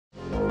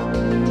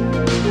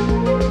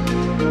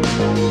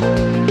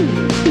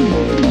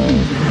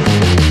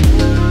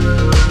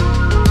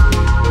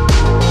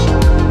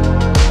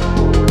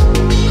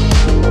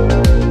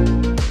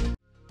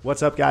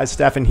What's up guys,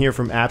 Stefan here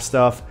from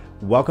AppStuff.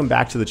 Welcome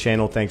back to the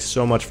channel. Thanks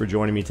so much for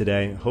joining me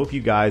today. Hope you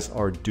guys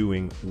are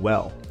doing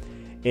well.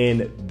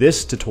 In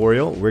this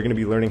tutorial, we're gonna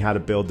be learning how to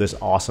build this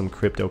awesome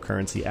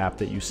cryptocurrency app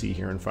that you see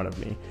here in front of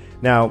me.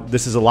 Now,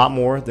 this is a lot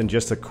more than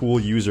just a cool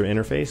user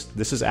interface.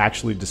 This is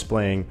actually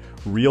displaying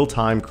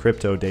real-time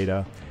crypto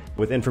data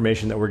with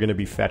information that we're gonna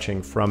be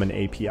fetching from an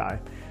API.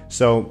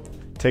 So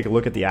take a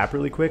look at the app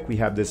really quick. We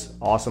have this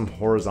awesome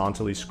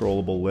horizontally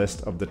scrollable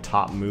list of the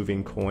top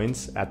moving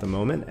coins at the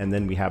moment, and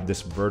then we have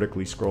this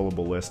vertically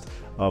scrollable list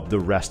of the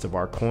rest of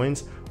our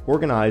coins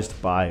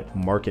organized by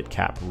market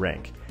cap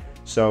rank.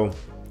 So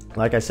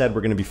like I said,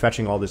 we're going to be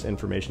fetching all this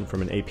information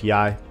from an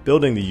API,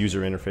 building the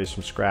user interface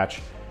from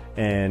scratch,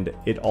 and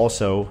it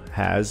also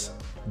has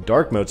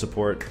dark mode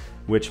support,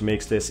 which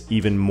makes this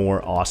even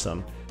more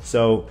awesome.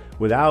 So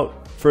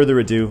without further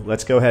ado,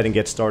 let's go ahead and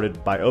get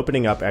started by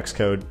opening up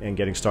Xcode and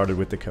getting started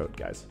with the code,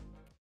 guys.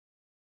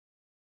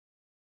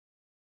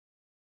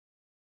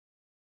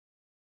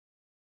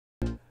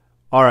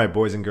 All right,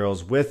 boys and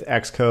girls, with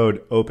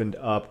Xcode opened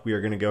up, we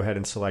are going to go ahead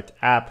and select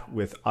app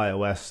with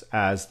iOS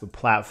as the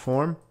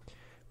platform.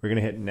 We're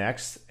going to hit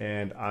next,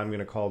 and I'm going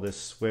to call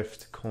this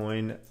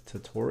SwiftCoin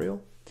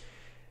tutorial.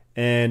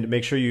 And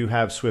make sure you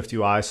have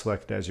SwiftUI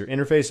selected as your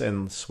interface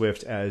and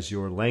Swift as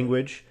your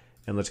language.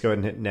 And let's go ahead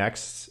and hit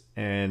next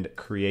and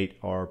create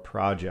our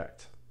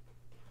project.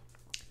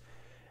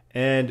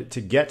 And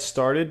to get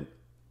started,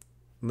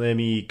 let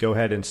me go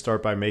ahead and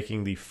start by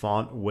making the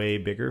font way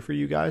bigger for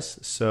you guys.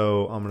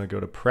 So I'm going to go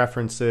to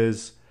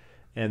preferences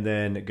and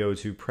then go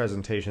to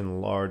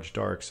presentation large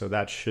dark. So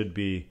that should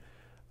be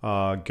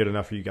good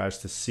enough for you guys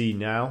to see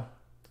now.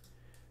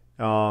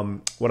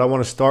 What I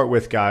want to start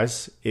with,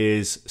 guys,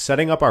 is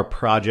setting up our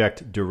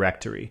project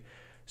directory.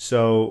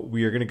 So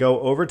we are going to go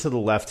over to the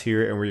left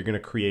here and we're going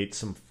to create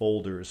some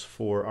folders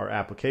for our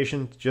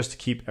application just to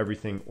keep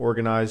everything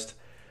organized.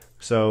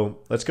 So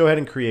let's go ahead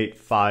and create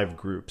 5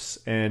 groups.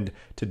 And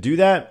to do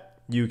that,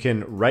 you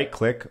can right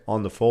click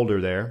on the folder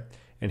there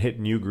and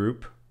hit new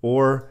group,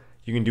 or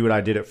you can do what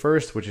I did at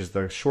first, which is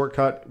the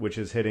shortcut, which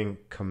is hitting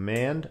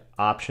Command,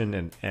 Option,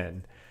 and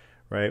N.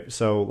 Right?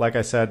 So like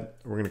I said,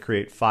 we're going to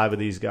create 5 of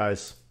these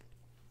guys.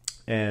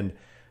 And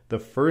the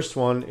first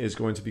one is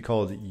going to be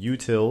called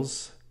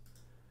utils.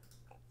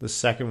 The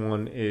second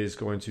one is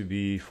going to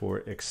be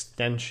for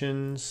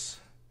extensions.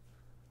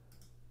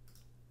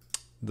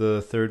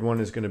 The third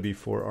one is going to be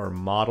for our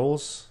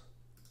models.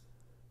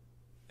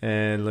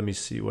 And let me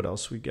see what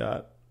else we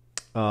got.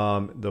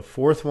 The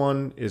fourth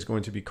one is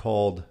going to be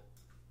called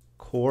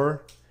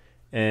core.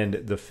 And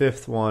the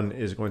fifth one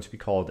is going to be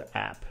called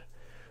app.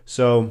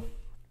 So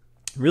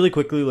really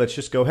quickly, let's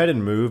just go ahead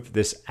and move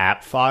this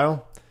app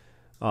file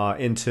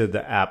into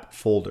the app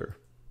folder,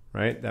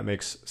 right? That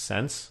makes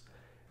sense.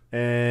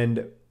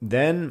 And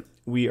then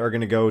we are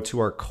going to go to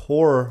our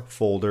core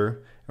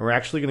folder, and we're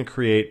actually going to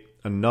create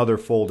another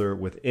folder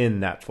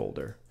within that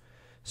folder.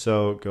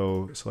 So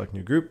go select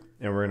new group,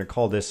 and we're going to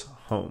call this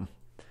home.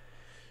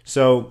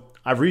 So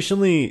I've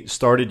recently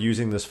started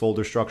using this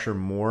folder structure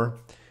more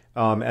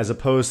as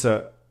opposed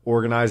to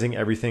organizing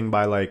everything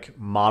by like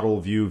model,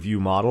 view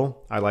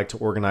model. I like to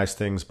organize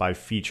things by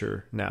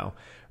feature now,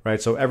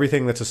 right? So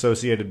everything that's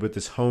associated with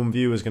this home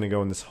view is going to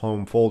go in this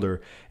home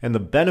folder. And the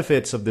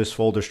benefits of this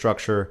folder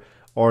structure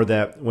are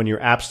that when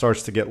your app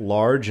starts to get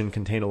large and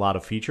contain a lot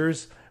of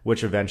features,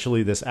 which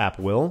eventually this app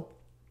will,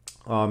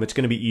 it's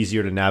going to be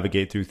easier to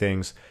navigate through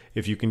things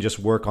if you can just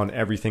work on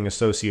everything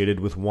associated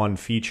with one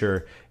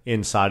feature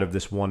inside of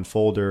this one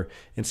folder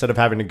instead of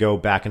having to go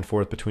back and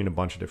forth between a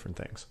bunch of different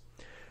things.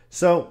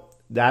 So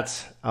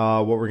that's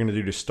what we're going to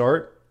do to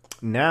start.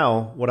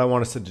 Now, what I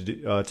want us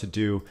to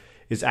do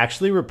is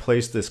actually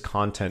replace this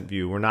content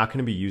view. We're not going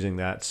to be using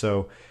that.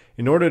 So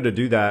in order to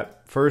do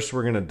that, first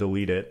we're going to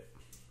delete it.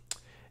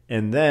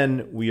 And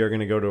then we are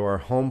going to go to our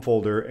home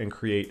folder and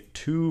create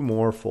 2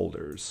 more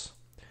folders.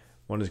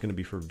 One is going to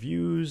be for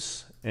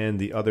views and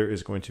the other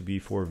is going to be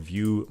for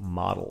view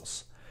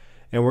models.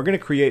 And we're going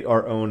to create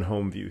our own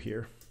home view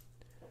here.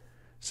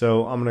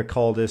 So I'm going to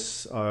call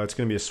this, it's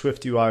going to be a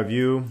SwiftUI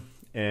view,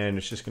 and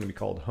it's just going to be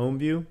called home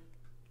view.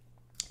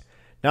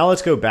 Now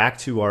let's go back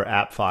to our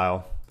app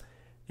file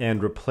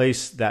and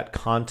replace that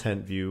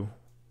content view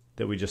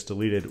that we just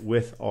deleted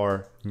with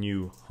our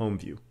new home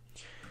view.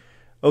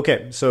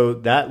 Okay, so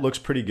that looks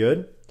pretty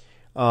good.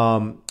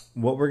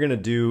 What we're going to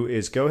do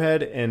is go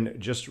ahead and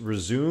just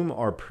resume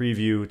our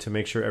preview to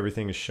make sure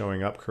everything is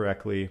showing up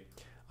correctly.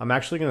 I'm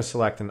actually going to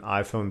select an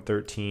iPhone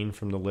 13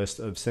 from the list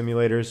of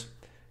simulators.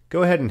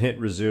 Go ahead and hit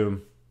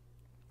resume,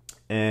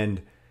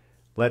 and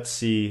let's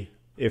see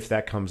if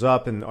that comes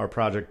up and our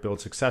project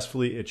builds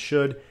successfully. It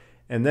should.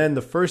 And then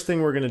the first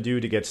thing we're going to do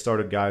to get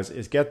started, guys,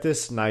 is get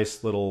this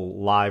nice little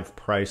live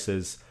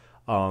prices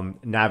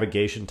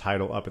navigation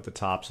title up at the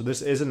top. So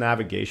this is a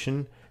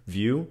navigation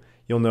view.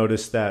 You'll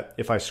notice that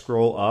if I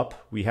scroll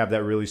up, we have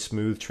that really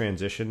smooth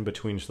transition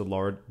between the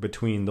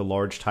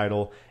large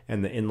title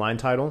and the inline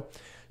title.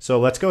 So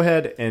let's go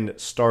ahead and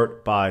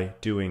start by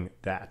doing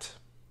that.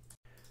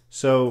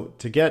 So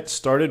to get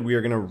started, we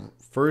are going to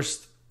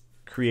first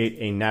create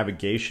a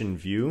navigation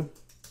view.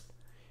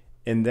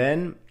 And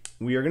then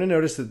we are going to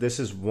notice that this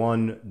is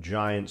one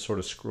giant sort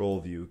of scroll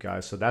view,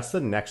 guys. So that's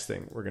the next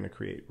thing we're going to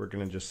create. We're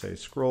going to just say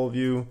scroll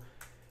view.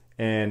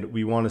 And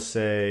we want to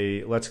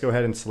say, let's go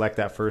ahead and select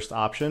that first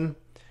option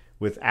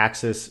with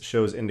axis,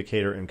 shows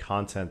indicator, and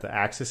content. The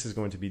axis is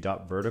going to be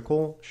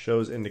 .vertical,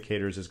 shows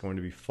indicators is going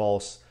to be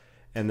false.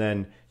 And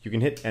then you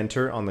can hit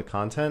enter on the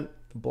content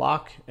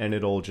block and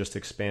it'll just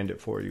expand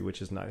it for you,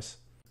 which is nice.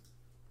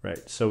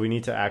 Right, so we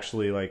need to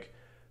actually like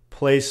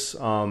place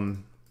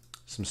some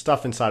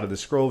stuff inside of the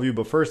scroll view,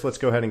 but first let's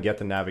go ahead and get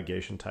the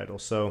navigation title.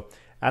 So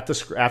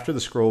after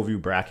the scroll view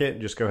bracket,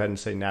 just go ahead and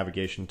say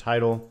navigation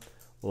title,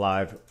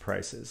 live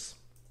prices.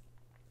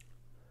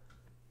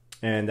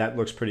 And that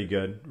looks pretty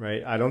good,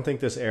 right? I don't think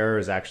this error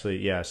is actually,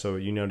 yeah, so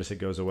you notice it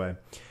goes away.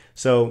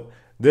 So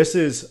this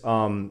is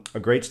a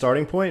great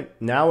starting point.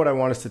 Now what I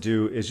want us to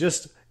do is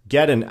just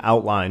get an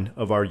outline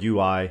of our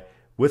UI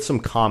with some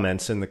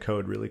comments in the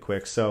code really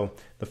quick. So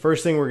the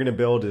first thing we're going to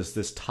build is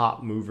this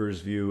top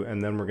movers view,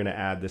 and then we're going to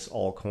add this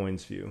all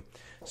coins view.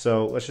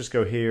 So let's just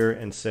go here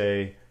and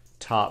say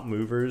top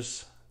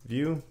movers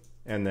view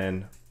and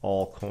then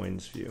all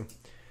coins view.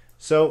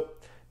 So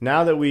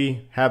now that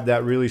we have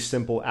that really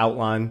simple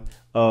outline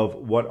of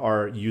what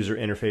our user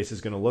interface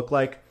is going to look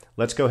like,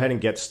 let's go ahead and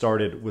get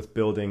started with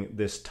building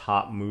this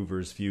top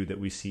movers view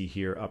that we see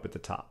here up at the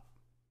top.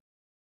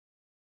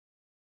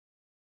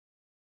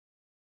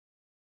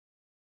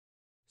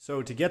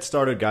 So to get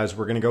started, guys,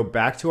 we're going to go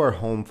back to our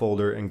home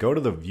folder and go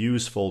to the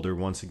views folder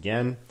once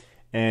again.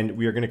 And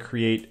we are going to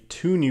create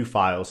two new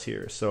files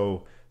here.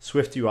 So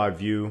SwiftUI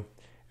view,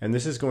 and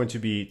this is going to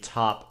be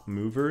top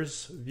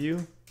movers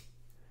view.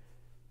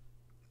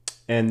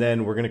 And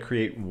then we're going to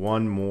create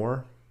one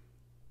more,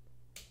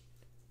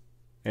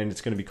 and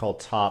it's going to be called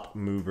top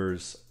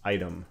movers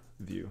item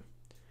view.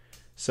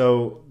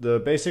 So the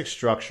basic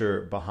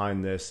structure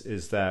behind this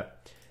is that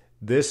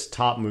this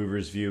top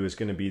movers view is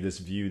going to be this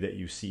view that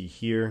you see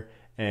here.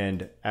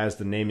 And as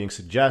the naming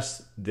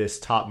suggests, this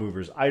top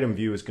movers item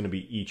view is going to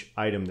be each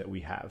item that we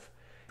have.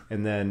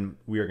 And then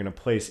we are going to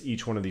place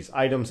each one of these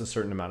items a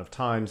certain amount of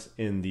times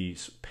in the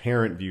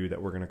parent view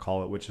that we're going to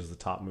call it, which is the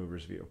top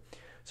movers view.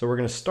 So we're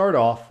going to start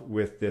off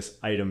with this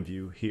item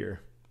view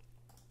here.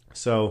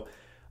 So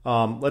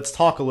let's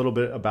talk a little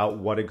bit about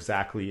what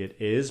exactly it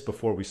is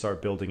before we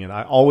start building it.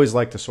 I always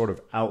like to sort of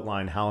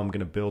outline how I'm going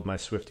to build my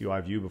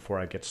SwiftUI view before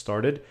I get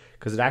started,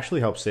 because it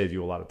actually helps save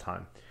you a lot of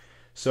time.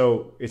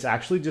 So it's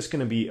actually just going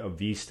to be a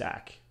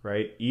VStack,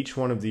 right? Each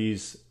one of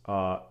these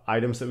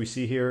items that we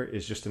see here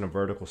is just in a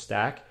vertical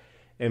stack,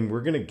 and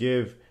we're going to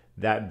give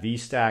that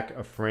VStack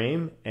a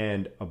frame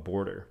and a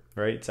border,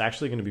 right? It's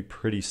actually going to be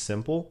pretty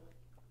simple.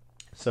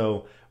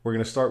 So we're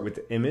going to start with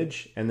the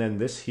image, and then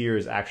this here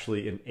is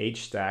actually an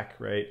H stack,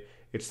 right?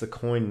 It's the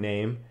coin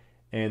name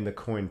and the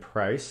coin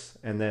price,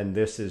 and then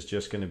this is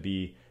just going to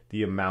be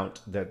the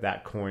amount that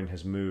that coin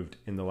has moved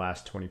in the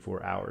last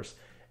 24 hours.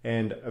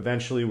 And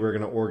eventually we're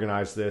going to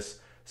organize this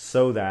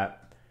so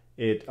that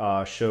it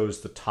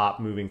shows the top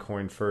moving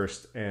coin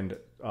first and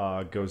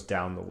goes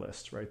down the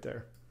list right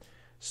there.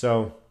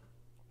 So,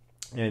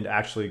 and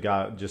actually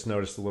just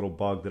noticed a little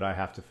bug that I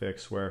have to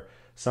fix where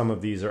some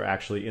of these are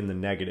actually in the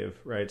negative,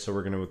 right? So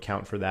we're going to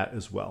account for that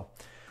as well.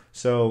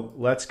 So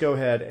let's go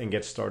ahead and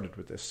get started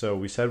with this. So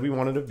we said we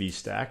wanted a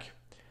VStack.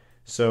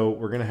 So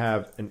we're going to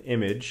have an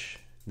image,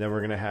 then we're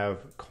going to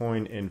have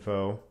coin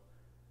info,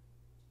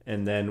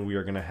 and then we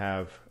are going to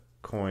have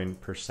coin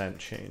percent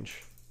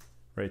change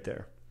right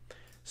there.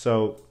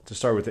 So to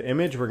start with the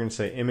image, we're going to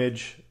say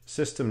image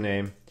system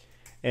name,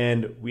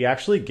 and we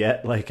actually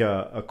get like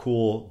a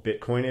cool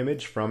Bitcoin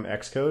image from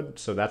Xcode.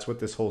 So that's what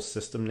this whole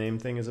system name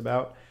thing is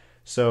about.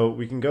 So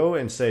we can go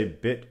and say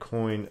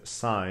Bitcoin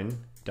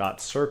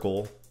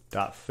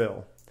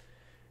sign.circle.fill.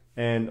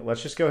 And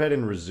let's just go ahead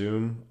and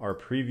resume our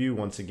preview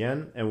once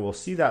again, and we'll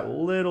see that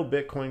little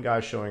Bitcoin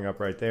guy showing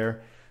up right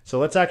there. So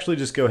let's actually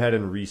just go ahead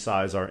and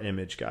resize our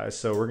image, guys.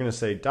 So we're going to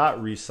say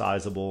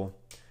 .resizable,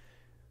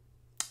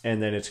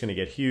 and then it's going to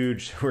get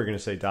huge. We're going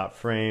to say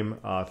 .frame,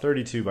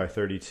 32 by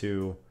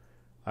 32,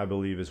 I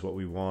believe is what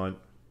we want.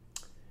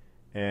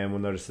 And we'll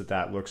notice that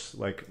that looks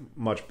like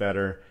much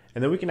better.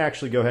 And then we can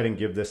actually go ahead and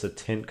give this a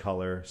tint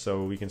color.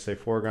 So we can say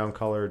foreground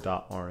color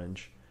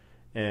 .orange.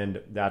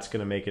 And that's going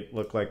to make it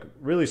look like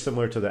really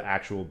similar to the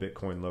actual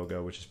Bitcoin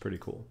logo, which is pretty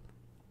cool.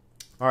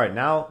 All right,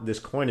 now this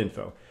coin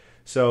info.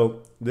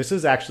 So this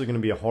is actually going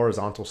to be a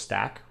horizontal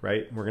stack,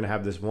 right? We're going to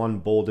have this one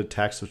bolded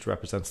text, which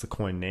represents the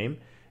coin name,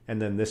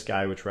 and then this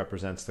guy, which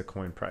represents the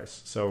coin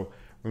price. So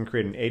we're going to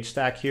create an H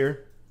stack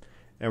here,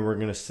 and we're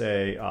going to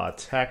say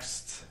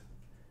text,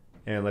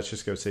 and let's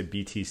just go say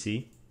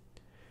BTC.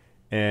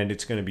 And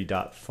it's going to be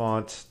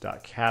 .font,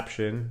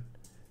 .caption,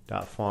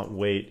 .font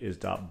weight is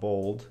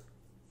 .bold.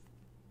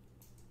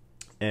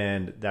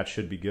 And that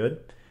should be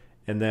good.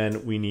 And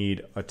then we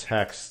need a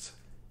text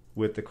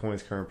with the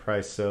coin's current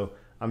price. So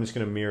I'm just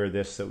going to mirror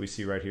this that we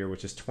see right here,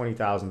 which is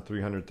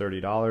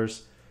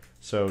 $20,330.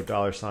 So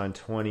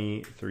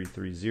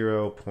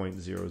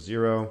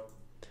 $20,330.00.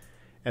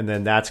 And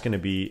then that's going to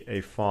be a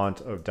font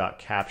of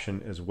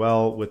 .caption as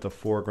well with the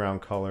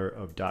foreground color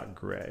of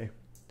 .gray.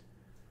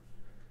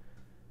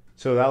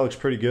 So that looks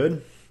pretty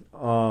good.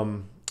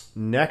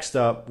 Next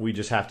up, we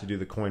just have to do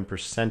the coin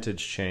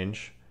percentage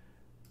change.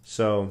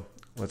 So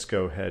let's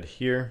go ahead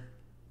here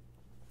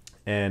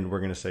and we're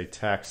going to say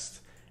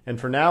text. And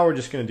for now, we're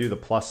just going to do the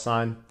plus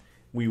sign.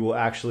 We will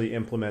actually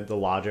implement the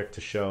logic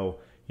to show,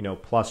 you know,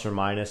 plus or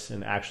minus,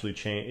 and actually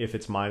change. If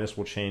it's minus,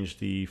 we'll change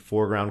the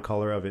foreground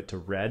color of it to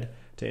red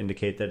to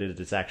indicate that it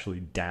is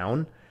actually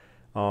down.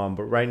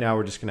 But right now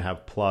we're just going to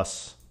have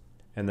plus,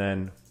 and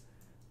then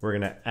we're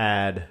going to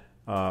add,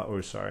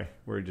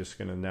 we're just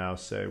going to now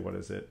say, what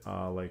is it?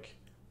 Like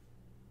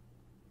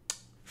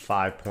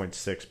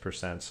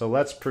 5.6%. So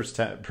let's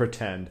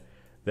pretend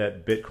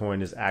that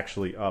Bitcoin is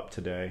actually up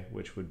today,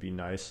 which would be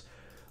nice.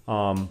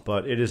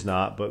 But it is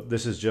not, but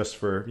this is just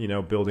for, you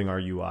know, building our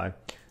UI.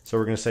 So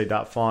we're going to say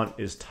 .font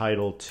is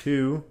title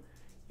 2,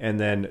 and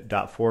then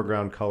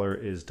 .foreground color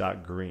is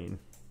 .green.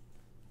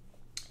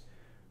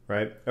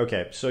 Right?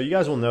 Okay, so you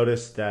guys will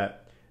notice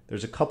that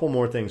there's a couple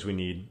more things we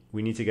need.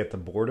 We need to get the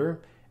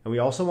border, and we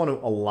also want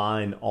to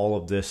align all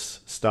of this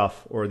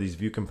stuff or these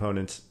view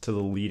components to the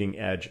leading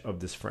edge of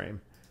this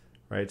frame.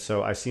 Right?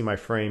 So I see my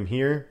frame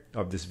here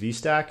of this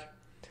VStack.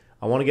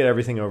 I want to get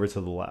everything over to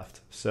the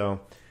left.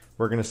 So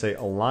we're going to say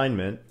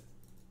alignment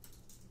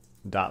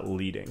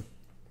 .leading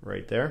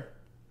right there.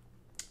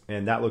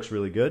 And that looks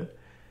really good.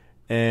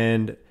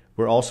 And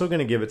we're also going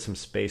to give it some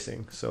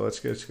spacing. So let's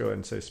go ahead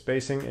and say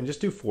spacing and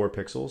just do 4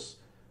 pixels.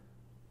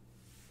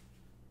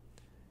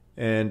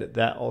 And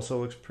that also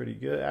looks pretty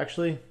good.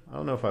 Actually, I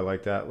don't know if I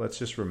like that. Let's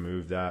just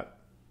remove that.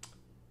 I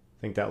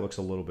think that looks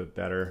a little bit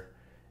better.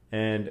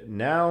 And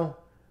now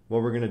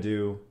what we're going to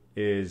do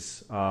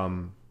is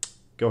go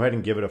ahead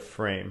and give it a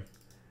frame.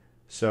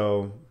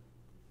 So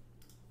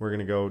we're going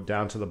to go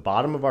down to the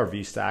bottom of our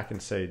VStack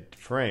and say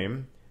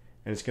frame.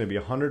 And it's going to be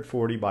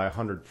 140 by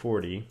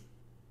 140.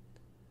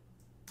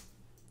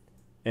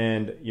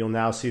 And you'll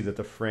now see that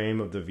the frame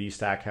of the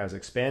VStack has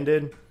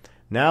expanded.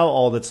 Now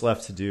all that's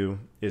left to do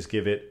is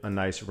give it a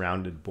nice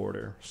rounded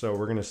border. So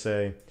we're going to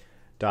say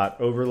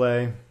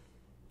 .overlay,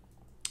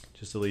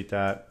 just delete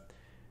that.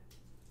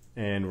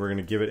 And we're going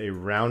to give it a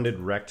rounded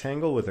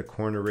rectangle with a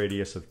corner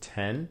radius of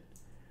 10.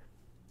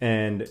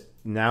 And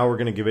now we're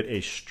going to give it a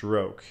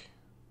stroke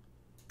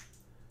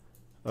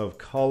of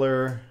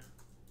color,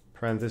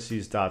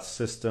 parentheses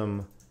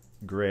 .system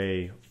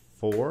gray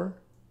 4.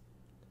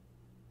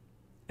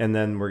 And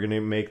then we're going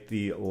to make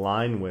the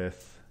line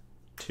width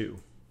 2.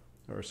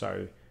 Or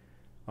sorry,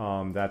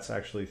 that's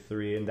actually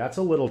 3. And that's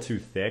a little too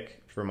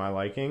thick for my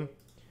liking.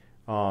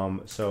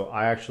 So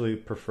I actually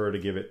prefer to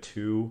give it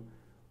 2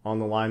 on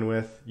the line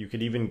width. You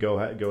could even go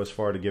as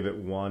far to give it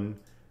 1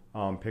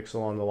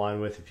 pixel on the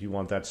line width if you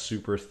want that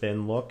super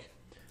thin look.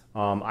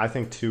 I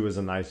think 2 is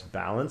a nice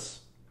balance.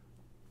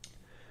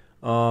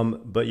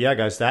 But yeah,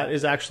 guys, that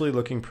is actually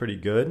looking pretty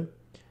good.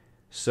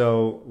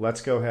 So let's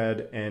go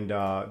ahead and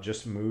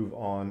just move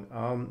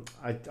on.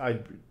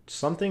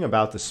 Something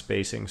about the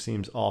spacing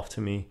seems off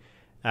to me,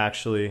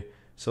 actually.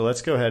 So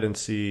let's go ahead and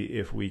see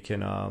if we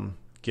can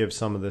give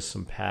some of this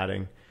some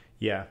padding.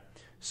 Yeah.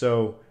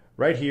 So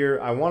right here,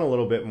 I want a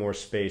little bit more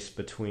space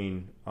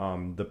between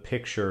the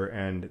picture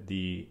and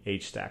the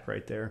H-stack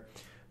right there.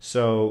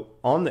 So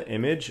on the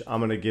image, I'm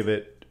going to give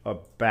it a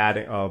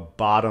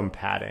bottom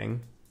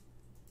padding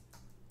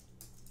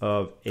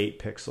of 8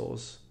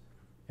 pixels.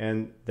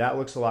 And that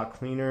looks a lot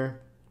cleaner.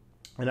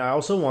 And I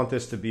also want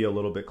this to be a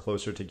little bit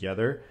closer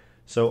together.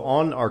 So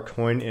on our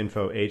coin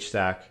info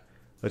H-stack,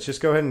 let's just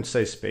go ahead and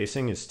say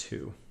spacing is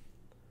 2,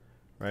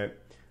 right?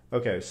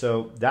 Okay,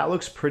 so that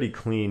looks pretty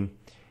clean.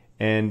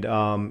 And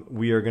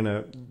we are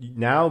gonna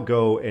now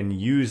go and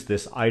use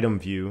this item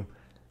view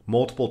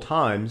multiple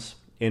times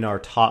in our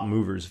top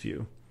movers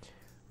view,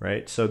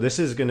 right? So this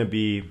is gonna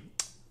be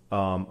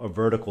a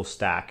vertical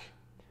stack,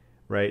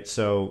 right?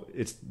 So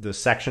it's the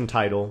section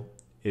title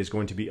is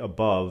going to be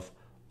above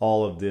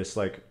all of this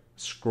like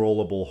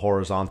scrollable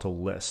horizontal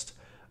list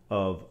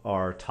of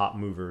our top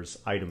movers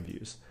item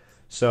views.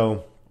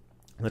 So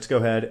let's go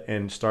ahead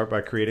and start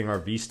by creating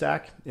our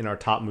VStack in our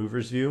top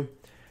movers view.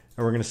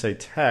 And we're going to say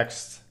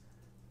text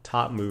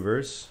top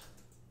movers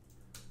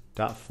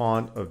dot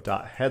font of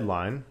dot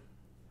headline.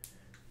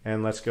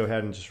 And let's go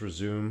ahead and just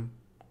resume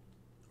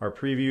our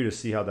preview to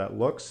see how that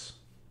looks.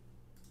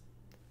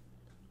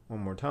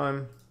 One more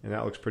time. And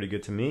that looks pretty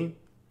good to me.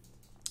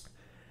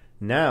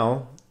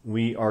 Now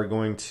we are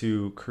going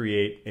to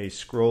create a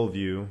scroll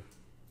view,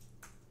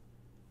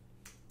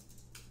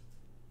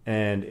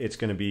 and it's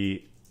going to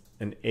be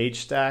an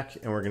H stack,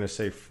 and we're going to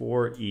say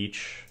for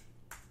each,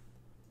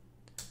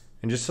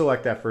 and just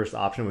select that first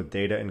option with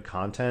data and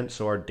content.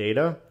 So our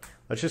data,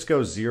 let's just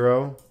go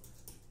 0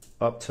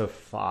 up to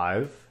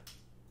 5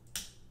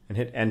 and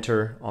hit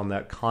enter on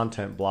that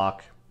content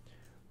block.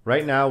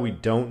 Right now we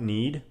don't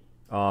need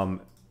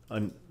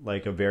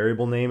like a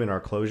variable name in our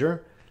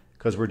closure,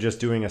 because we're just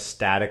doing a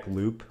static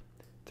loop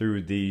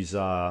through these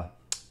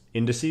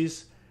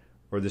indices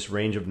or this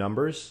range of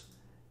numbers.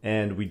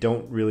 and we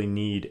don't really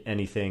need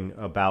anything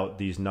about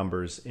these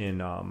numbers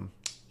in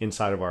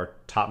inside of our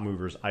top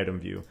movers item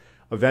view.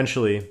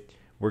 Eventually,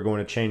 we're going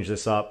to change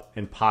this up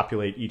and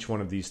populate each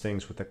one of these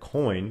things with a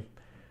coin,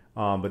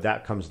 but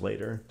that comes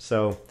later.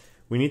 So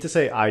we need to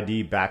say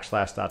ID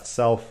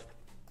 /.self.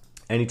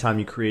 Anytime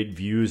you create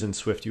views in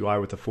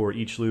SwiftUI with a for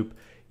each loop,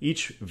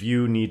 each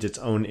view needs its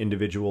own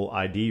individual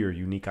ID or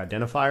unique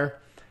identifier.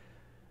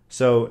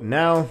 So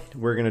now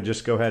we're going to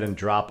just go ahead and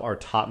drop our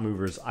top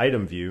movers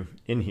item view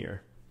in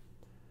here,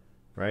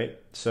 right?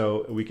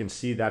 So we can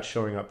see that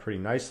showing up pretty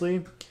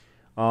nicely.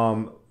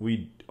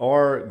 We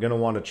are going to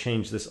want to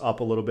change this up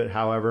a little bit.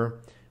 However,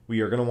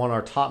 we are going to want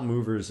our top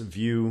movers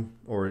view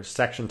or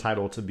section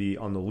title to be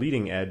on the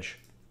leading edge.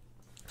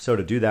 So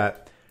to do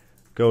that,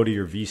 go to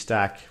your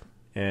VStack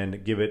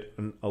and give it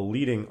a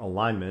leading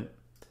alignment.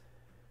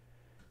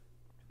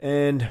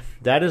 And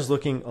that is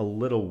looking a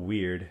little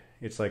weird.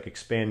 It's like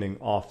expanding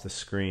off the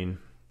screen.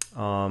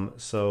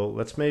 So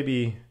let's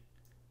maybe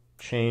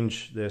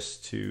change this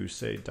to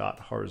say dot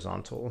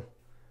horizontal.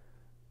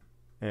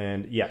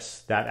 And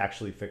yes, that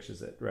actually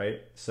fixes it,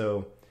 right?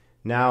 So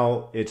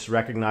now it's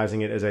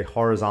recognizing it as a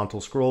horizontal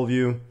scroll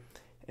view,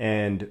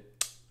 and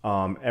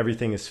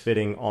everything is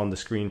fitting on the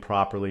screen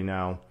properly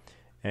now.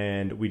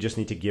 And we just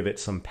need to give it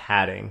some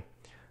padding.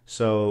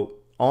 So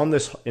on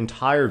this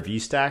entire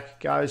VStack,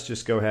 guys,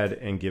 just go ahead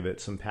and give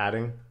it some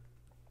padding.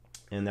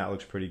 And that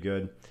looks pretty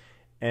good.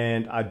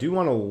 And I do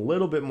want a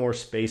little bit more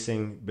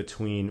spacing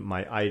between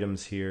my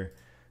items here.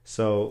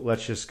 So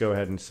let's just go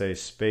ahead and say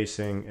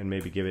spacing and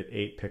maybe give it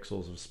 8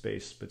 pixels of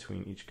space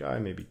between each guy,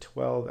 maybe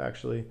 12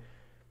 actually,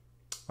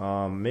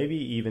 maybe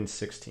even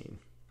 16.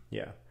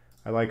 Yeah,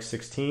 I like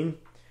 16.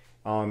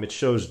 It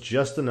shows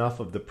just enough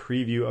of the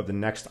preview of the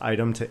next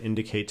item to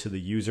indicate to the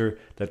user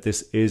that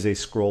this is a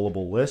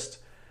scrollable list,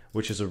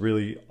 which is a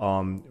really,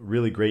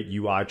 really great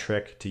UI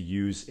trick to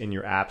use in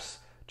your apps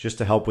just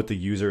to help with the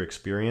user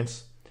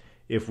experience.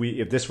 If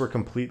this were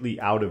completely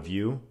out of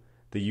view,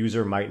 the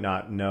user might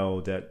not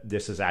know that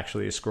this is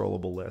actually a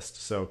scrollable list.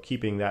 So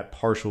keeping that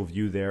partial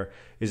view there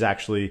is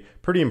actually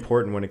pretty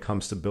important when it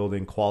comes to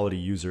building quality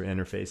user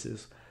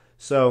interfaces.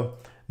 So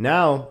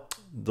now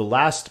the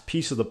last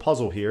piece of the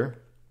puzzle here,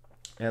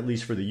 at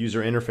least for the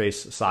user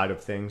interface side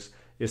of things,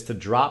 is to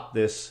drop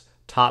this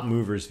top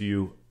movers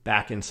view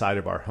back inside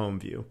of our home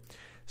view.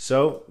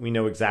 So we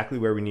know exactly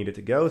where we need it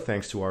to go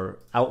thanks to our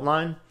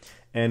outline.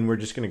 And we're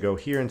just going to go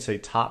here and say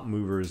top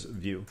movers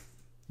view,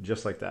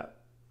 just like that.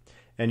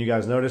 And you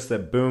guys notice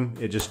that, boom,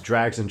 it just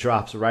drags and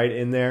drops right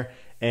in there.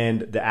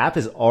 And the app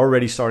is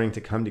already starting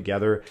to come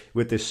together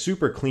with this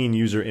super clean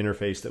user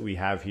interface that we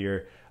have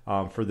here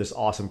for this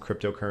awesome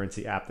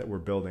cryptocurrency app that we're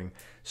building.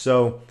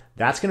 So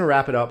that's going to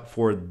wrap it up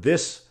for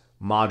this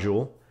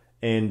module.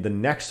 And the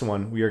next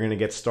one, we are going to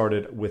get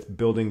started with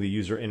building the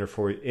user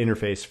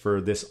interface for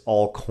this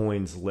all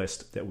coins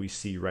list that we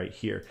see right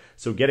here.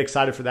 So get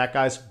excited for that,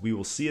 guys. We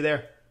will see you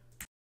there.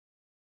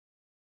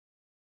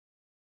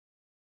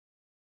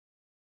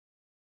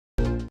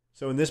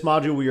 So in this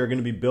module, we are going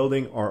to be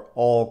building our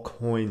all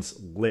coins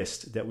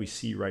list that we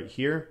see right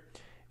here.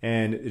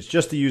 And it's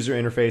just the user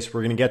interface.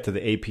 We're going to get to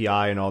the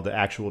API and all the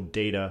actual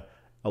data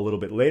a little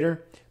bit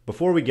later.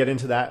 Before we get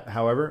into that,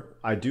 however,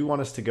 I do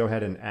want us to go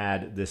ahead and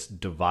add this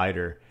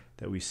divider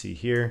that we see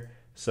here.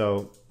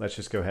 So let's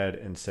just go ahead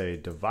and say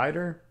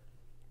divider.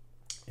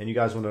 And you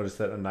guys will notice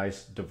that a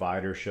nice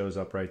divider shows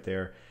up right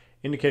there,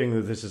 indicating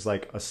that this is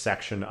like a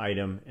section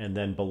item. And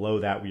then below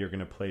that, we are going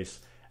to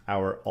place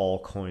our all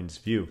coins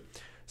view.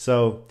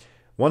 So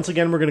once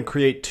again, we're going to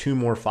create 2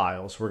 more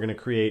files. We're going to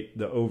create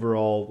the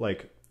overall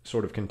like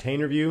sort of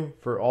container view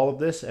for all of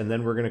this, and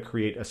then we're going to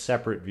create a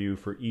separate view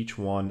for each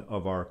one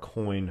of our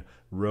coin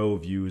row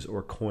views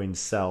or coin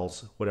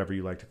cells, whatever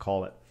you like to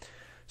call it.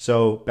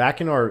 So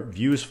back in our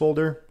views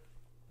folder,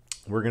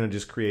 we're going to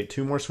just create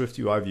 2 more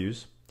SwiftUI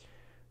views.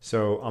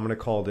 So I'm going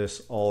to call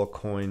this all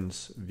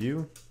coins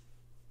view,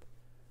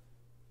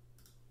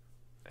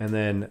 and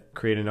then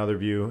create another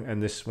view,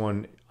 and this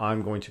one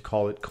I'm going to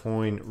call it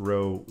coin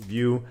row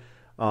view.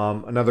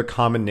 Another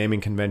common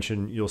naming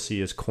convention you'll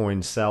see is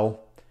coin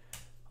cell,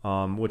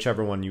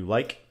 whichever one you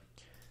like.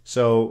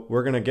 So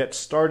we're going to get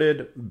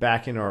started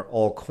back in our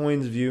all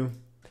coins view.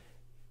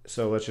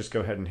 So let's just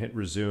go ahead and hit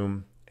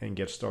resume and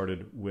get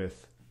started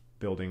with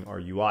building our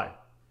UI.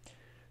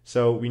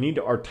 So we need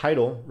our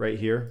title right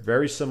here,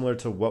 very similar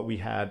to what we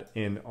had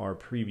in our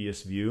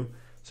previous view.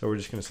 So we're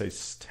just going to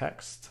say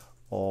text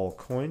all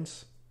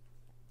coins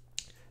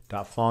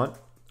dot font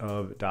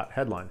of dot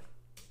headline.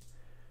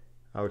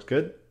 That looks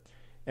good.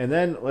 And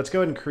then let's go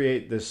ahead and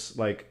create this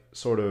like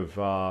sort of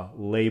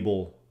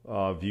label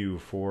view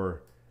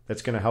for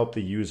that's going to help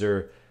the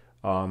user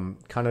kind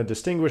of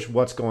distinguish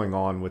what's going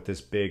on with this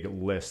big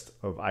list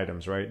of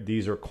items, right?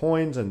 These are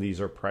coins and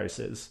these are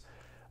prices.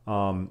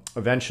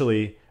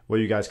 Eventually, what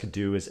you guys could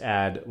do is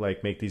add,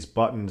 like, make these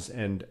buttons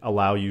and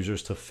allow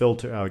users to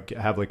filter,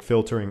 have like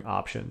filtering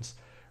options,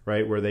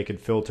 right? Where they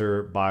could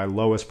filter by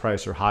lowest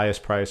price or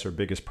highest price or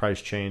biggest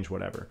price change,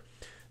 whatever.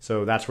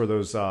 So that's where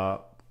those,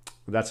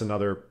 that's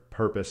another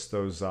purpose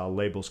those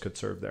labels could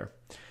serve there.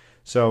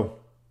 So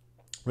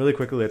really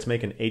quickly, let's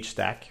make an H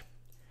stack,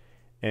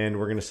 and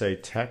we're going to say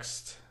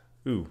text.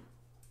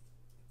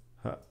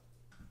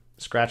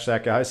 Scratch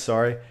that, guys.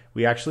 Sorry.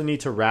 We actually need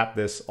to wrap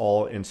this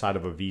all inside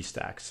of a V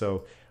stack.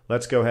 So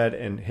let's go ahead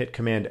and hit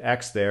Command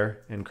X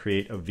there and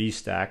create a V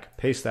stack,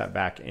 paste that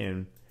back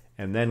in,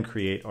 and then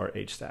create our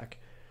H stack.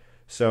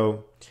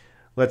 So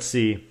let's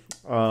see.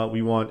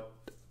 We want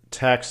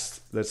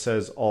text that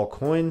says all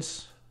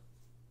coins.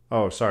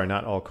 Oh, sorry,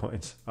 not all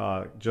coins,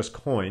 just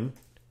coin.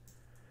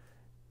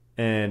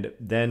 And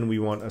then we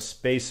want a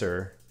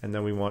spacer, and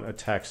then we want a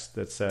text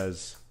that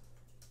says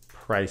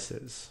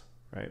prices,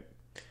 right?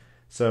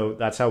 So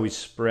that's how we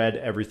spread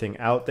everything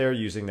out there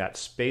using that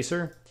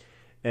spacer.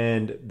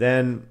 And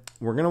then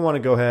we're going to want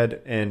to go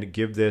ahead and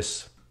give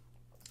this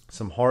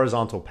some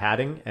horizontal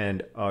padding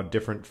and a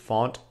different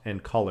font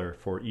and color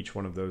for each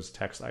one of those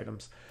text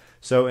items.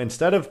 So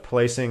instead of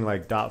placing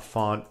like dot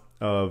font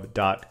of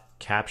dot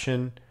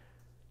caption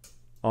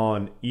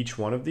on each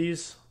one of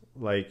these,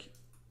 like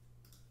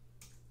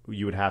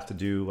you would have to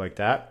do like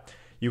that,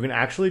 you can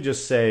actually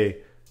just say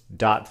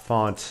dot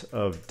font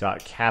of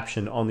dot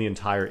caption on the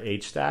entire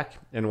H stack,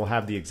 and we'll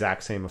have the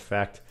exact same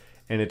effect.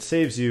 And it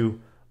saves you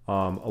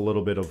a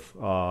little bit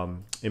of,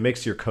 it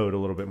makes your code a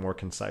little bit more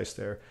concise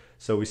there.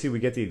 So we see we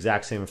get the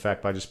exact same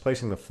effect by just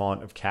placing the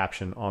font of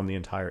caption on the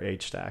entire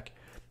H stack.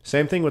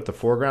 Same thing with the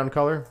foreground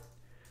color.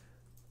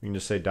 We can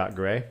just say dot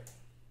gray.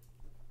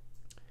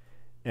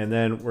 And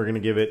then we're going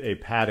to give it a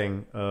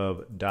padding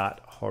of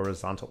dot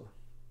horizontal.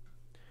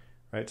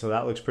 Right, so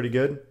that looks pretty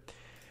good.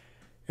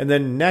 And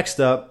then next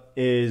up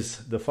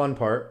is the fun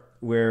part,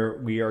 where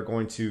we are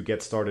going to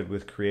get started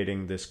with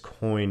creating this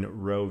coin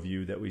row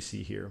view that we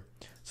see here.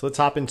 So let's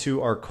hop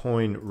into our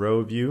coin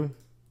row view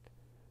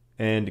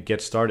and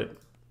get started.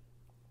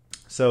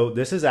 So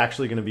this is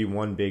actually going to be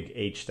one big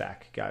H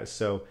stack, guys.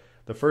 So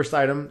the first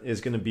item is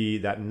going to be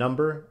that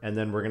number, and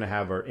then we're going to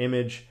have our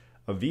image,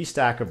 a V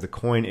stack of the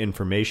coin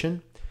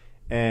information,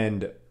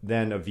 and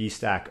then a V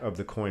stack of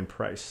the coin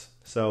price.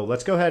 So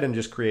let's go ahead and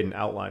just create an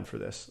outline for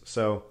this.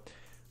 So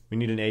we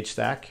need an H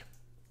stack.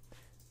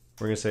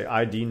 We're going to say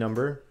ID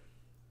number,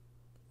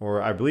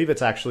 or I believe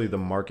it's actually the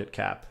market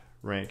cap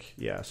rank.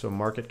 Yeah, so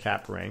market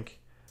cap rank,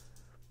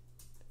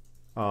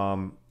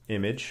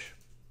 image,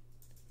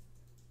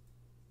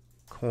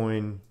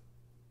 coin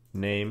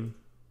name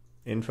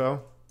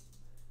info,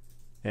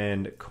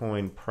 and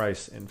coin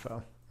price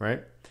info,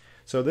 right?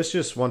 So this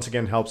just once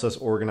again helps us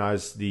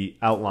organize the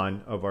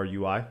outline of our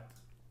UI.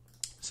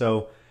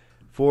 So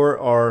for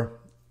our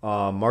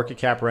market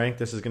cap rank,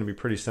 this is going to be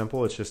pretty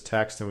simple. It's just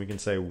text, and we can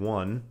say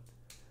one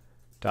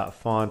dot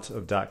font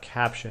of dot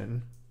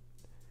caption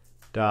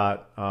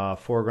dot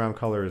foreground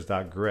color is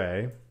dot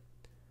gray.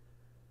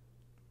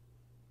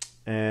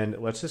 And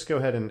let's just go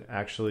ahead and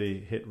actually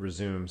hit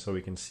resume so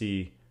we can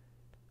see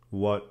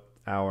what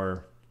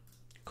our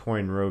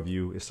coin row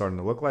view is starting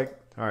to look like.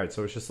 All right,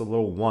 so it's just a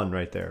little one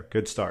right there.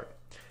 Good start.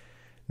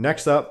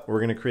 Next up, we're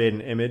going to create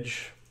an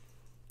image,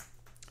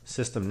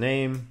 system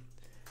name,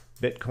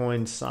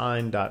 Bitcoin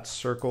sign dot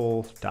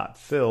circle dot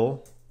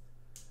fill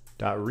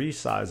dot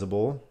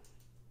resizable,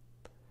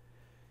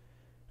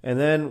 and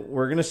then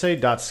we're going to say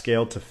dot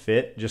scale to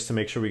fit just to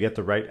make sure we get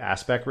the right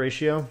aspect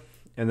ratio,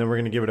 and then we're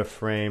going to give it a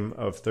frame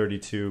of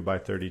 32 by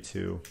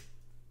 32,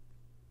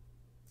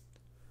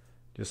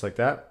 just like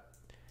that.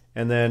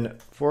 And then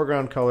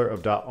foreground color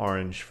of dot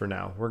orange for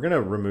now. We're going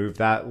to remove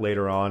that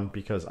later on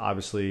because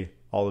obviously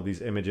all of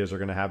these images are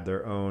going to have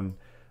their own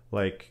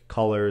like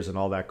colors and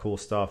all that cool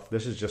stuff.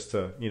 This is just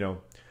to, you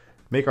know,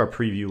 make our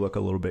preview look a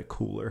little bit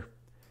cooler.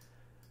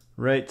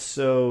 Right,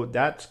 so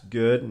that's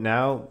good.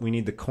 Now we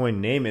need the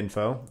coin name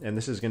info, and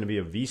this is going to be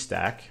a V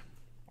stack.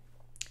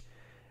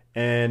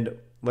 And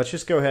let's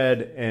just go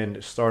ahead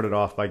and start it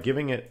off by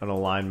giving it an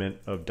alignment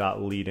of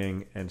dot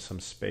leading and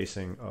some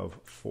spacing of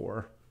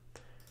 4.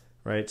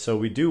 Right, so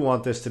we do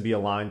want this to be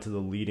aligned to the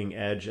leading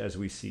edge as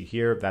we see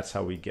here. That's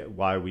how we get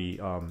why we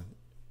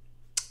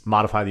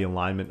modify the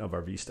alignment of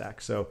our V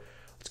stack. So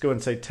let's go ahead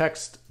and say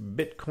text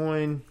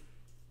Bitcoin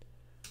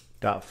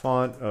dot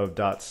font of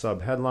dot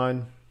sub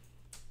headline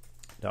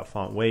dot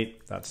font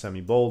weight dot semi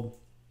bold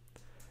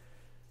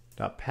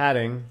dot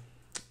padding.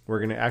 We're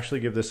going to actually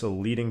give this a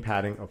leading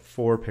padding of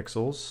 4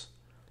 pixels,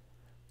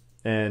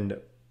 and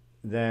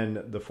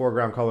then the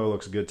foreground color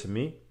looks good to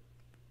me.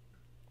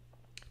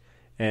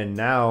 And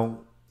now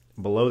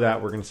below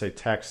that, we're going to say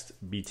text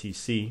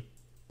BTC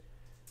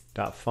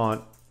dot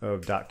font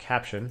of dot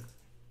caption.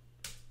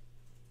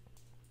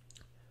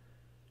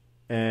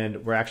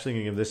 And we're actually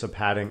going to give this a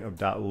padding of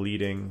dot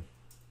leading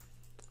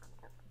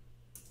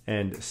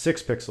and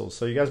 6 pixels.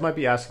 So you guys might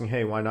be asking,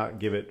 hey, why not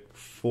give it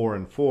 4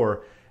 and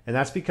 4? And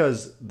that's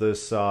because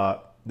this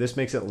this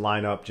makes it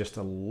line up just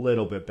a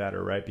little bit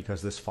better, right?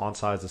 Because this font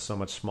size is so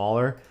much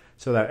smaller.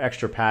 So that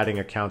extra padding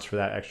accounts for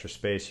that extra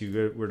space.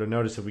 You were to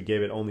notice if we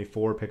gave it only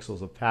 4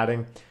 pixels of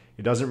padding,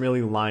 it doesn't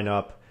really line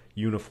up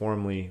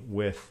uniformly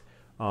with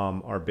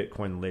our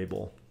Bitcoin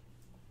label.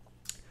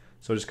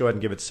 So just go ahead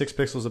and give it 6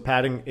 pixels of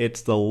padding.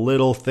 It's the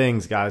little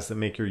things, guys, that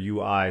make your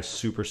UI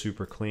super,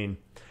 super clean.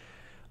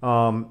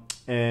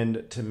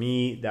 And to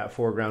me, that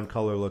foreground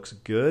color looks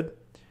good.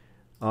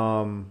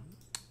 And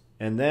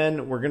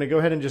then we're going to go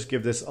ahead and just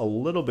give this a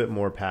little bit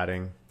more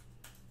padding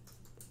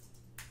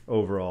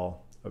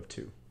overall of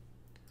 2.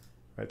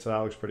 Right, so that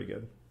looks pretty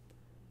good.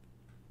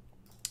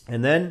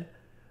 And then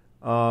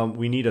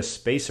we need a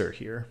spacer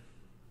here,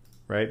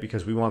 right?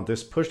 Because we want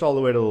this pushed all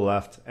the way to the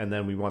left, and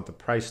then we want the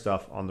price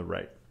stuff on the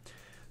right.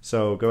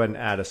 So go ahead and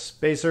add a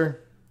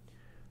spacer.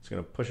 It's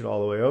going to push it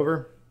all the way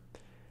over.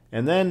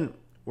 And then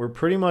we're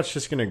pretty much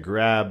just going to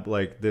grab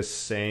like this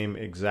same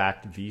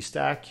exact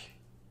VStack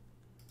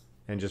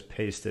and just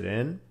paste it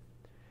in.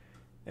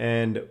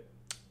 And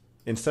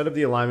instead of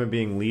the alignment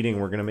being leading,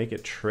 we're going to make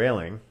it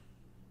trailing.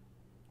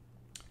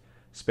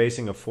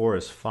 Spacing of 4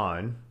 is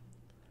fine.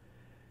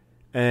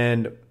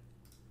 And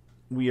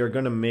we are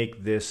going to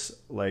make this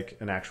like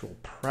an actual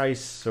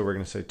price. So we're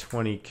going to say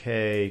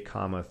 20K,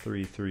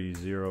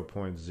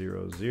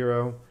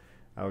 330.00.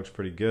 That looks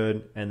pretty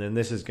good. And then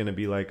this is going to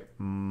be like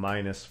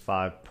minus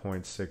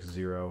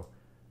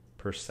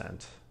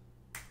 5.60%.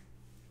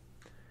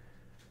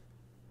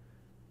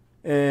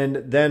 And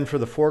then for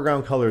the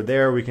foreground color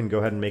there, we can go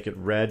ahead and make it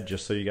red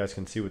just so you guys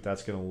can see what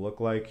that's going to look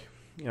like.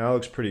 You know, that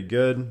looks pretty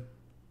good.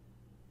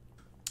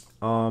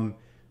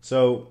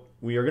 So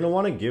we are going to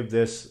want to give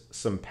this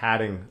some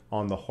padding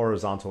on the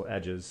horizontal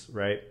edges,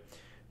 right?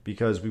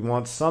 Because we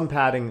want some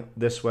padding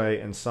this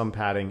way and some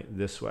padding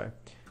this way.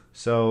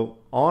 So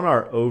on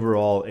our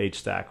overall H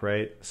stack,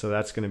 right? So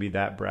that's going to be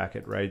that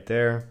bracket right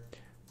there.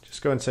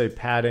 Just go and say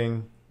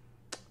padding.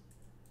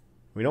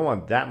 We don't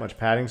want that much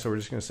padding, so we're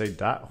just going to say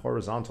dot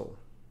horizontal.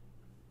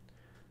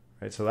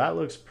 Right, so that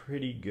looks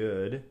pretty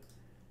good.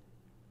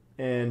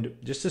 And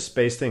just to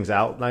space things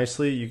out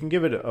nicely, you can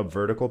give it a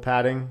vertical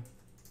padding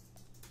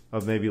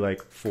of maybe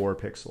like 4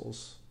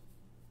 pixels.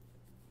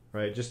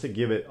 Right, just to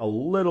give it a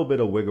little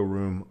bit of wiggle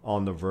room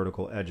on the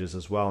vertical edges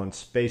as well and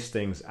space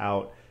things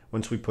out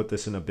once we put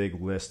this in a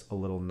big list a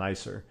little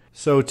nicer.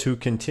 So to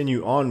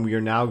continue on, we are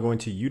now going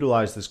to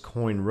utilize this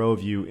coin row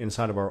view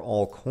inside of our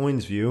all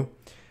coins view.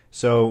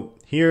 So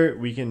here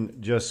we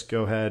can just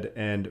go ahead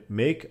and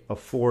make a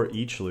for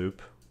each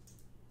loop.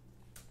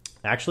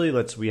 Actually,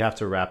 we have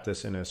to wrap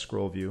this in a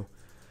scroll view.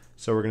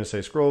 So we're going to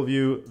say scroll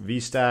view,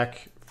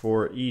 VStack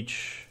for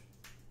each.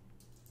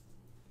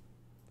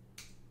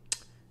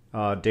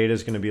 Data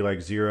is going to be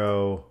like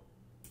 0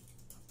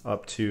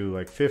 up to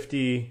like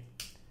 50.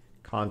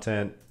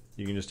 Content,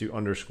 you can just do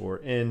underscore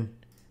in,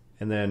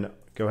 and then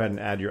go ahead and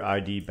add your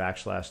ID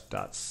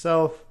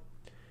 /.self,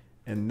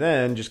 and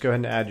then just go ahead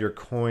and add your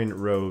coin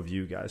row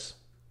view, guys.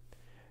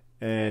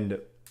 And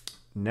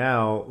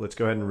now let's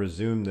go ahead and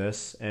resume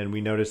this, and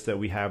we notice that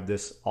we have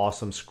this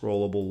awesome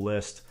scrollable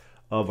list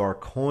of our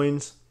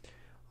coins.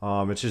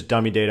 It's just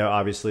dummy data,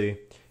 obviously.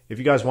 If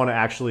you guys want to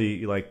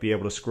actually like be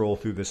able to scroll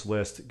through this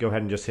list, go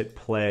ahead and just hit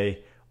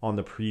play on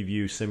the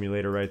preview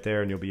simulator right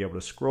there, and you'll be able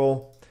to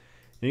scroll.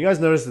 And you guys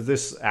notice that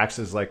this acts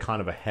as like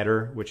kind of a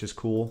header, which is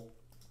cool.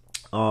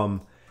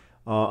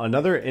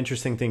 Another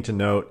interesting thing to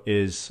note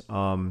is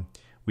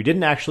we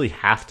didn't actually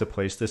have to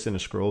place this in a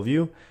scroll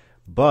view,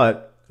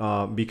 but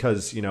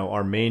because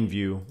our main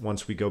view,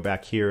 once we go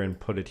back here and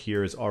put it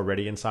here, is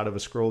already inside of a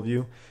scroll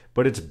view.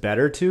 But it's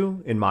better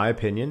to, in my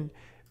opinion,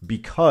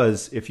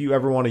 because if you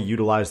ever want to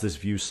utilize this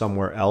view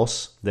somewhere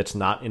else that's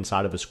not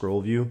inside of a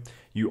scroll view,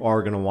 you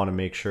are going to want to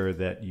make sure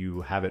that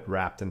you have it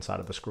wrapped inside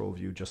of a scroll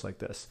view just like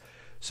this.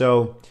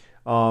 So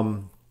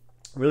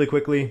really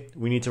quickly,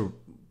 we need to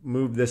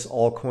move this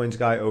all coins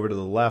guy over to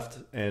the left.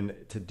 And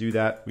to do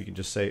that, we can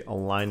just say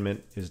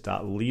alignment is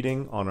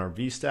 .leading on our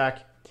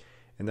VStack.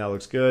 And that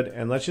looks good.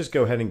 And let's just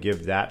go ahead and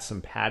give that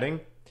some padding.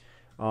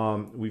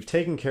 We've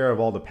taken care of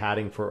all the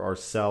padding for our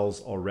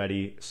cells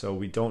already, so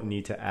we don't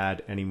need to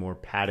add any more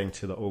padding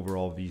to the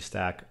overall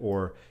VStack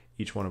or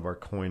each one of our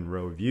coin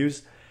row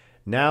views.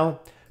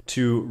 Now,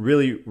 to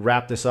really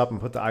wrap this up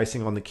and put the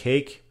icing on the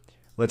cake,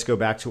 let's go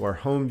back to our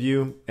home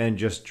view and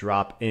just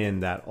drop in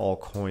that all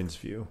coins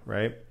view,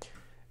 right?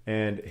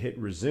 And hit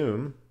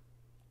resume.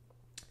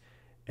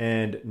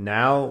 And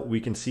now we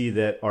can see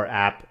that our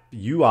app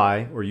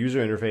UI or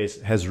user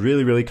interface has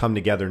really come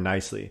together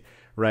nicely,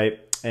 right?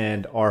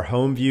 And our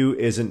home view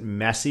isn't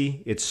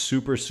messy. It's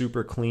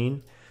super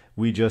clean.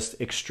 We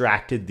just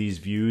extracted these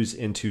views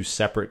into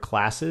separate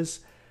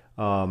classes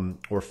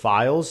or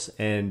files,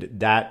 and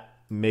that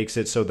makes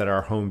it so that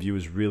our home view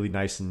is really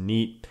nice and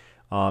neat,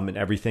 and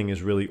everything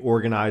is really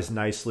organized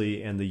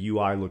nicely, and the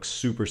UI looks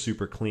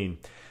super clean.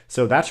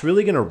 So that's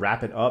really going to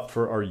wrap it up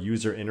for our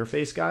user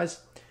interface, guys.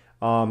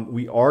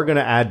 We are going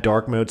to add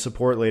dark mode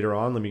support later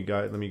on. Let me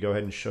go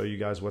ahead and show you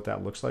guys what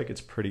that looks like. It's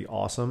pretty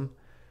awesome.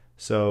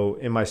 So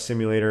in my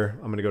simulator,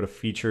 I'm going to go to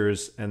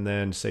features and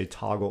then say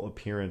toggle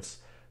appearance.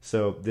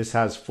 So this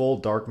has full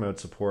dark mode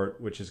support,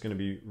 which is going to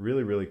be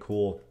really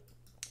cool.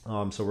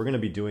 So we're going to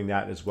be doing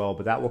that as well,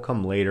 but that will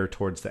come later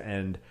towards the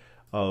end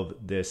of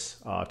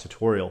this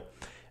tutorial.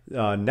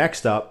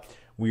 Next up,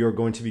 we are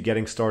going to be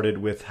getting started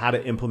with how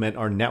to implement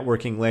our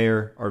networking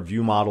layer, our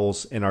view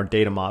models, and our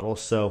data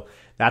models. So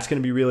that's going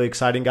to be really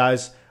exciting,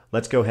 guys.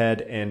 let's go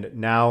ahead and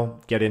now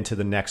get into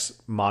the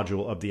next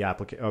module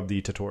of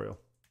the tutorial.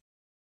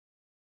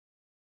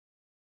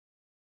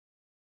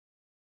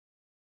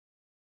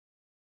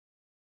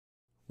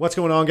 What's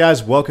going on,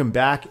 guys? Welcome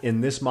back. In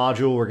this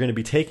module, we're going to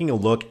be taking a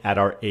look at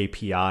our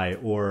API,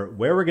 or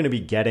where we're going to be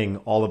getting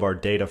all of our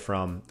data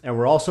from. And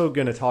we're also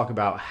going to talk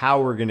about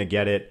how we're going to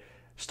get it,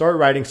 start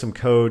writing some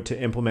code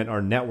to implement our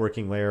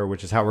networking layer,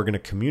 which is how we're going to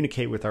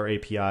communicate with our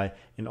API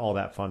and all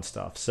that fun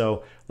stuff.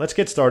 So let's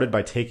get started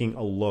by taking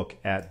a look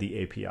at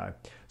the API.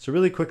 So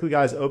really quickly,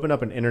 guys, open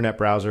up an internet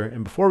browser.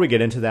 And before we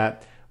get into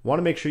that, I want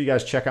to make sure you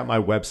guys check out my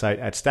website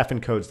at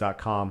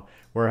stephancodes.com,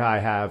 where I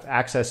have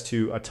access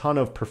to a ton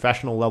of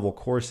professional level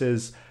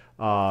courses,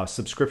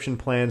 subscription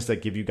plans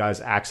that give you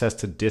guys access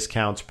to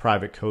discounts,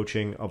 private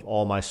coaching of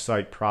all my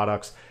site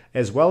products,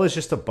 as well as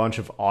just a bunch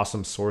of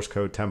awesome source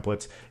code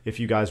templates if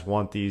you guys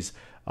want these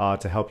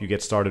to help you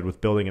get started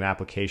with building an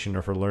application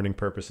or for learning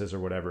purposes or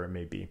whatever it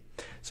may be.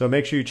 So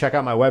make sure you check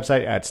out my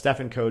website at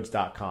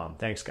stephancodes.com.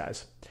 Thanks,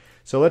 guys.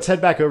 So let's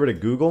head back over to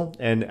Google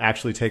and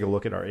actually take a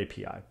look at our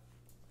API.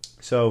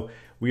 So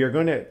we are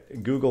going to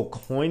Google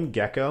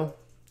CoinGecko,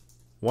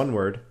 one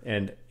word,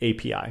 and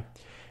API.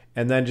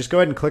 And then just go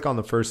ahead and click on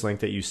the first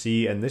link that you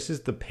see, and this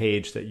is the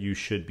page that you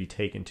should be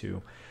taken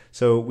to.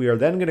 So we are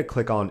then going to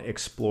click on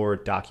Explore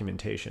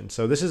Documentation.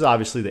 So this is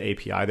obviously the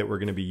API that we're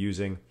going to be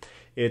using.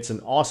 It's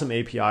an awesome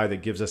API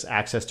that gives us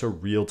access to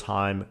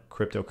real-time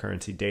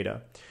cryptocurrency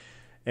data.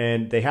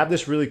 And they have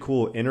this really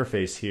cool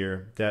interface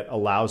here that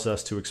allows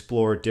us to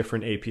explore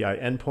different API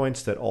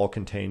endpoints that all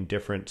contain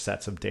different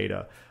sets of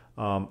data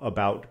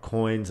about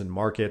coins and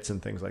markets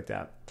and things like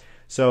that.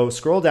 So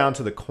scroll down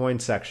to the coin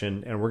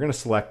section, and we're going to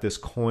select this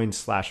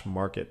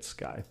coin/markets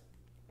guy.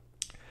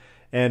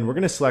 And we're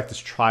going to select this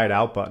try it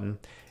out button.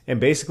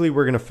 And basically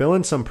we're going to fill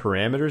in some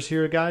parameters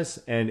here, guys,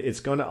 and it's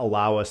going to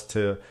allow us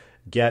to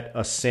get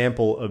a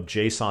sample of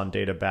JSON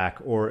data back,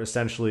 or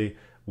essentially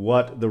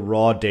what the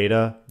raw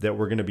data that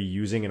we're going to be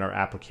using in our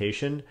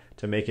application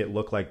to make it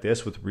look like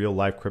this with real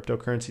life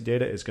cryptocurrency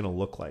data is going to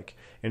look like.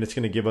 And it's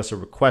going to give us a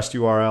request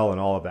URL and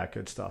all of that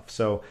good stuff.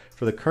 So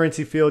for the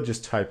currency field,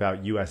 just type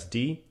out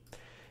USD.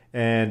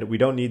 And we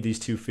don't need these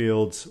two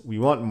fields. We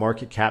want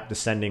market cap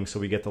descending, so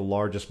we get the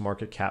largest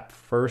market cap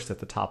first at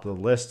the top of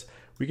the list.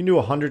 We can do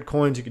 100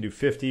 coins, you can do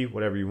 50,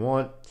 whatever you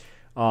want.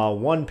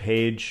 One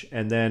page,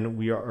 and then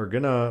we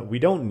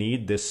don't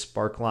need this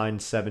Sparkline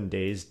 7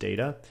 days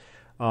data.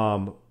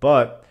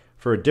 But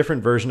for a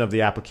different version of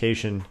the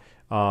application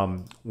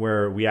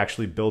where we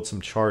actually build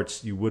some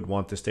charts, you would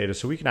want this data.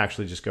 So we can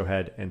actually just go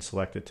ahead and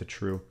select it to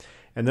true.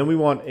 And then we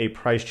want a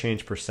price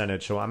change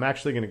percentage. So I'm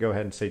actually going to go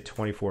ahead and say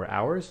 24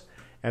 hours.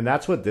 And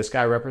that's what this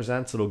guy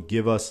represents. It'll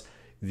give us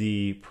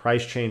the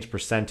price change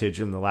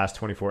percentage in the last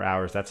 24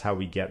 hours. That's how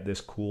we get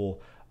this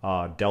cool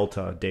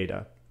delta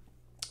data.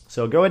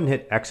 So go ahead and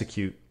hit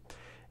execute.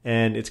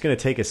 And it's going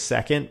to take a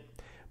second.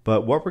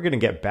 But what we're going to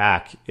get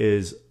back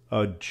is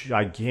a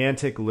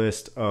gigantic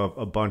list of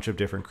a bunch of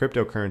different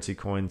cryptocurrency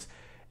coins.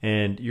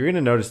 And you're going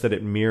to notice that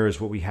it mirrors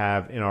what we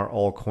have in our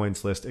all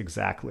coins list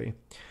exactly.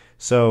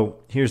 So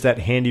here's that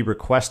handy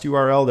request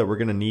URL that we're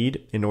going to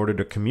need in order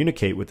to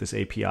communicate with this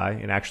API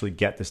and actually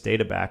get this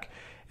data back.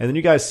 And then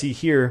you guys see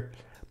here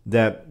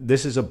that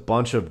this is a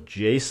bunch of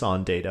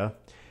JSON data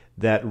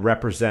that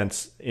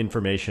represents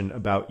information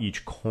about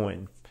each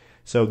coin.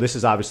 So this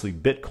is obviously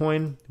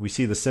Bitcoin. We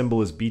see the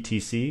symbol is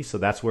BTC, so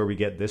that's where we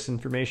get this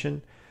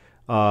information.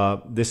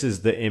 This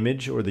is the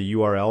image, or the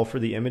URL for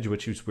the image,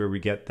 which is where we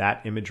get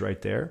that image right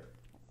there.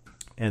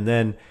 And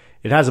then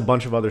it has a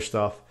bunch of other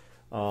stuff.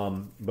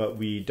 But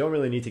we don't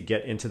really need to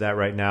get into that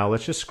right now.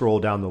 Let's just scroll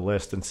down the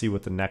list and see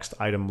what the next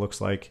item looks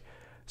like.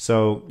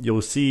 So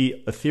you'll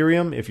see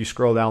Ethereum if you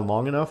scroll down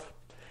long enough,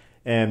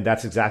 and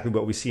that's exactly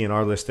what we see in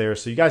our list there.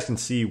 So you guys can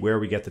see where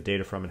we get the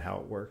data from and how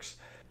it works.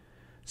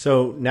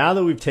 So now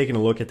that we've taken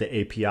a look at the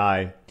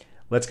API,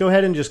 let's go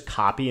ahead and just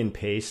copy and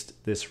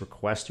paste this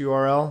request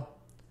URL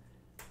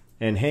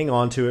and hang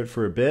on to it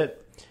for a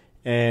bit.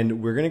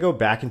 And we're going to go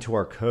back into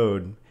our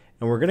code,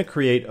 and we're going to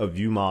create a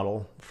view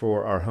model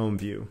for our home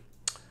view.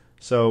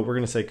 So we're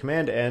going to say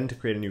Command N to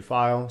create a new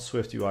file,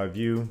 SwiftUI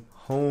view,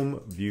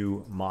 home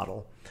view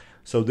model.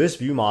 So this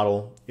view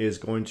model is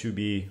going to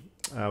be,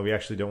 we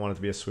actually don't want it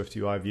to be a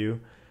SwiftUI view.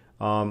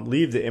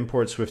 Leave the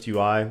import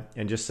SwiftUI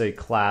and just say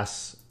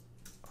class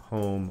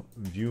home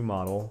view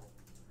model.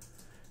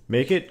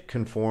 Make it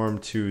conform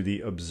to the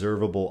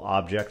observable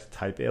object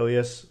type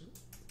alias,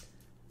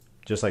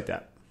 just like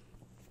that.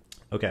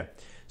 Okay,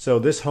 so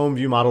this home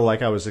view model,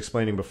 like I was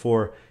explaining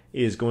before,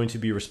 is going to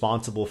be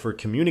responsible for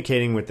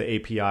communicating with the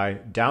API,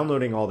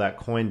 downloading all that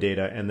coin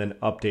data, and then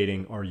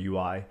updating our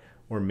UI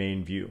or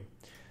main view.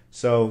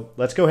 So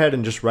let's go ahead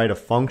and just write a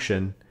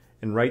function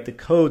and write the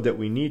code that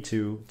we need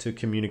to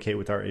communicate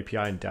with our API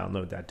and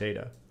download that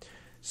data.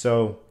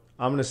 So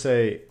I'm going to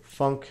say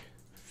func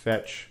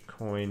fetch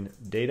coin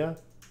data.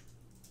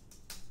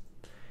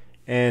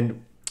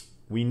 And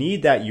we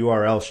need that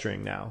URL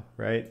string now,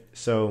 right?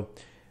 So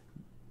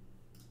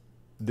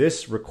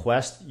this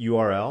request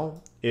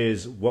URL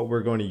is what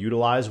we're going to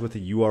utilize with a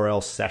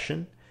URL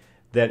session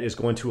that is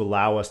going to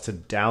allow us to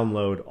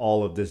download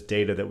all of this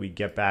data that we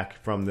get back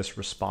from this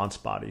response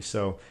body.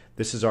 So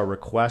this is our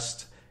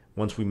request.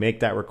 Once we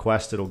make that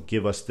request, it'll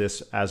give us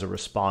this as a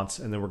response,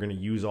 and then we're going to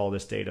use all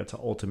this data to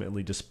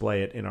ultimately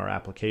display it in our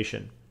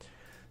application.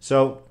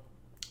 So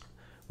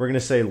we're going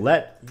to say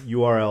let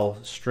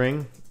URL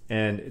string,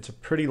 and it's a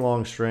pretty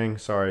long string.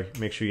 Sorry,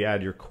 make sure you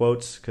add your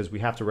quotes because we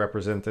have to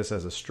represent this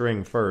as a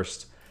string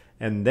first,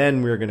 and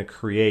then we're going to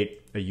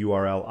create a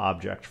URL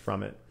object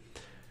from it.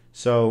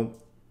 So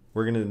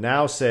we're going to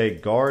now say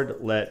guard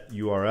let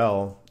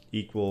URL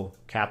equal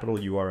capital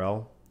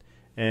URL,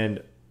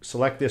 and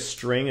select this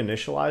string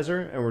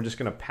initializer, and we're just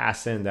going to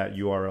pass in that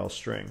URL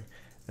string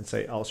and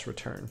say else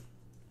return.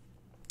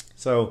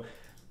 So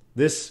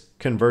this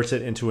converts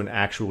it into an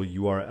actual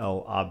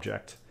URL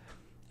object.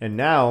 And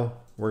now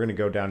we're going to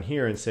go down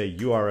here and say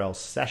URL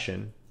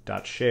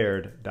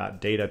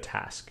session.shared.data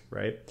task,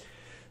 right?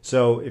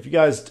 So if you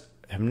guys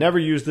have never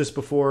used this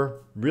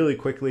before, really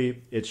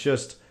quickly, it's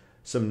just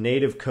some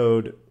native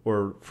code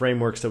or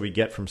frameworks that we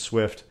get from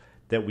Swift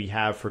that we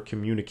have for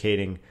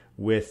communicating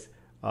with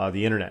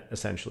the internet,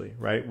 essentially,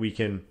 right? We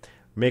can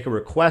make a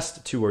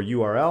request to our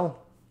URL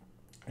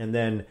and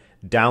then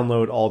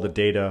download all the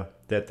data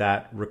that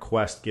that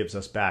request gives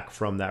us back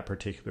from that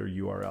particular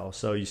URL.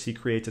 So you see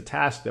creates a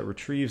task that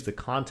retrieves the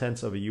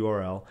contents of a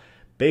URL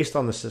based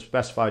on the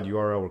specified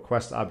URL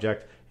request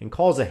object and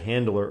calls a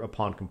handler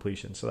upon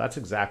completion. So that's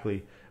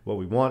exactly what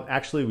we want.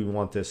 Actually, we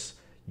want this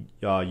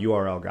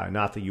URL guy,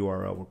 not the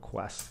URL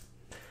request.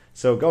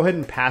 So go ahead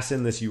and pass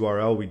in this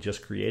URL we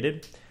just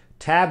created.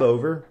 Tab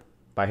over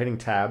by hitting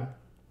tab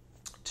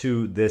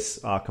to this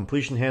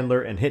completion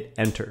handler and hit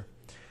enter,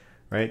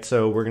 right?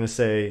 So we're going to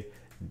say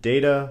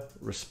data,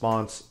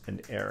 response,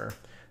 and error.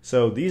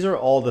 So these are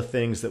all the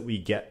things that we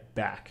get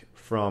back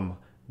from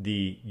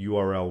the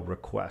URL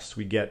request.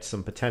 We get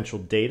some potential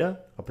data,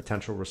 a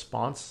potential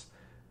response,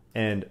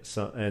 and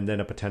then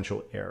a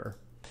potential error.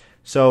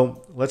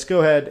 So let's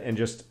go ahead and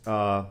just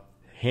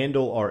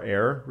handle our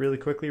error really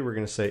quickly. We're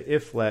going to say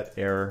if let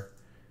error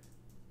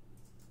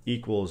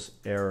equals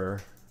error,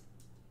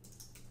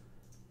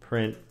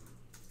 print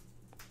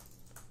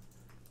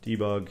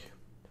debug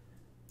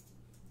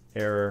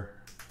error,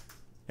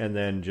 and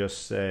then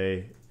just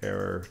say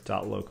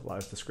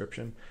error.localize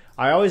description.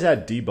 I always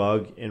add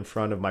debug in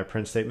front of my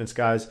print statements,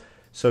 guys,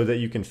 so that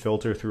you can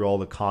filter through all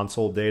the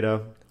console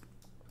data,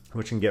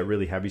 which can get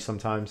really heavy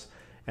sometimes.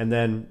 And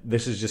then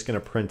this is just going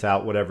to print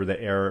out whatever the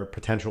error,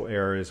 potential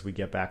error is we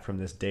get back from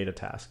this data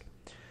task.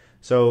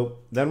 So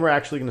then we're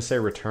actually going to say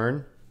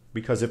return,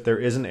 because if there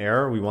is an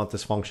error, we want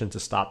this function to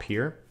stop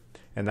here.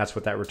 And that's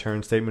what that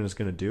return statement is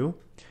going to do.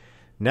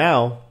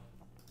 Now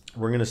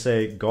we're going to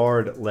say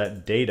guard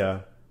let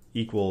data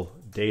equal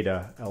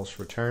data else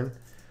return.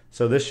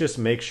 So this just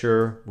makes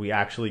sure we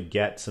actually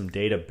get some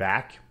data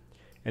back.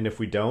 And if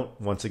we don't,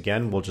 once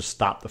again, we'll just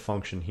stop the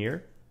function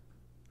here.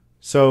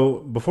 So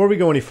before we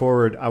go any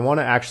forward, I want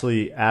to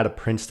actually add a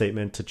print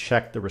statement to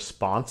check the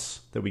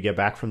response that we get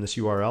back from this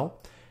URL.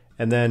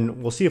 And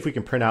then we'll see if we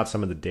can print out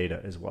some of the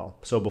data as well.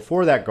 So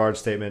before that guard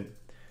statement,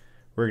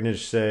 we're going to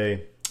just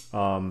say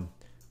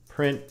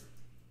print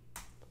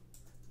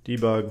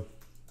debug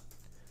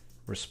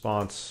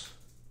response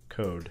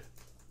code.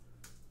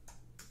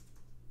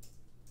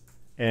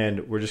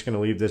 And we're just going to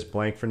leave this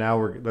blank for now.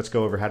 Let's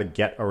go over how to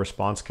get a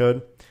response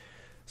code.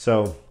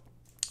 So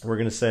we're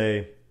going to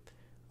say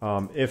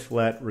if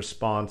let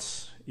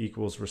response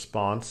equals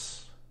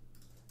response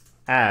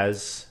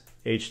as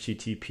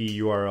HTTP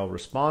URL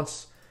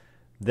response,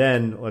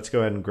 then let's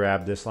go ahead and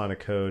grab this line of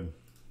code.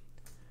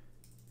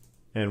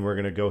 And we're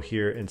going to go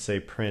here and say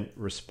print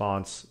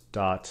response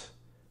dot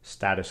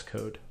status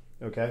code.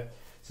 Okay.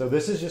 So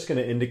this is just going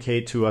to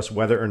indicate to us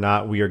whether or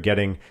not we are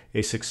getting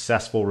a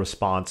successful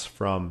response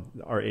from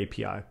our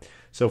API.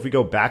 So if we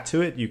go back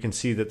to it, you can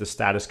see that the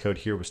status code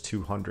here was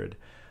 200.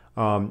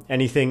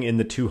 Anything in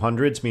the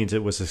 200s means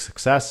it was a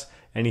success.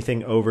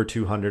 Anything over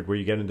 200 where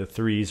you get into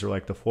threes or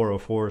like the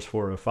 404s,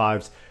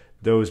 405s,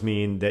 those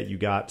mean that you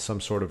got some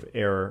sort of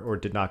error or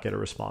did not get a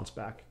response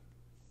back.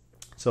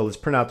 So let's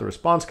print out the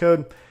response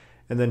code.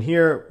 And then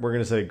here we're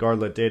going to say guard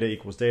let data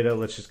equals data.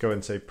 Let's just go ahead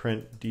and say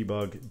print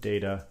debug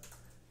data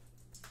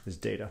is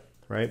data,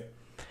 right?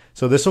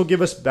 So this will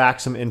give us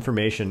back some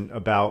information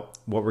about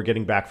what we're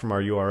getting back from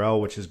our URL,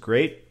 which is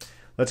great.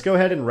 Let's go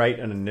ahead and write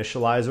an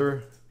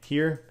initializer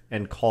here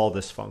and call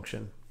this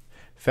function,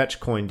 fetch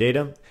coin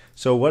data.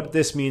 So what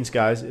this means,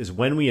 guys, is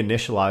when we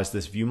initialize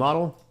this view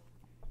model,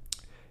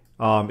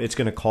 it's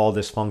going to call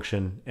this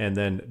function and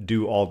then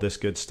do all this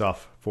good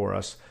stuff for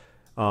us.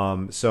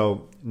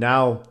 So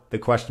now the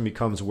question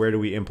becomes, where do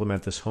we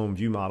implement this home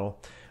view model?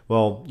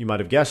 Well, you might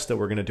have guessed that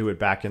we're going to do it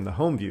back in the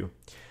home view.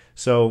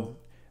 So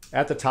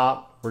at the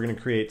top, we're going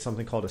to create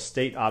something called a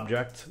state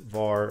object,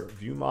 var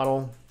view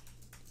model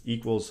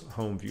equals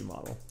home view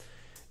model.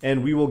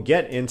 And we will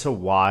get into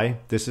why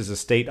this is a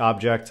state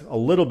object, a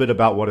little bit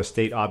about what a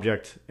state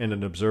object and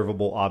an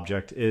observable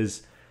object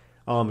is.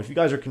 If you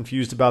guys are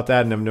confused about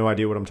that and have no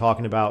idea what I'm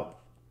talking about,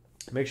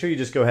 make sure you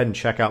just go ahead and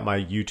check out my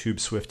YouTube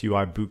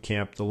SwiftUI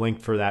Bootcamp. The link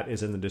for that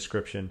is in the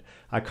description.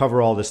 I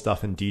cover all this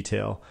stuff in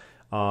detail,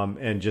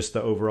 and just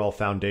the overall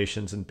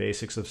foundations and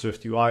basics of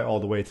SwiftUI all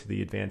the way to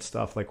the advanced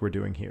stuff like we're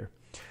doing here.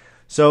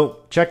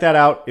 So check that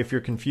out if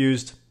you're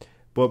confused.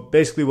 But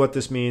basically what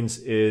this means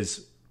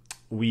is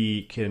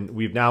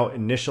we've now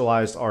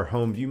initialized our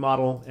home view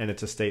model, and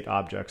it's a state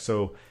object.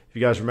 So if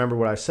you guys remember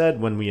what I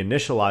said, when we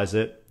initialize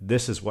it,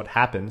 this is what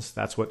happens.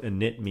 That's what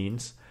init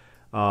means.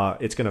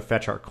 It's going to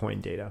fetch our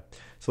coin data.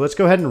 So let's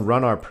go ahead and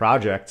run our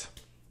project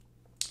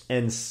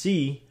and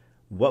see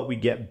what we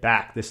get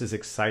back. This is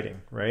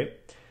exciting, right?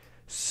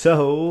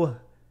 So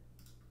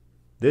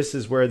this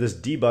is where this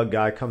debug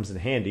guy comes in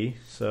handy.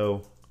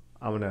 So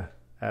I'm going to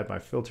add my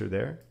filter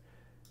there.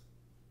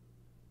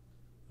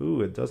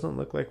 Ooh, it doesn't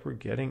look like we're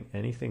getting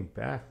anything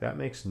back. That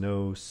makes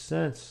no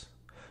sense.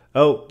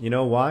 Oh, you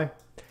know why?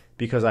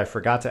 Because I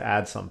forgot to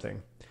add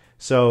something.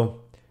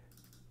 So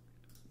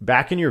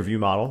back in your view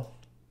model,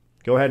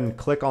 go ahead and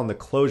click on the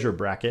closure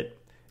bracket,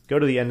 go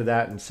to the end of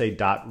that and say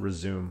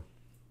 .resume.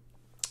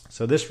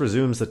 So this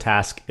resumes the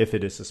task if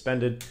it is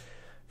suspended.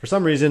 For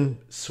some reason,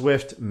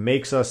 Swift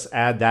makes us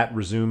add that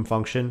resume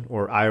function,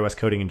 or iOS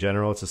coding in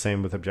general. It's the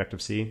same with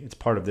Objective-C. It's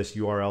part of this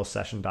URL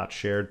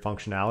session.shared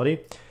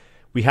functionality.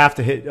 We have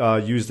to hit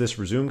use this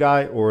resume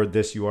guy, or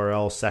this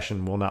URL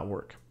session will not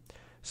work.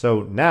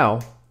 So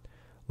now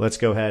let's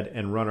go ahead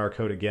and run our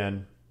code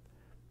again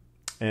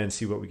and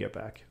see what we get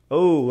back.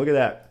 Oh, look at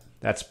that.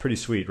 That's pretty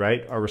sweet,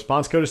 right? Our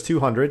response code is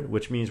 200,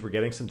 which means we're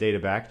getting some data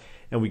back,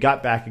 and we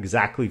got back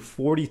exactly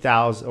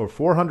 40,000 or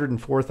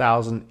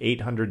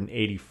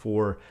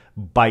 404,884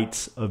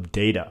 bytes of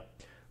data,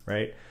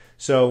 right?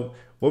 So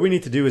what we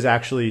need to do is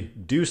actually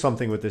do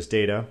something with this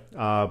data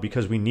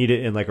because we need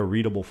it in like a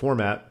readable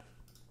format.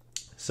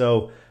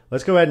 So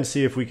let's go ahead and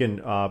see if we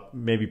can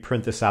maybe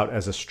print this out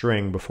as a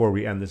string before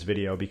we end this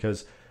video,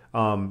 because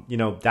you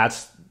know,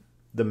 that's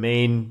the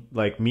main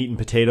like meat and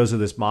potatoes of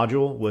this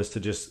module, was to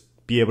just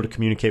be able to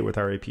communicate with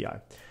our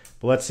API.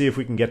 But let's see if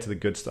we can get to the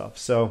good stuff.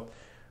 So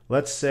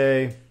let's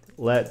say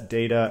let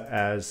data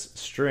as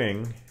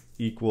string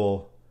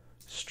equal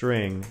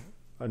string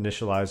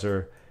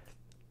initializer,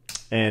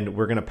 and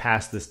we're going to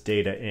pass this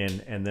data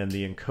in, and then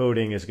the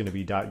encoding is going to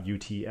be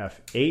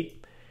 .utf8.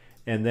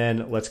 And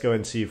then let's go ahead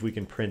and see if we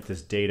can print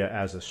this data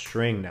as a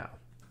string now.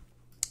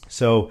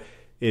 So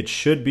it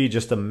should be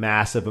just a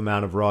massive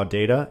amount of raw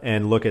data.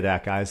 And look at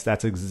that, guys.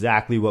 That's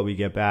exactly what we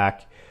get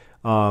back.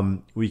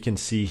 We can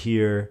see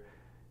here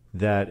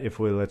that if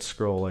let's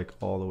scroll like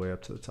all the way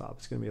up to the top,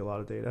 it's going to be a lot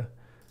of data.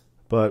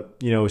 But,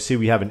 you know, see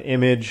we have an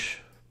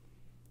image,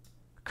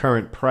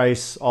 current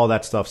price, all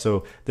that stuff.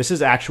 So this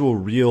is actual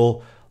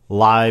real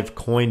live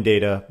coin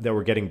data that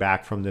we're getting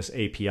back from this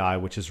API,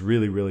 which is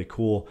really, really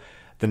cool.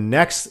 The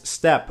next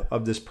step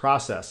of this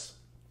process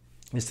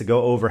is to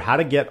go over how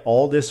to get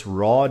all this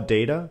raw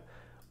data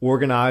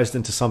organized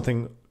into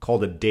something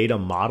called a data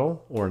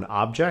model or an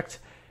object,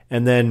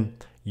 and then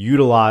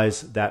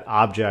utilize that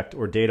object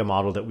or data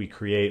model that we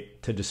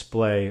create to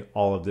display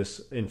all of this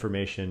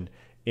information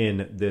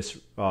in this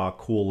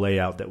cool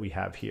layout that we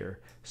have here,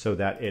 so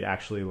that it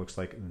actually looks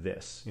like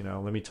this. You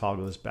know, let me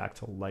toggle this back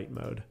to light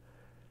mode.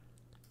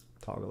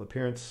 Toggle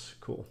appearance,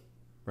 cool,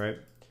 right?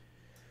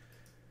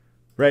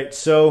 Right,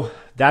 so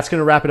that's going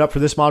to wrap it up for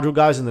this module,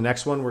 guys. In the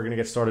next one, we're going to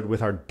get started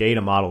with our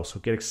data model. So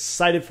get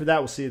excited for that.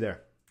 We'll see you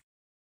there.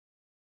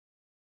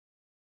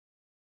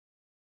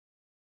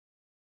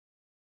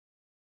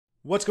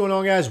 What's going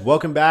on, guys?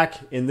 Welcome back.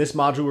 In this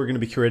module, we're going to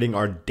be creating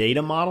our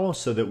data model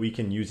so that we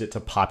can use it to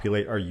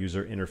populate our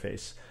user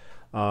interface.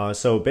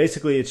 So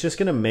basically, it's just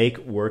going to make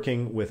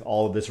working with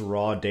all of this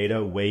raw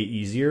data way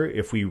easier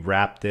if we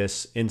wrap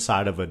this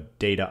inside of a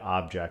data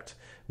object,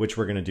 which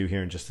we're going to do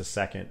here in just a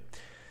second.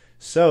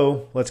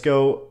 So let's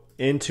go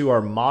into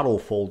our model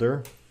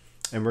folder,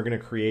 and we're going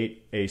to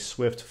create a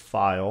Swift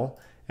file.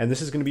 And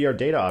this is going to be our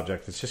data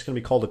object. It's just going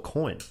to be called a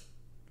coin.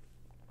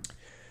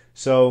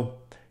 So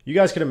you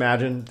guys can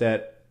imagine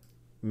that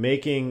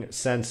making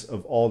sense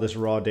of all this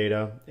raw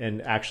data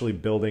and actually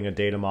building a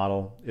data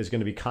model is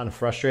going to be kind of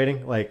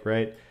frustrating. Like,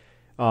 right,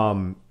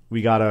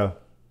 we got to,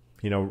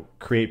 you know,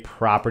 create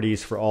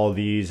properties for all of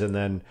these and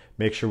then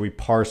make sure we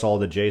parse all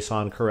the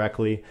JSON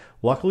correctly.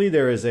 Luckily,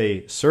 there is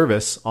a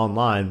service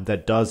online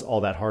that does all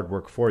that hard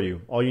work for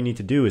you. All you need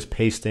to do is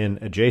paste in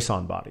a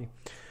JSON body.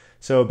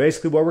 So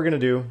basically what we're going to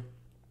do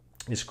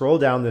is scroll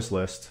down this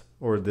list,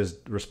 or this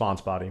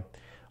response body,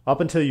 up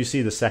until you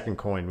see the second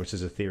coin, which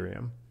is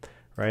Ethereum,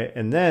 right?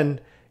 And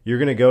then you're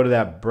going to go to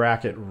that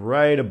bracket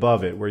right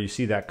above it where you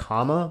see that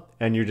comma,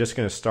 and you're just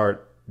going to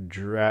start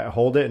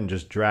hold it and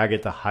just drag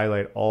it to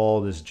highlight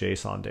all this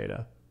JSON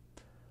data,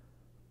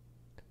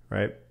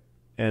 right?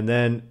 And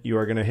then you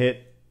are going to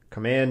hit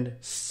Command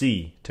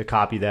C to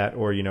copy that,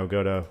 or, you know,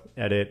 go to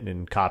edit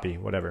and copy,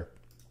 whatever.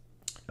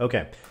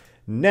 Okay.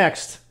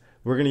 Next,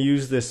 we're going to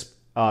use this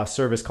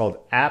service called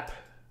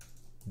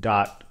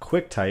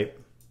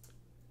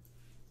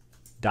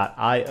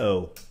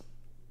app.quickttype.io.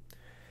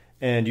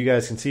 And you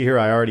guys can see here,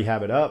 I already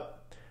have it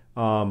up.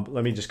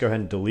 Let me just go ahead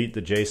and delete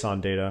the JSON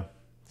data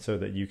so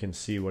that you can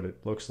see what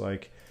it looks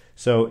like.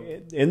 So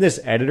in this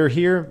editor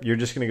here, you're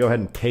just going to go ahead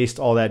and paste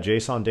all that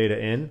JSON data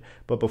in.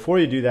 But before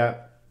you do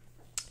that,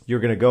 you're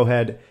going to go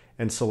ahead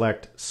and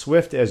select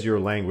Swift as your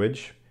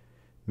language,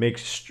 make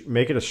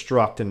it a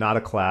struct and not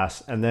a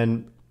class, and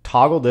then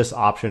toggle this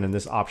option and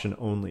this option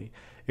only.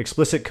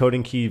 Explicit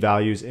coding key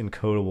values in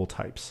codable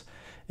types.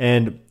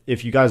 And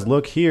if you guys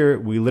look here,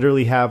 we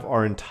literally have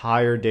our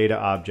entire data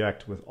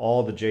object with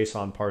all the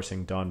JSON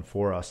parsing done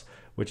for us,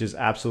 which is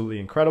absolutely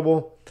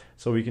incredible.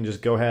 So we can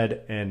just go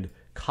ahead and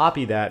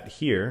copy that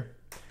here,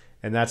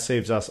 and that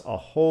saves us a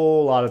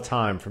whole lot of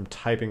time from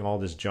typing all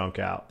this junk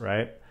out,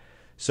 right?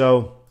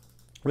 So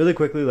really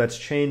quickly, let's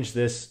change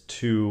this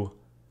to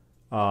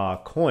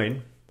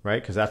coin,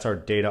 right? Because that's our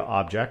data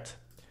object.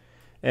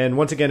 And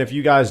once again, if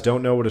you guys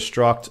don't know what a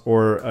struct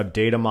or a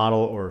data model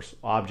or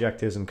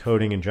object is in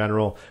coding in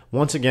general,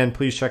 once again,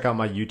 please check out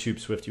my YouTube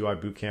SwiftUI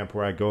Bootcamp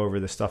where I go over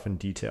this stuff in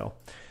detail.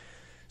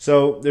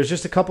 So there's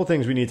just a couple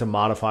things we need to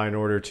modify in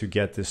order to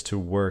get this to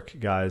work,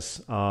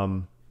 guys.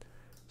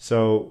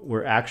 So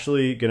we're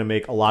actually going to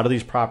make a lot of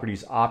these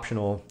properties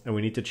optional, and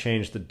we need to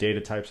change the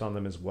data types on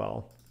them as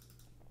well.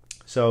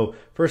 So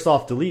first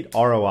off, delete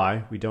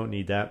ROI. We don't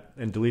need that.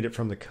 And delete it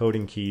from the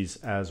coding keys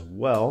as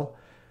well.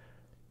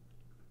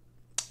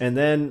 And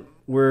then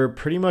we're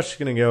pretty much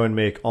going to go and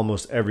make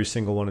almost every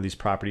single one of these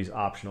properties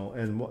optional.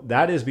 And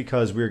that is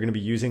because we're going to be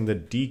using the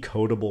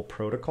decodable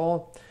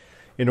protocol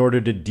in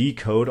order to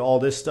decode all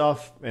this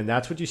stuff. And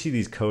that's what you see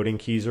these coding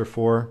keys are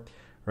for,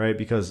 right?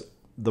 Because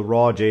the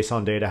raw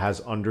JSON data has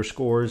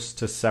underscores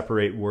to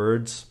separate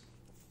words.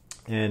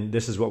 And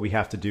this is what we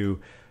have to do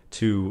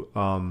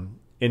to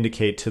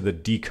indicate to the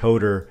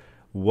decoder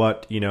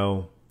what, you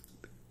know,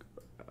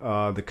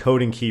 the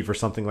coding key for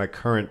something like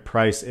current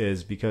price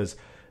is, because,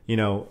 you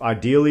know,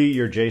 ideally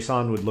your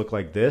JSON would look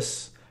like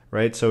this,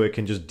 right? So it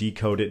can just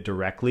decode it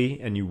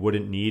directly and you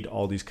wouldn't need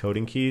all these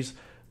coding keys,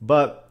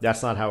 but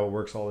that's not how it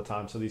works all the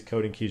time. So these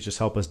coding keys just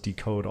help us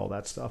decode all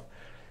that stuff.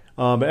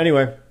 But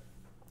anyway,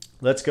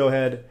 let's go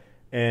ahead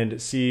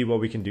and see what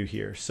we can do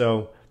here.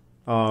 So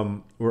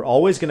we're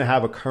always going to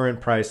have a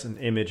current price, an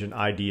image, an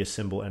ID, a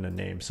symbol, and a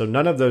name. So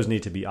none of those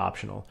need to be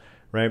optional,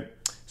 right?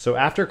 So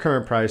after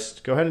current price,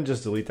 go ahead and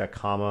just delete that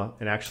comma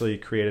and actually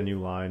create a new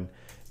line.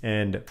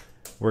 And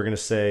we're going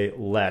to say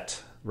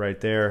let right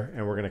there,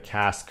 and we're going to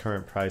cast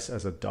current price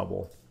as a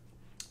double.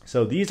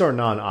 So these are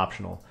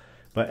non-optional,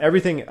 but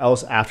everything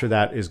else after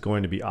that is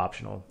going to be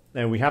optional.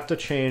 And we have to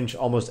change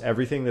almost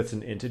everything that's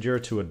an integer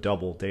to a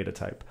double data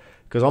type,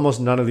 because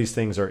almost none of these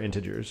things are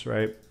integers,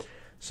 right?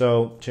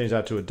 So change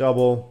that to a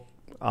double,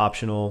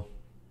 optional.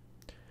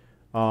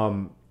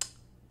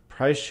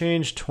 Price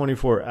change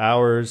 24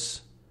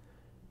 hours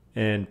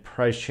and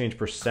price change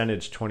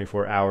percentage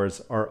 24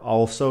 hours are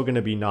also going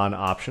to be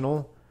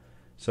non-optional.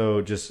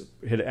 So just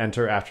hit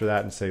enter after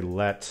that and say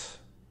let.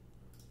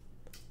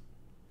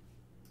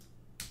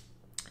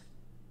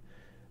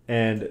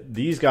 And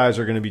these guys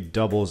are going to be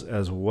doubles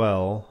as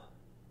well.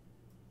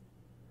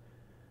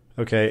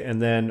 Okay,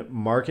 and then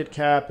market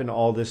cap and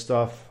all this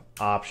stuff,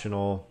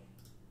 optional,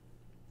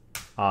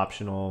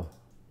 optional,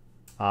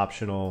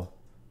 optional,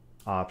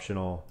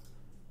 optional,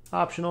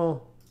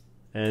 optional,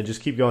 and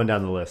just keep going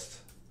down the list.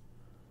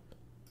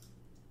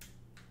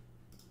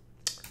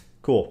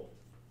 Cool.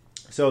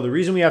 So the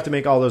reason we have to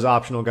make all those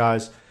optional,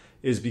 guys,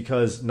 is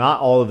because not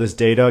all of this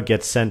data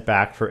gets sent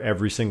back for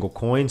every single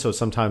coin. So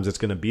sometimes it's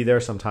going to be there,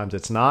 sometimes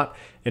it's not.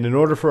 And in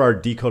order for our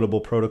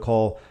decodable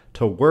protocol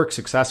to work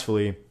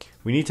successfully,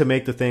 we need to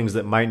make the things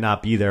that might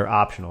not be there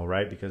optional,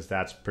 right? Because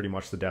that's pretty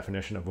much the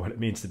definition of what it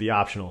means to be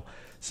optional.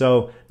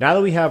 So now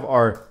that we have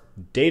our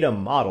data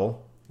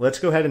model, let's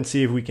go ahead and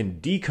see if we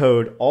can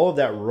decode all of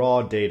that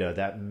raw data,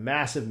 that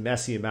massive,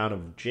 messy amount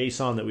of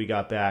JSON that we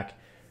got back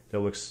that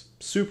looks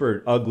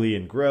super ugly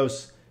and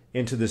gross,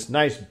 into this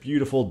nice,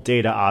 beautiful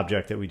data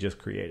object that we just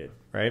created,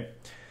 right?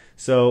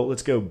 So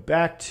let's go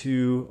back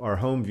to our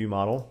home view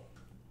model,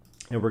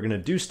 and we're gonna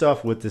do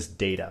stuff with this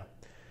data.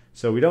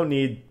 So we don't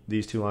need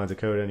these two lines of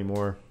code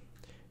anymore.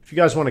 If you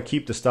guys wanna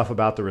keep the stuff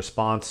about the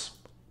response,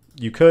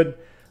 you could.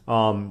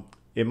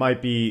 It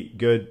might be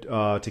good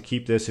to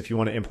keep this if you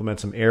wanna implement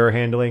some error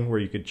handling, where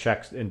you could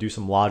check and do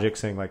some logic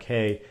saying like,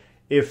 hey,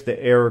 if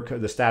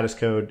the status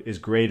code is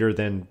greater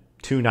than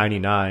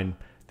 299,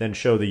 then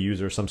show the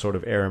user some sort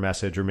of error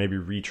message, or maybe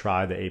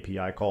retry the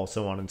API call,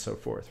 so on and so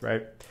forth,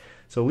 right?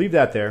 So leave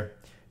that there.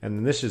 And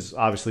then this is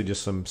obviously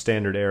just some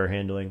standard error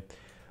handling.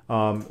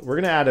 We're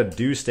going to add a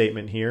do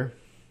statement here,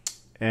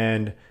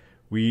 and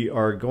we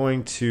are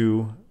going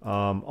to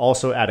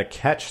also add a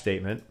catch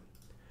statement.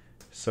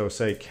 So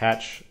say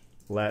catch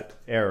let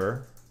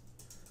error,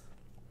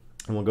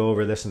 and we'll go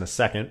over this in a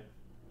second.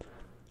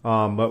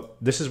 But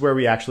this is where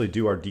we actually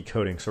do our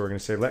decoding. So we're going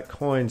to say let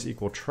coins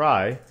equal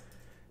try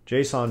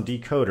JSON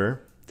decoder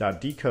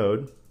dot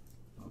decode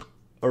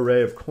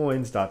array of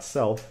coins dot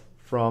self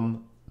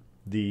from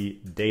the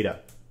data.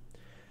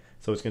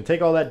 So it's going to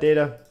take all that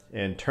data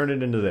and turn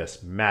it into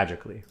this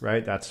magically,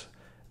 right? That's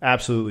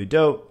absolutely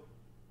dope.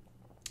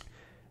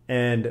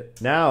 And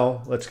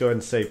now let's go ahead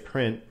and say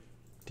print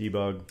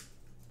debug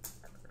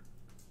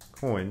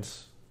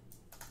coins,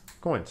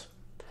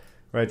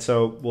 right?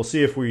 So we'll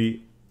see if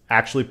we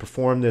actually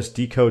perform this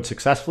decode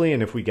successfully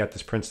and if we get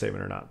this print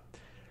statement or not.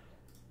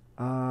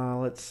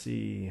 Let's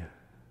see.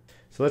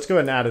 So let's go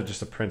ahead and add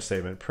just a print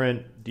statement.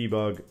 Print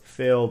debug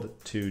failed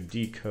to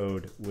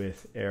decode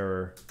with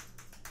error,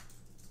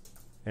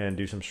 and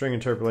do some string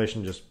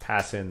interpolation, just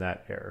pass in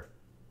that error.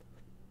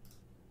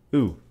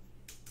 Ooh,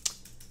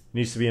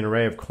 needs to be an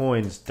array of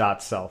coins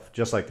dot self,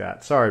 just like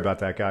that. Sorry about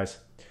that, guys.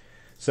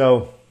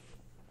 So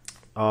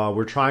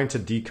we're trying to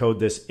decode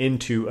this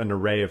into an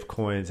array of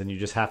coins, and you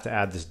just have to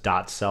add this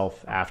dot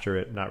self after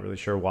it. Not really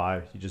sure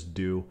why, you just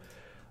do.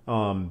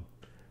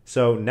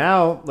 So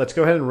now let's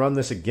go ahead and run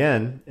this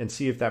again and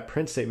see if that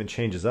print statement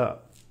changes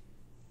up.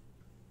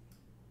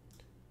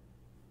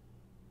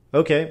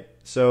 Okay,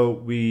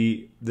 so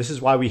this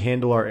is why we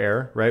handle our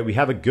error, right? We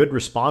have a good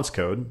response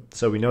code,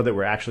 so we know that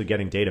we're actually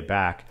getting data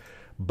back.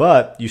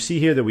 But you see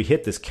here that we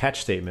hit this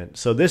catch statement.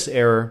 So this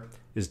error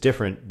is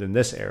different than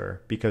this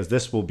error because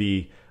this will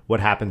be what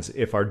happens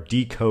if our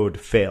decode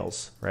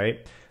fails,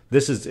 right?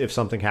 This is if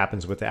something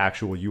happens with the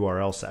actual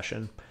URL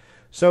session.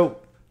 So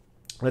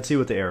let's see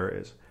what the error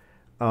is.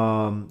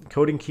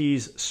 Coding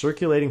keys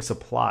circulating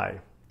supply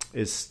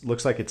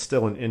looks like it's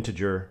still an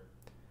integer,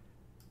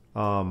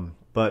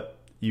 but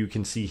you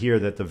can see here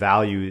that the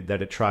value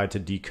that it tried to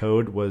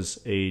decode was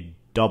a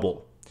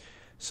double.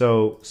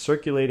 So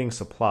circulating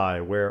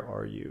supply, where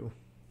are you?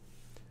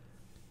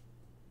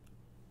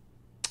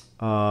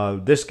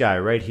 This guy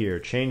right here,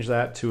 change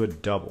that to a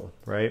double,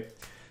 right?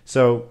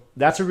 So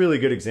that's a really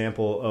good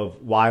example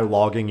of why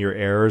logging your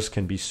errors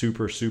can be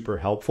super, super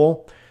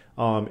helpful.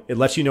 It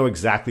lets you know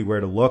exactly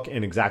where to look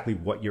and exactly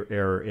what your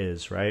error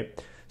is,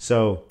 right?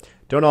 So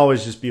don't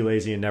always just be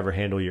lazy and never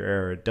handle your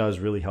error. It does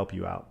really help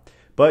you out.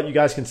 But you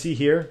guys can see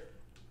here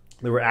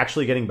that we're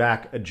actually getting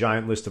back a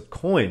giant list of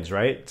coins,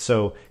 right?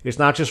 So it's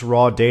not just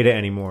raw data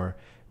anymore.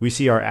 We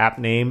see our app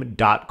name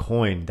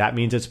 .coin. That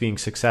means it's being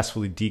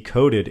successfully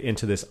decoded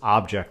into this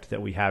object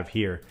that we have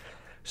here.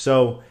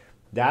 So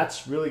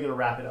that's really going to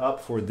wrap it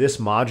up for this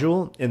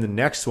module. In the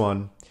next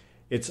one,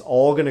 it's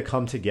all going to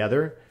come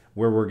together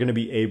where we're going to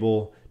be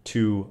able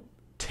to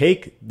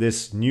take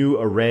this new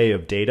array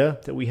of data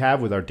that we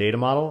have with our data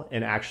model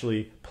and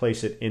actually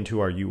place it into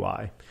our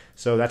UI.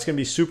 So that's going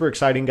to be super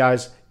exciting,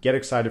 guys. Get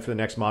excited for the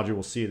next module.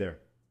 We'll see you there.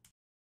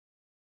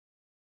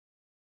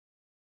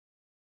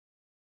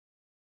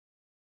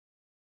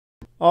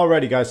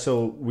 Alrighty, guys.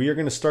 So we are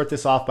going to start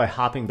this off by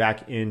hopping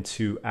back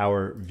into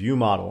our view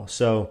model.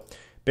 So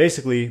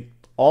basically,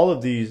 all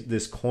of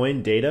this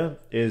coin data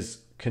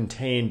is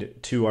contained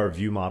to our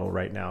view model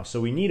right now. So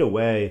we need a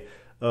way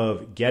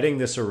of getting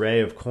this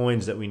array of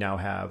coins that we now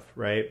have,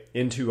 right,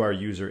 into our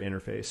user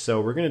interface.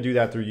 So we're going to do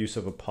that through use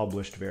of a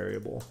published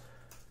variable.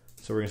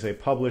 So we're going to say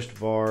published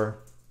var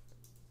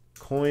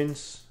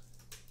coins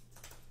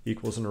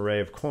equals an array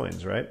of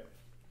coins, right?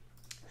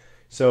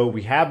 So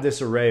we have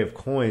this array of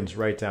coins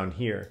right down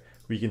here.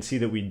 We can see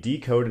that we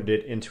decoded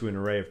it into an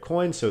array of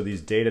coins, so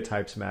these data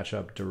types match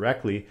up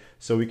directly.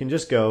 So we can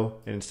just go,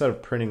 and instead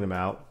of printing them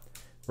out,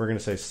 we're going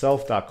to say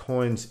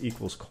self.coins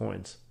equals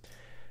coins.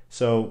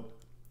 So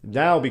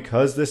now,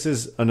 because this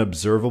is an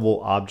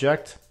observable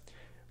object,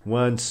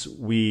 once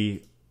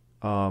we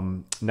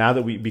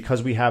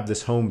because we have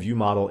this home view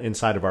model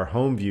inside of our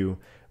home view,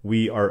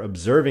 we are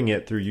observing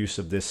it through use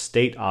of this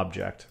state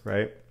object,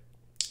 right?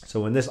 So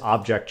when this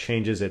object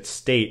changes its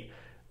state,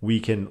 we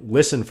can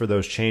listen for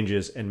those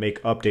changes and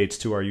make updates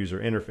to our user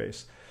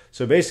interface.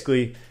 So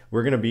basically,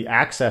 we're going to be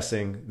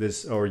accessing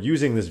this or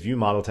using this view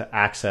model to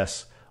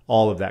access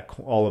all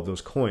of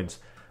those coins.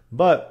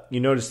 But you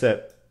notice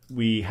that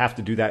we have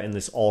to do that in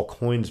this all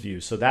coins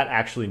view. So that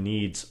actually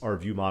needs our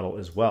view model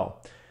as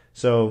well.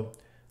 So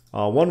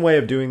one way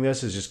of doing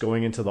this is just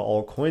going into the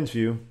all coins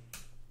view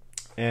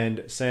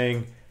and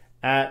saying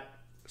at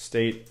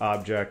state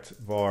object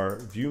var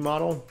view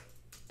model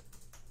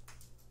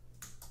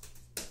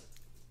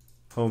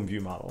home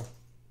view model.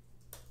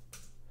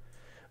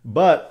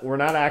 But we're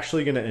not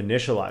actually going to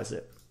initialize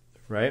it,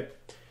 right?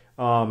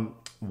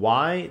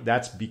 Why?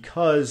 That's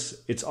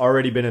because it's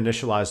already been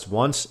initialized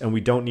once and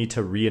we don't need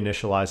to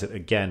reinitialize it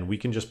again. We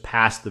can just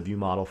pass the view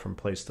model from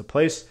place to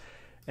place,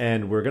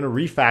 and we're going to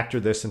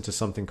refactor this into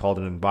something called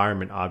an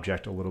environment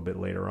object a little bit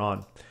later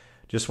on.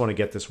 Just want to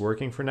get this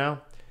working for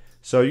now.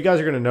 So you guys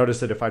are going to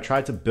notice that if I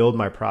tried to build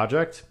my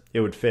project,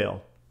 it would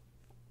fail.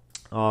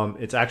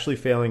 It's actually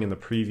failing in the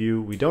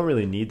preview. We don't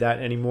really need that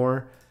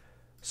anymore.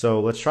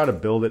 So let's try to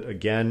build it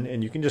again,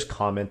 and you can just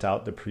comment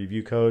out the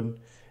preview code.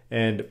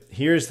 And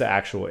here's the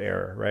actual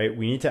error, right?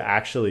 We need to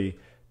actually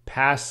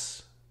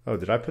pass. Oh,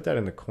 did I put that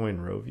in the coin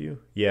row view?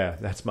 Yeah,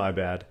 that's my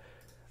bad.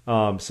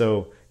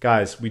 So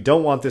guys, we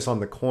don't want this on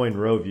the coin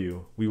row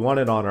view. We want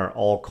it on our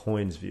all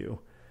coins view,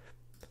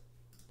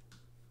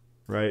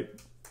 right?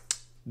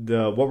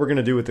 What we're going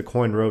to do with the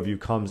coin row view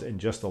comes in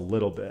just a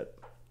little bit,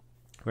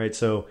 right?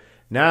 So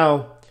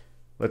now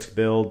let's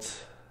build.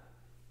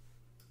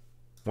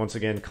 Once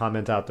again,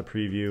 comment out the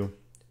preview,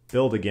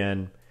 build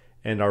again,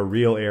 and our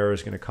real error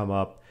is going to come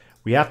up.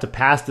 we have to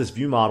pass this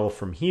view model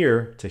from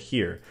here to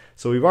here.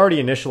 So we've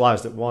already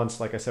initialized it once.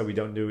 Like I said, we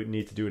don't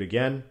need to do it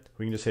again.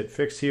 We can just hit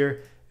fix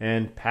here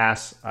and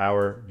pass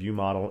our view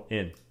model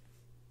in.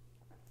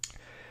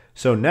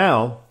 So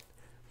now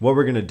what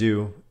we're going to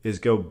do is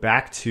go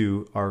back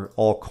to our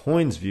all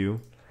coins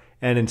view,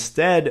 and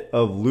instead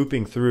of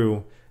looping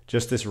through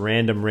just this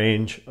random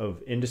range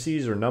of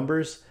indices or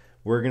numbers,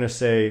 we're going to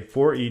say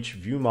for each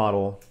view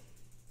model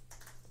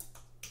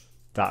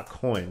dot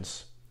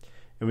coins,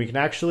 and we can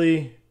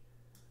actually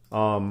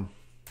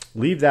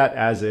leave that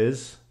as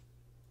is.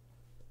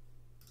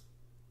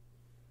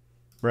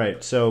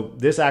 Right, so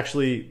this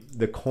actually,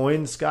 the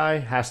coins guy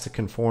has to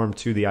conform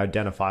to the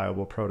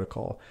identifiable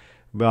protocol.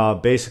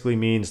 Basically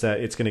means that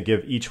it's going to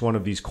give each one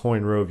of these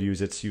coin row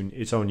views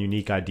its own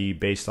unique ID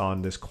based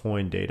on this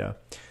coin data.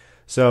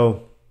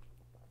 So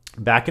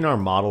back in our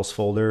models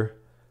folder,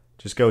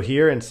 just go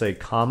here and say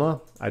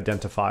comma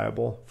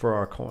identifiable for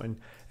our coin.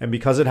 And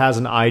because it has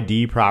an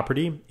ID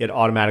property, it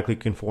automatically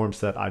conforms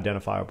to that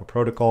identifiable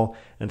protocol.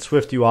 And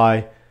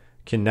SwiftUI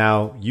can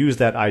now use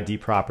that ID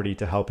property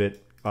to help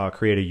it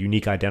create a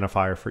unique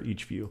identifier for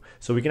each view.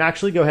 So we can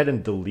actually go ahead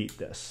and delete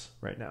this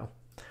right now.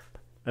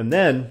 And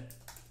then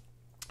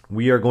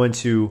we are going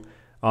to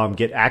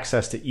get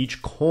access to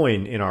each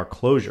coin in our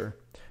closure,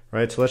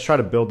 right? So let's try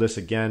to build this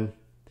again.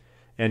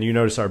 And you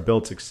notice our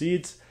build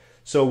succeeds.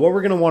 So what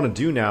we're going to want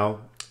to do now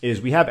is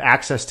we have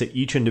access to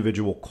each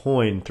individual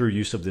coin through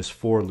use of this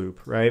for loop,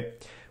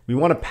 right? We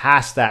want to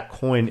pass that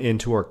coin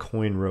into our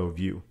coin row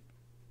view.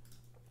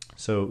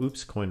 So,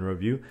 coin row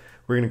view.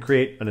 We're going to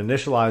create an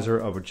initializer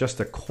of just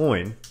a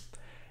coin.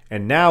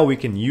 And now we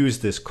can use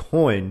this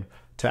coin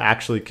to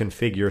actually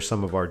configure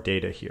some of our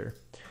data here.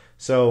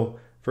 So,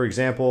 for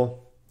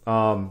example,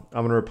 I'm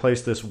going to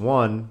replace this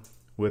one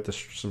with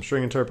some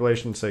string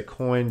interpolation, say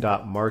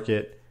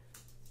coin.market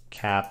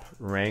cap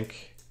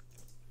rank,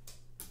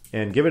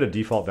 and give it a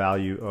default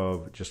value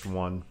of just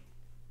 1,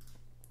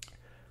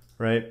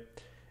 right?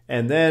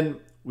 And then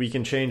we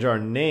can change our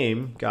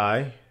name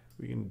guy.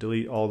 We can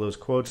delete all those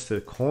quotes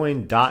to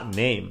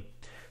coin.name.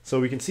 So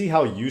we can see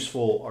how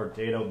useful our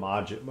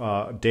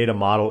data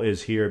model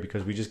is here,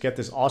 because we just get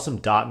this awesome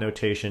dot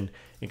notation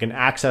and can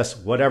access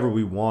whatever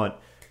we want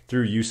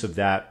through use of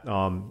that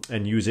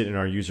and use it in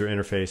our user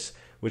interface,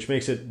 which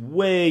makes it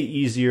way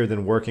easier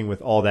than working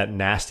with all that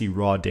nasty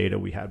raw data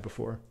we had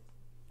before.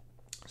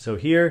 So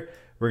here,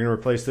 we're going to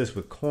replace this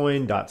with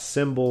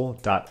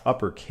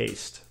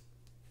coin.symbol.uppercased,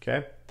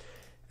 okay?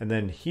 And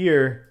then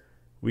here,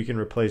 we can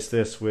replace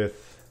this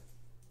with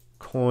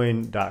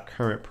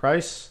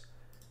coin.currentprice,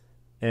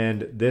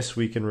 and this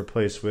we can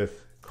replace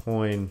with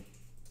coin.price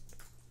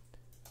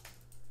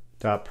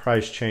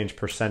change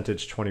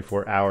percentage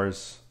 24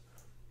 hours.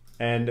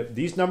 And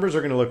these numbers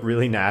are going to look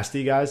really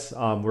nasty, guys.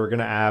 We're going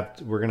to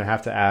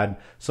have to add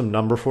some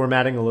number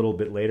formatting a little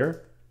bit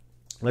later.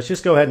 Let's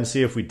just go ahead and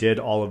see if we did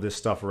all of this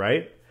stuff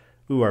right.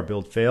 Ooh, our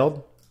build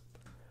failed.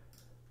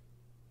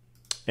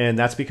 And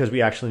that's because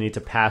we actually need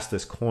to pass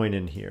this coin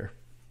in here.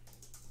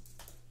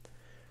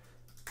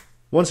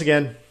 Once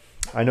again,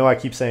 I know I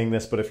keep saying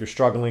this, but if you're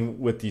struggling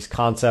with these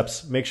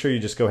concepts, make sure you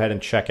just go ahead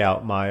and check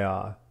out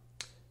my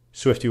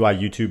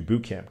SwiftUI YouTube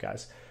bootcamp,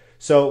 guys.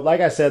 So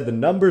like I said, the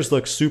numbers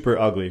look super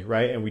ugly,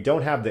 right? And we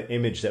don't have the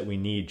image that we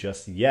need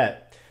just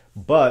yet,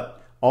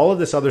 but all of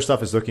this other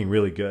stuff is looking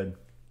really good.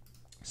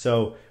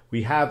 So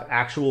we have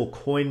actual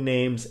coin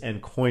names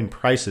and coin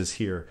prices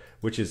here,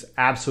 which is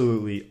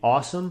absolutely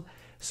awesome.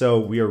 So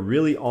we are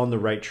really on the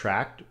right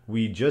track.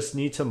 We just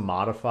need to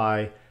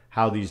modify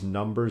how these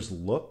numbers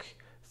look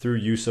through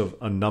use of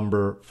a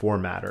number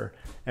formatter.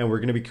 And we're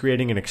going to be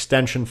creating an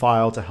extension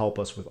file to help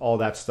us with all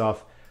that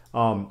stuff.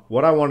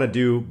 What I want to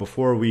do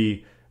before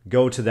we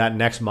go to that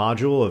next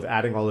module of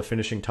adding all the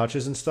finishing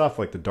touches and stuff,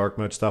 like the dark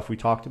mode stuff we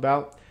talked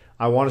about,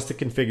 I want us to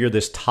configure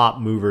this top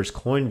movers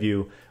coin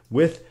view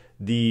with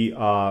the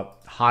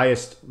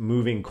highest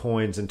moving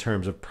coins in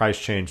terms of price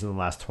change in the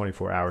last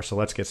 24 hours. So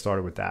let's get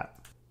started with that.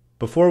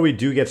 Before we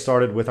do get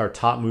started with our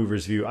top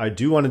movers view, I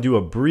do want to do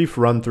a brief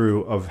run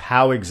through of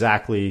how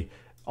exactly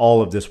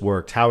all of this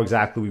worked, how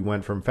exactly we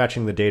went from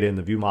fetching the data in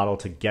the view model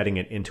to getting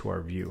it into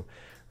our view,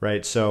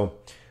 right? So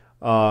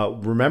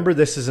remember,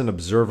 this is an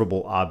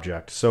observable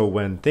object. So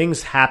when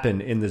things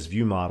happen in this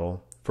view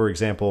model, for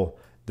example,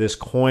 this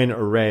coin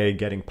array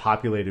getting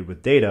populated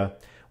with data,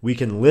 we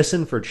can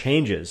listen for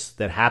changes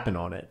that happen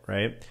on it,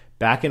 right?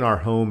 Back in our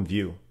home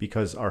view,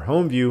 because our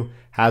home view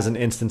has an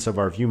instance of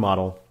our view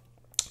model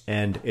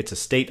and it's a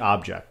state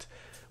object,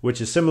 which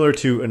is similar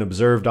to an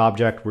observed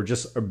object. We're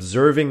just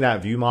observing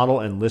that view model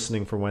and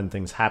listening for when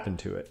things happen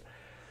to it.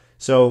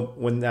 So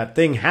when that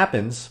thing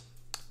happens,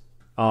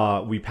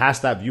 we pass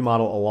that view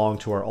model along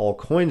to our all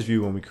coins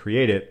view when we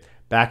create it.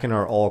 Back in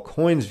our all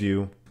coins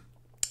view,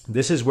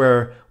 this is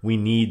where we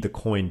need the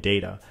coin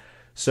data.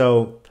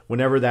 So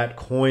whenever that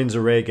coins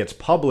array gets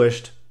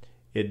published,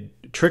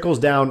 it trickles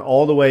down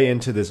all the way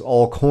into this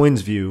all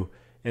coins view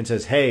and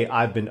says, hey,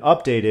 I've been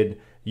updated.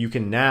 You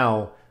can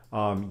now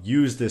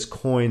use this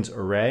coins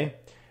array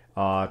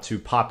to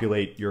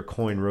populate your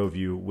coin row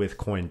view with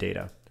coin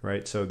data,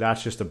 right? So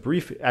that's just a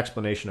brief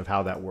explanation of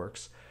how that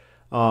works.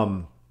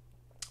 But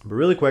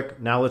really quick,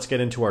 now let's get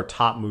into our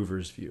top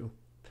movers view.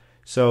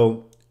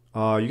 So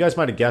you guys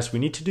might have guessed we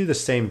need to do the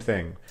same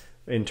thing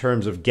in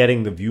terms of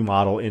getting the view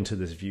model into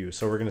this view.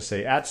 So we're going to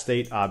say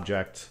 @state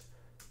object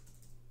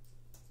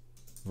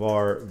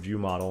var view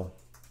model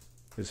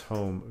is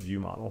home view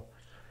model.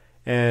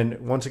 And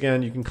once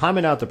again, you can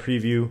comment out the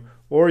preview,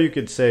 or you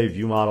could say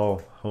view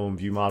model, home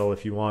view model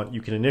if you want.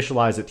 You can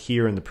initialize it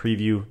here in the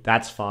preview.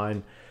 That's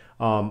fine.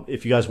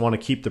 If you guys want to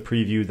keep the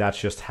preview, that's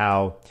just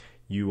how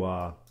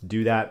you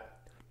do that.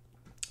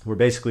 We're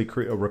basically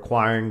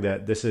requiring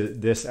that this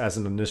as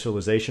an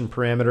initialization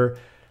parameter.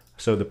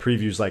 So the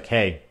preview is like,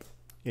 hey,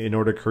 in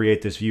order to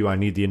create this view, I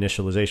need the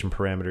initialization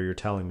parameter you're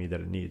telling me that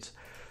it needs.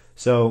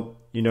 So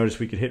you notice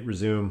we could hit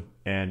resume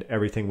and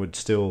everything would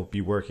still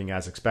be working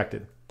as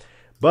expected.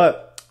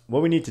 But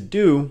what we need to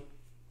do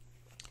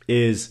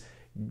is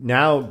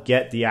now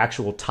get the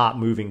actual top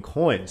moving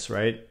coins,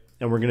 right?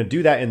 And we're going to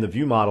do that in the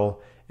view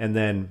model. And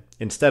then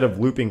instead of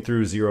looping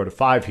through 0 to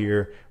 5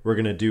 here, we're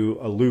going to do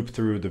a loop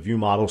through the view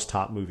model's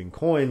top moving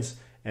coins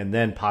and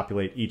then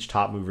populate each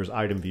top mover's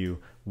item view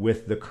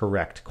with the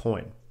correct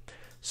coin.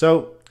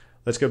 So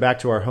let's go back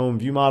to our home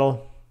view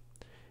model.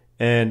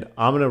 And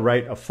I'm going to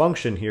write a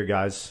function here,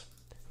 guys,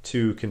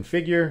 to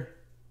configure.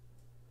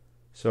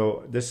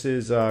 So this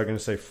is going to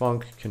say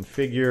func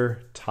configure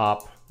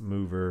top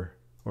mover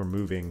or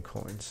moving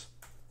coins.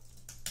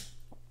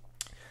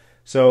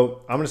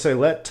 So I'm going to say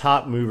let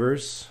top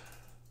movers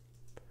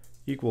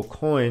equal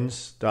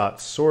coins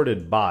dot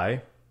sorted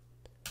by,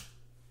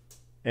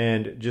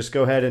 and just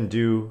go ahead and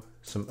do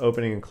some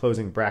opening and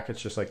closing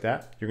brackets just like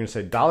that. You're going to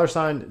say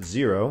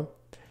 $0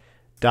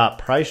 dot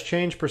price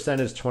change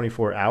percentage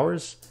 24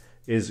 hours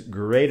is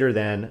greater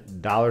than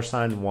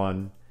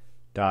 $1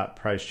 dot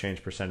price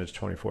change percentage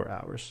 24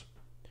 hours.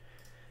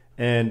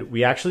 And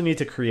we actually need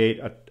to create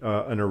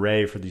an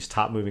array for these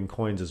top moving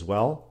coins as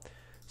well.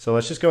 So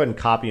let's just go ahead and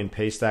copy and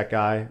paste that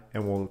guy,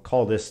 and we'll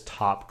call this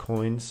top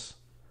coins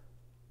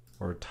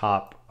or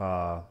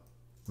top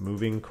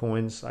moving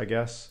coins, I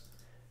guess.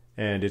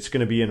 And it's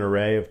going to be an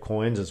array of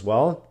coins as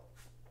well.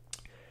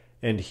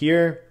 And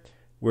here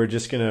we're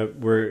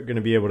going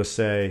to be able to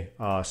say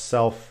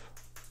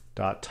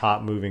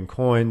self.top moving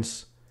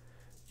coins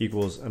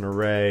equals an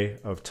array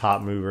of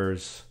top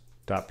movers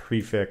dot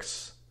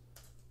prefix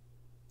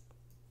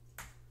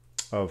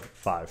of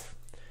 5.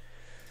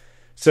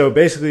 So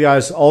basically,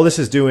 guys, all this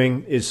is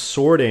doing is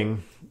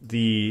sorting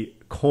the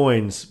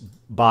coins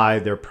by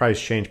their price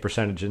change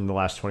percentage in the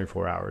last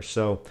 24 hours.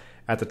 So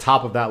at the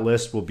top of that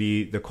list will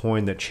be the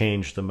coin that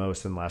changed the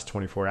most in the last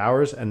 24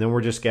 hours. And then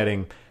we're just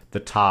getting the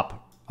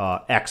top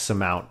X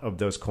amount of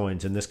those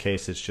coins. In this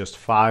case, it's just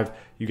 5.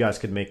 You guys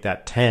could make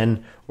that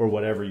 10 or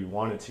whatever you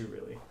wanted to,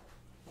 really.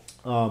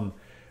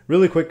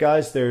 Really quick,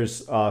 guys,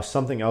 there's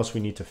something else we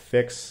need to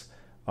fix.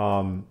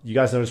 You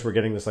guys notice we're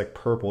getting this like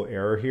purple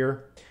error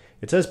here.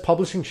 It says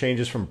publishing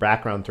changes from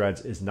background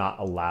threads is not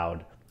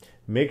allowed.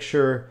 Make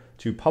sure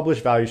to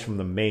publish values from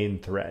the main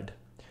thread.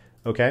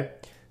 Okay,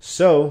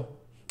 so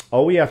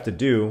all we have to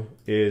do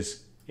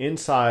is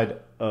inside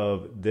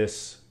of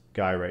this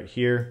guy right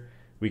here,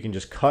 we can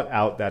just cut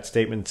out that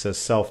statement that says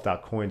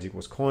self.coins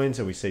equals coins,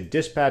 and we say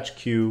dispatch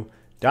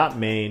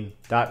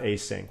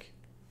queue.main.async.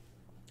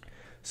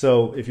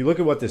 So if you look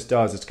at what this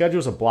does, it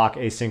schedules a block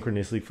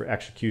asynchronously for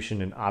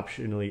execution and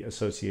optionally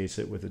associates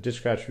it with a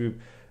dispatch group.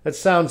 That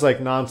sounds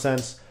like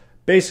nonsense.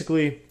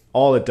 Basically,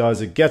 all it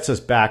does, it gets us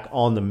back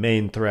on the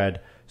main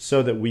thread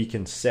so that we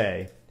can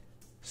say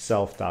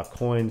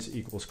self.coins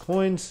equals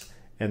coins,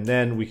 and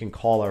then we can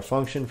call our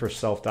function for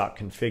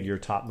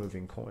self.configure top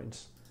moving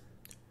coins.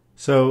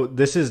 So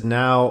this is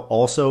now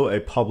also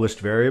a published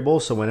variable.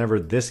 So whenever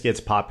this gets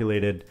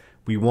populated,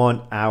 we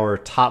want our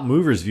top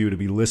movers view to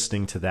be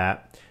listening to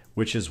that,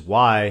 which is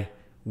why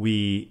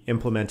we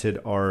implemented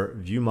our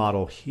view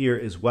model here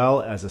as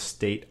well as a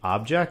state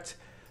object.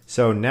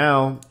 So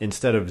now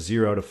instead of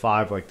 0 to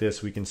 5 like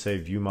this, we can say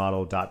view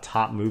model dot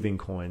top moving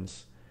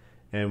coins,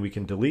 and we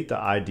can delete the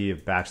ID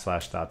of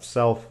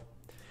 \self.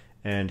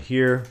 And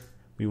here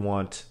we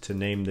want to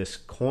name this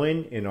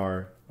coin in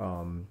our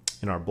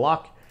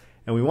block,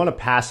 and we want to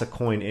pass a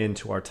coin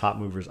into our top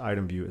movers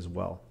item view as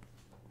well.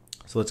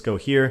 So let's go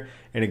here,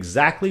 and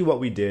exactly what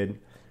we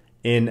did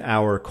in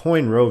our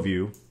coin row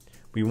view,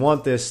 we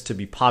want this to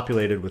be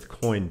populated with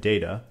coin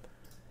data.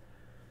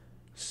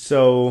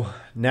 So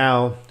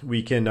now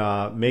we can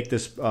make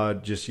this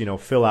just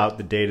fill out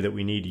the data that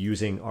we need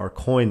using our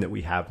coin that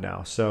we have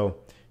now. So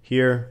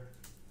here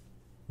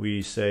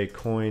we say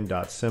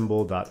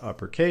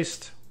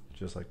coin.symbol.uppercase,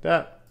 just like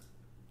that.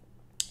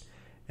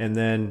 And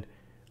then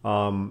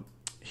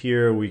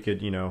here we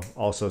could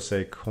also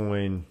say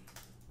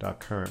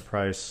coin.current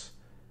price,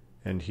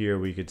 and here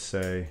we could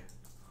say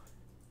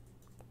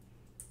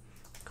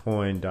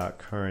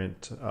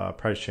coin.current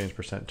price change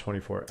percent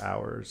 24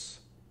 hours.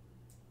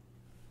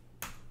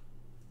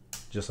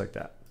 Just like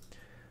that.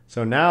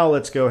 So now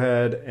let's go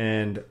ahead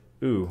and,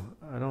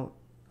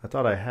 I I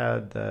thought I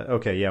had that.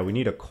 Okay, yeah, we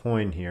need a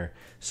coin here.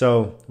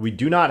 So we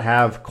do not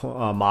have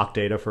mock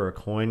data for a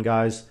coin,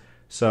 guys.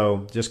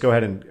 So just go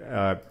ahead and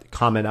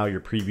comment out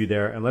your preview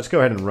there. And let's go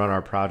ahead and run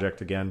our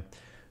project again.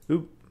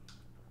 Oop,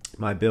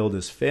 my build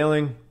is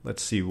failing.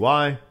 Let's see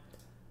why.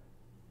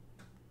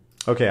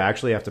 Okay, I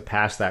actually have to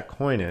pass that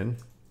coin in.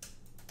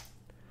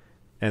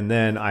 And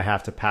then I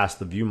have to pass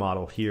the view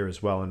model here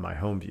as well in my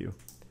home view.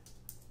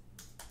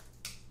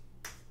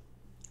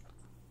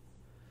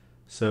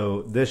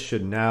 So this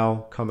should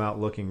now come out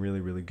looking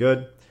really, really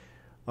good.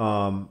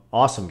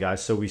 Awesome,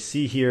 guys. So we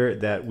see here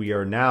that we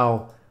are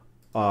now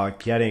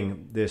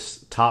getting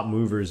this top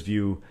movers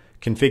view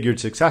configured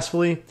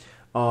successfully.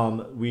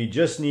 We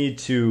just need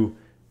to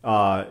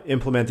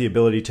implement the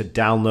ability to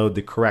download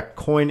the correct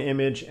coin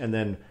image and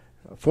then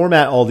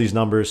format all these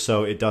numbers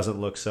so it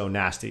doesn't look so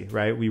nasty,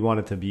 right? We want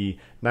it to be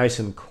nice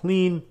and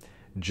clean,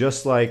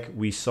 just like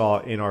we saw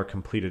in our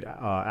completed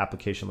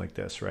application like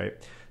this, right?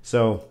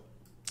 So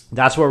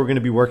that's what we're going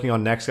to be working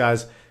on next,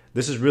 guys.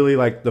 This is really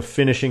like the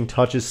finishing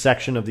touches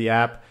section of the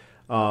app.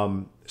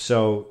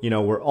 So, you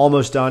know, we're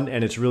almost done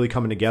and it's really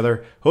coming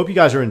together. Hope you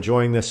guys are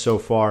enjoying this so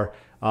far.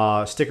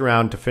 Stick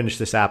around to finish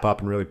this app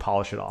up and really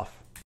polish it off.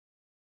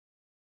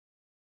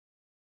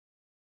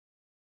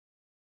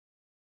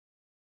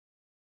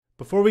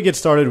 Before we get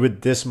started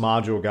with this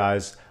module,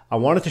 guys, I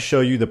wanted to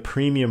show you the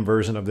premium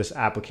version of this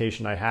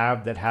application I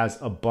have that has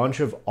a bunch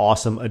of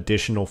awesome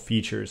additional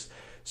features.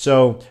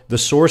 So the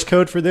source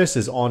code for this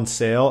is on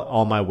sale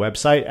on my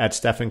website at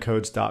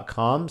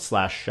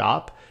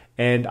stephancodes.com/shop.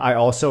 And I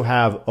also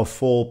have a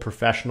full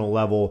professional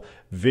level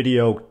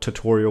video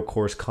tutorial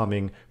course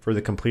coming for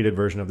the completed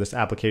version of this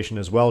application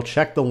as well.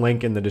 Check the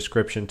link in the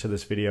description to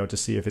this video to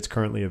see if it's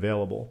currently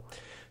available.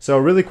 So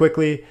really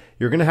quickly,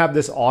 you're going to have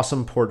this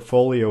awesome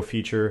portfolio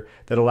feature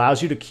that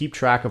allows you to keep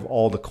track of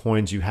all the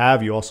coins you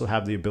have. You also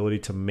have the ability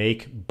to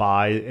make,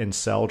 buy, and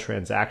sell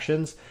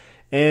transactions.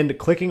 And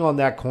clicking on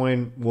that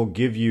coin will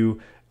give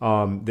you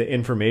the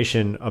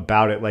information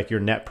about it, like your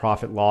net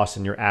profit loss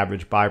and your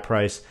average buy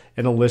price,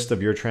 and a list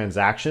of your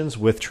transactions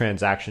with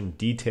transaction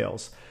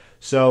details.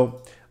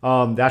 So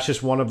that's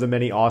just one of the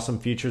many awesome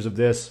features of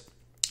this.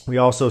 We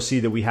also see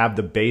that we have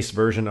the base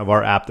version of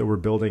our app that we're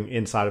building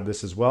inside of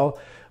this as well.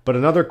 But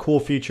another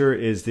cool feature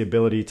is the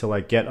ability to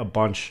like get a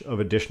bunch of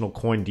additional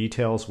coin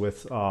details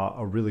with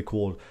a really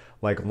cool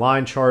like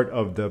line chart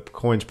of the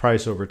coin's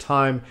price over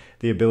time,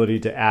 the ability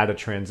to add a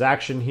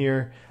transaction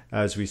here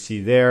as we see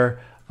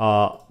there,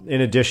 in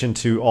addition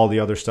to all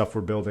the other stuff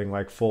we're building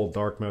like full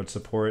dark mode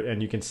support.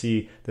 And you can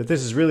see that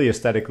this is really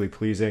aesthetically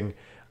pleasing.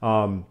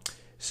 And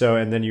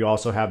then you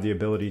also have the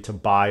ability to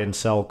buy and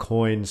sell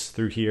coins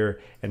through here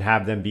and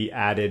have them be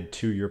added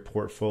to your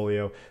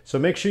portfolio. So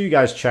make sure you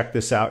guys check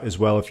this out as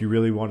well if you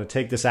really want to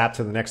take this app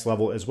to the next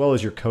level, as well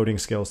as your coding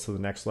skills to the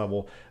next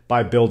level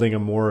by building a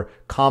more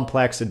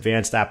complex,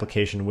 advanced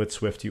application with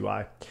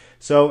SwiftUI.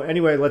 So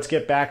anyway, let's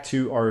get back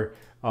to our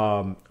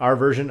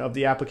version of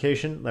the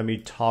application. Let me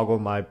toggle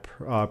my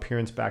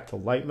appearance back to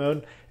light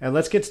mode, and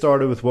let's get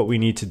started with what we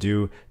need to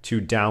do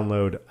to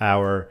download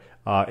our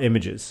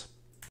images.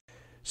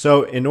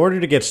 So in order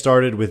to get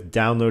started with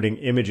downloading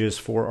images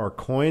for our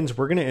coins,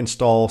 we're going to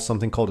install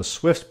something called a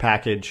Swift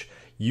package,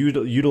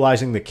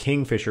 utilizing the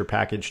Kingfisher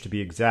package to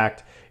be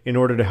exact, in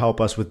order to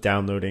help us with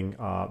downloading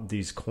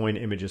these coin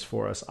images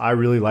for us. I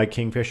really like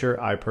Kingfisher.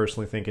 I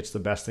personally think it's the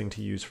best thing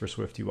to use for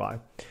SwiftUI.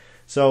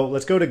 So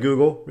let's go to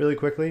Google really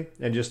quickly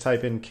and just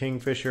type in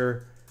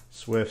Kingfisher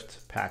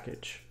Swift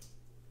package.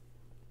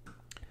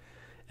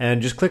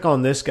 And just click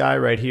on this guy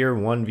right here,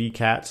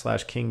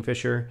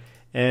 1vcat/Kingfisher.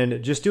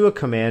 And just do a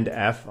Command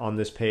F on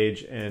this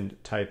page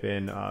and type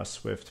in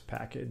Swift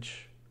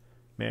Package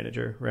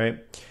Manager, right?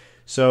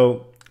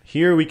 So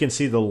here we can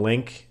see the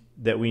link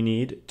that we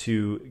need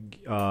to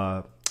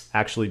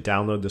actually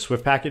download the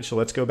Swift package. So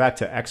let's go back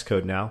to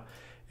Xcode now.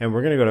 And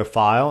we're going to go to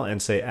File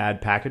and say Add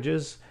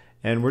Packages.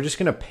 And we're just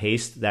going to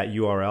paste that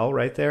URL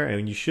right there.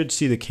 And you should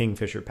see the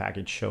Kingfisher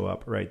package show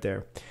up right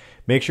there.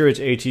 Make sure it's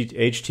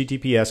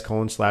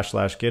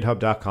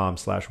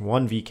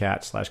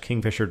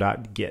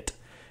https://github.com/1vcat/kingfisher.git.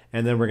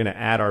 And then we're going to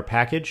add our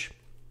package,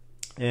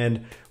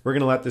 and we're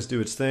going to let this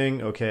do its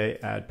thing. Okay,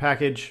 add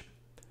package.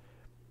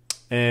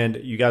 And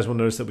you guys will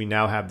notice that we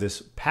now have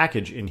this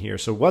package in here.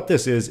 So what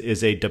this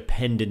is a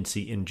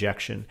dependency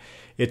injection.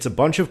 It's a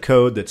bunch of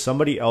code that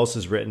somebody else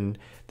has written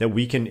that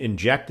we can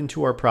inject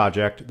into our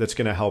project that's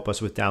going to help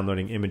us with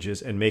downloading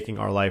images and making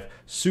our life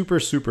super,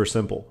 super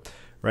simple,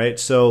 right?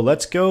 So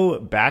let's go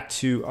back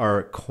to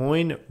our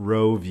coin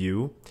row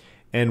view,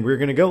 and we're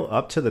going to go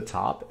up to the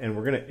top, and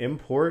we're going to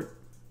import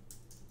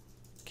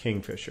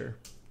Kingfisher.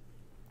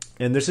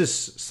 And this is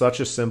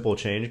such a simple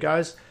change,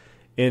 guys.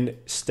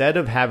 Instead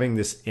of having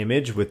this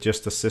image with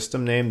just a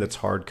system name that's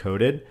hard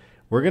coded,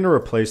 we're going to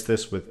replace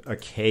this with a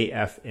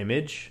KF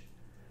image.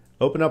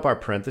 Open up our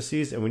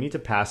parentheses, and we need to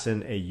pass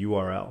in a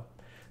URL.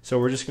 So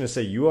we're just going to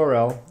say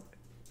URL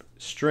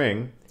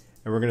string,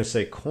 and we're going to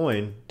say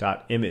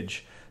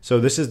coin.image. So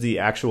this is the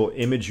actual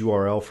image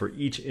URL for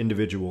each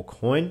individual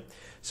coin.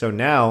 So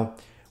now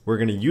we're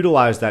going to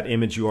utilize that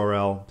image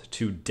URL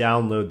to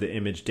download the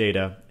image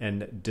data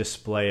and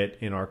display it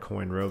in our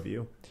coin row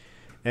view.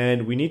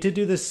 And we need to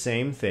do the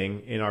same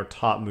thing in our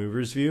top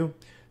movers view.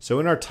 So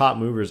in our top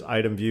movers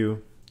item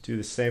view, do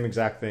the same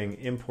exact thing,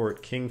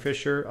 import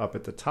Kingfisher up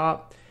at the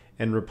top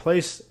and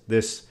replace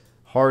this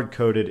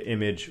hard-coded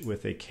image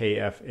with a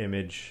KF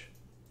image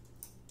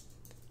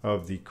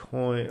of the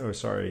coin,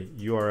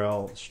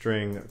 URL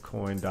string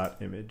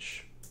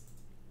coin.image.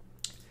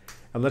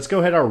 And let's go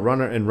ahead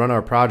and run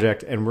our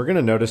project, and we're going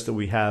to notice that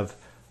we have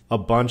a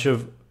bunch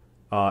of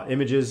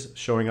images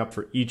showing up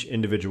for each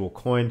individual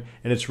coin,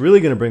 and it's really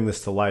going to bring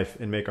this to life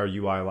and make our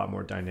UI a lot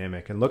more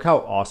dynamic. And look how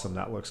awesome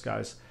that looks,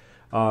 guys.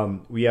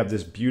 We have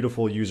this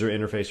beautiful user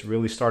interface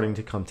really starting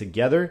to come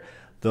together.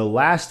 The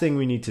last thing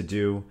we need to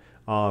do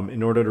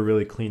in order to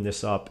really clean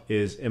this up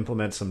is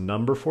implement some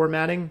number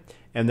formatting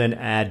and then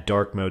add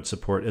dark mode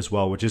support as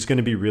well, which is going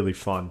to be really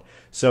fun.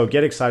 So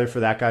get excited for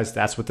that, guys.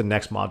 That's what the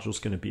next module is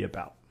going to be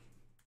about.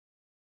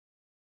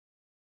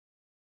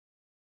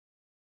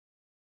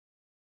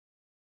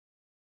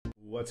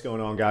 What's going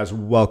on, guys?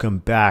 Welcome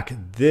back.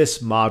 This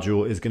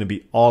module is going to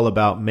be all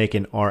about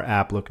making our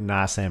app look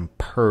nice and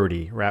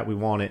pretty, right? We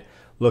want it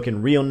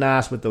looking real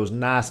nice with those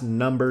nice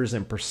numbers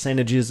and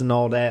percentages and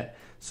all that.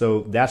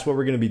 So that's what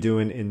we're going to be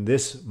doing in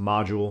this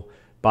module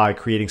by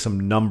creating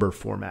some number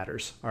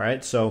formatters. All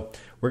right, so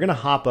we're going to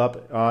hop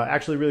up.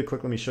 Actually, really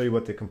quick, let me show you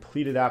what the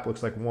completed app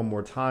looks like one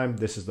more time.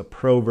 This is the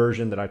pro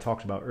version that I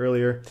talked about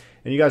earlier.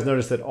 And you guys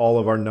notice that all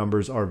of our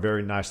numbers are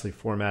very nicely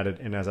formatted.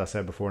 And as I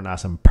said before,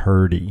 nice and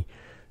pretty.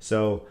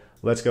 So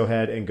let's go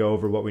ahead and go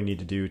over what we need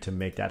to do to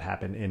make that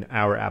happen in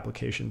our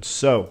application.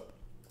 So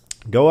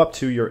go up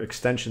to your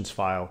extensions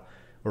file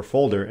or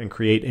folder and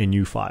create a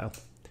new file.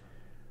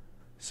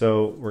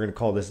 So we're going to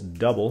call this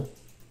double.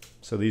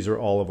 So these are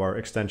all of our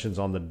extensions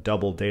on the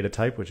double data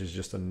type, which is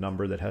just a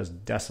number that has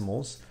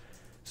decimals.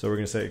 So we're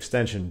going to say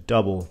extension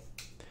double,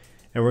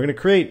 and we're going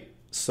to create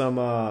some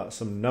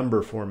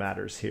number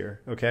formatters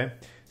here. Okay.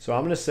 So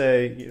I'm going to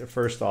say,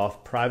 first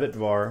off, private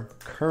var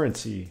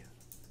currency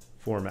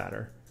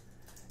formatter.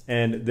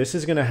 And this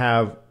is going to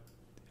have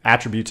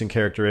attributes and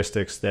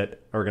characteristics that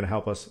are going to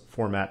help us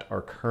format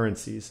our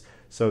currencies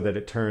so that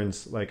it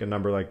turns like a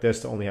number like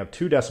this to only have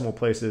 2 decimal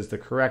places, the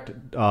correct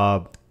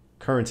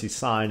currency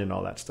sign and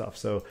all that stuff.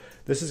 So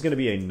this is going to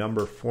be a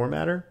number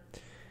formatter.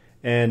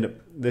 And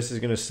this is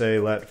going to say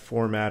let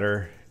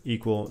formatter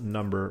equal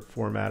number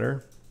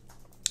formatter.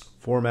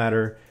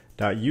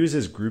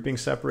 Formatter.uses grouping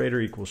separator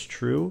equals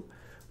true.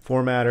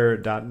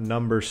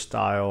 Formatter.number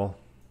style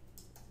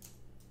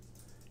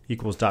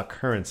equals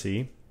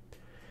 .currency,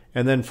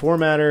 and then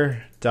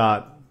formatter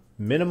dot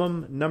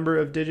minimum number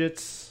of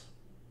digits,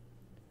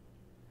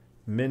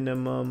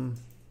 minimum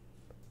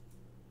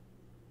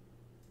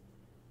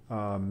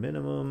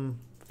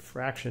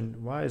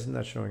fraction. Why isn't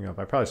that showing up?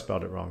 I probably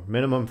spelled it wrong.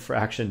 Minimum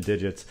fraction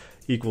digits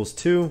equals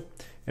 2,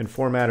 and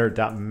formatter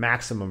dot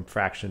maximum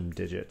fraction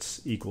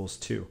digits equals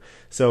 2.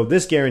 So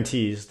this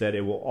guarantees that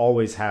it will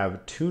always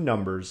have 2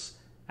 numbers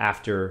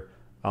after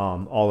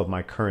all of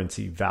my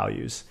currency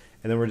values.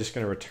 And then we're just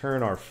going to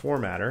return our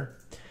formatter.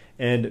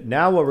 And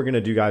now what we're going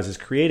to do, guys, is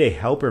create a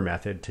helper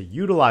method to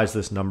utilize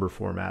this number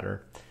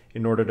formatter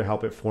in order to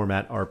help it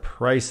format our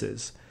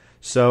prices.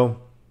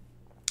 So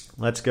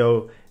let's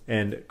go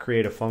and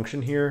create a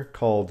function here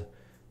called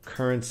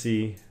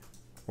currency,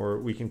 or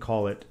we can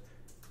call it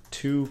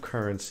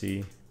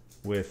toCurrency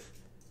with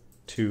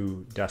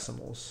 2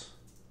 decimals.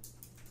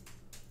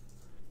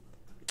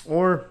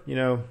 Or, you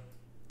know,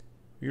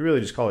 you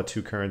really just call it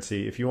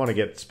toCurrency. If you want to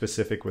get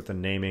specific with the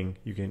naming,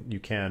 you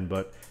can,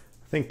 but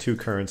I think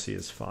toCurrency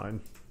is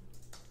fine.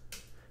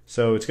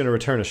 So it's going to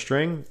return a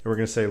string. We're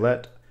going to say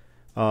we're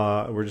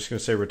just going to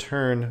say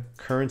return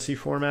currency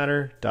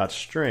formatter dot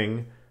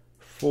string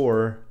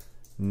for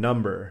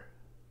number.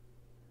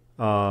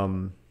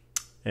 And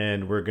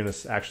we're going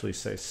to actually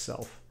say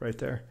self right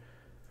there.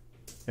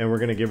 And we're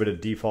going to give it a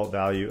default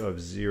value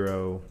of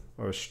 0,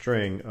 or a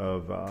string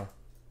of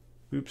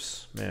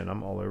oops, man,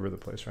 I'm all over the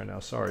place right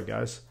now. Sorry,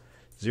 guys.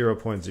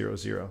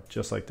 0.00,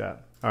 just like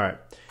that. All right.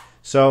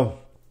 So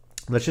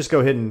let's just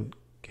go ahead and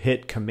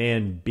hit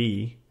Command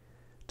B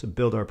to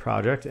build our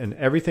project, and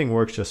everything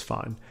works just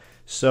fine.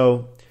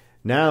 So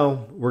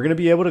now we're going to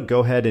be able to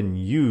go ahead and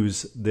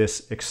use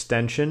this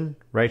extension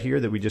right here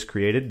that we just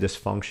created, this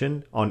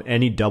function, on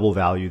any double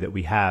value that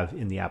we have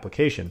in the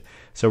application.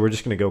 So we're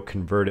just going to go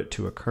convert it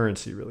to a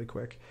currency really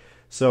quick.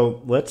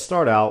 So let's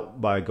start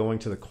out by going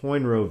to the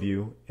coin row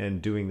view and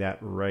doing that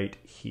right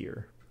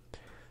here.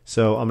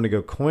 So I'm going to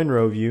go coin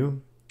row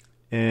view,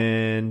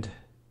 and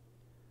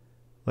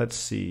let's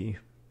see,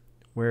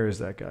 where is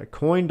that guy?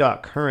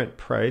 Coin.current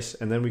price,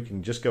 and then we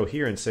can just go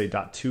here and say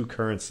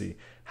 .toCurrency.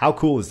 How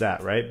cool is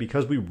that, right?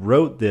 Because we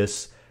wrote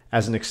this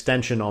as an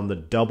extension on the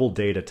double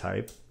data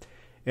type.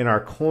 In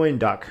our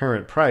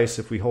coin.current price,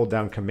 if we hold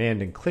down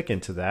Command and click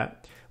into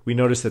that, we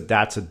notice that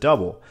that's a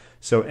double.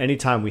 So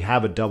anytime we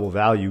have a double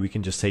value, we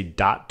can just say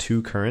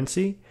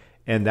 .toCurrency,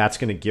 and that's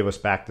going to give us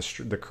back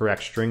the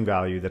correct string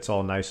value that's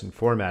all nice and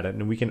formatted.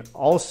 And we can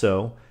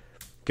also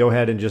go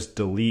ahead and just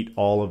delete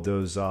all of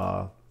those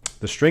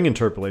the string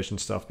interpolation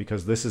stuff,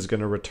 because this is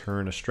going to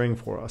return a string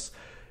for us,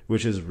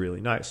 which is really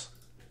nice.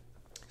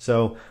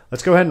 So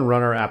let's go ahead and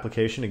run our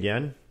application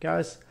again,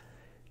 guys,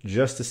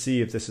 just to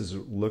see if this is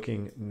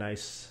looking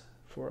nice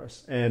for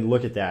us. And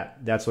look at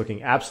that. That's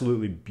looking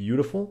absolutely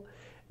beautiful.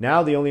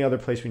 Now the only other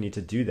place we need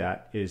to do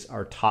that is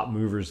our top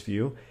movers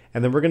view.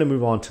 And then we're going to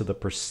move on to the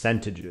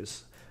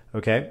percentages.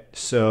 Okay,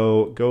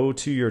 so go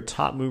to your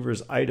top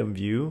movers item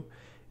view.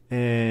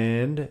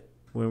 And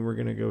when we're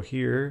going to go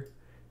here,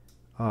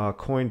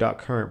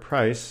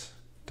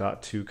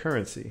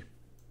 coin.currentprice.toCurrency.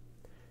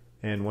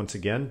 And once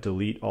again,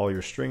 delete all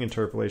your string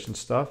interpolation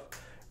stuff.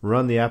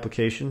 Run the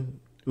application,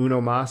 uno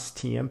mas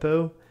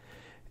tiempo,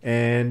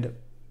 and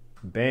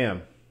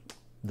bam,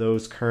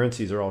 those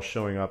currencies are all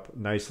showing up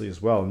nicely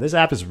as well. And this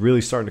app is really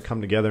starting to come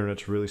together, and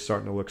it's really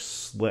starting to look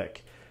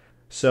slick.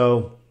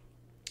 So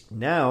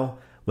now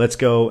let's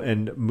go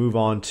and move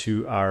on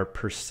to our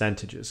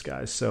percentages,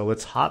 guys. So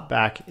let's hop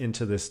back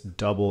into this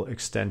double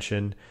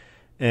extension,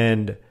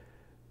 and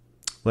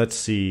let's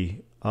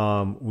see.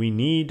 We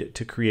need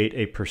to create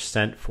a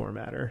percent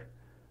formatter.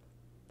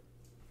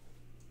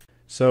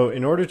 So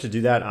in order to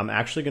do that, I'm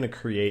actually going to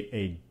create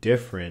a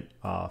different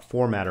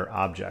formatter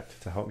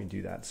object to help me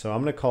do that. So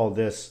I'm going to call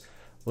this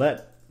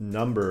let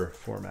number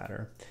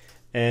formatter.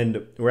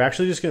 And we're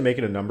actually just going to make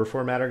it a number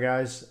formatter,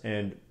 guys,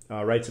 and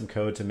write some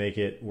code to make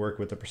it work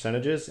with the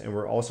percentages. And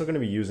we're also going to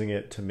be using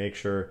it to make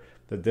sure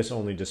that this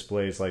only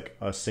displays like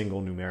a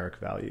single numeric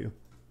value.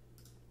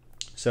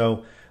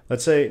 So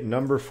let's say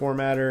number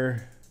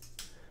formatter.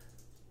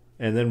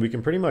 And then we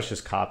can pretty much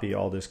just copy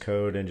all this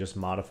code and just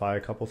modify a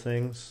couple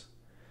things.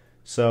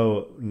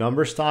 So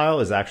number style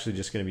is actually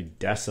just going to be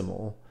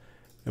decimal,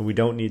 and we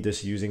don't need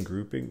this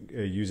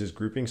uses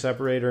grouping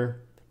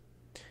separator.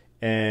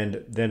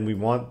 And then we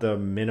want the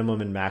minimum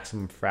and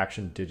maximum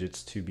fraction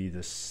digits to be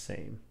the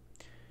same.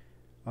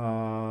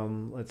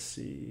 Let's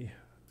see.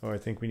 Oh, I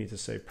think we need to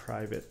say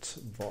private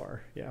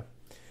var. Yeah.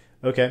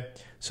 Okay.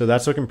 So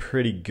that's looking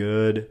pretty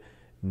good.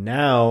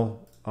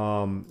 Now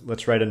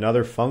let's write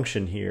another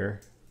function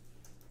here.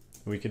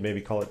 We could maybe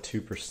call it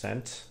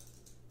 2%.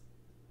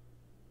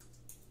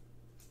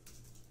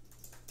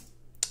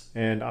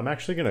 And I'm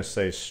actually going to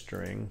say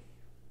string.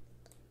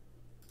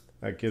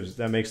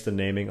 That makes the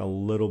naming a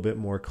little bit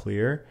more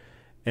clear.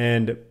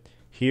 And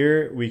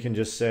here we can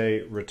just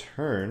say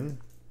return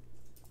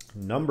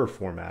number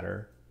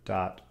formatter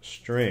dot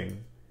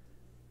string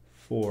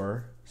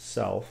for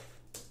self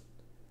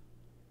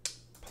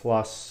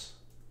plus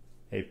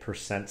a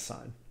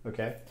 %sign.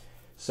 Okay.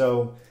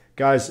 So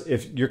guys,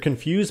 if you're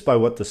confused by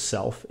what the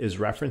self is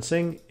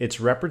referencing, it's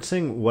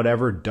referencing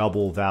whatever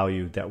double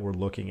value that we're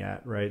looking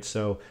at, right?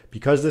 So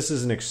because this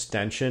is an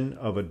extension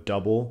of a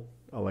double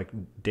like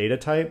data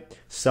type,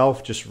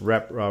 self just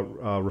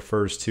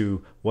refers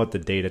to what the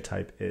data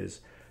type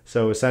is.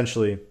 So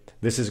essentially,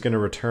 this is going to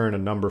return a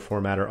number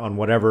formatter on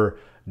whatever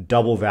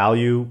double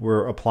value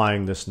we're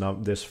applying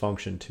this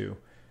function to.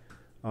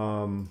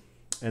 And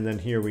then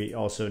here we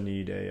also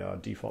need a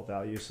default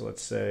value. So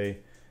let's say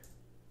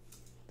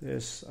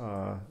this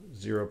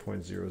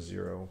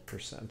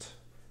 0.00%,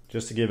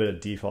 just to give it a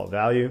default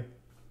value.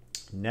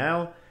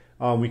 Now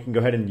we can go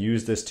ahead and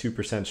use this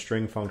 2%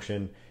 string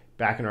function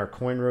back in our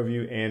coin row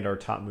view and our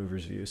top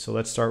movers view. So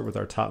let's start with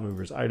our top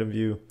movers item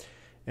view.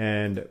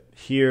 And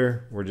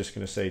here we're just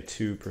going to say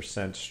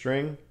 2%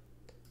 string.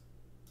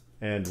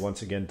 And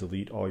once again,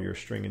 delete all your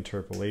string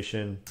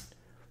interpolation.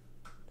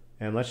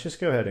 And let's just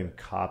go ahead and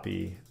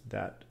copy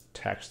that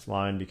text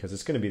line, because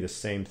it's going to be the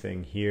same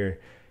thing here.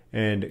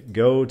 And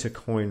go to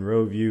coin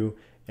row view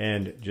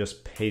and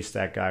just paste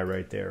that guy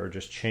right there, or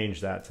just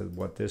change that to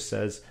what this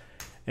says.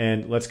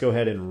 And let's go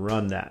ahead and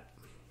run that.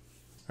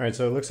 All right,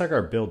 so it looks like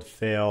our build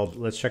failed.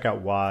 Let's check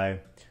out why.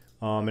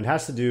 It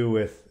has to do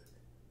with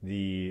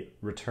the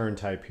return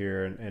type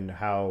here and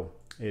how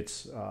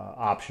it's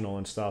optional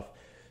and stuff.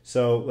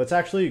 So let's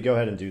actually go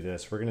ahead and do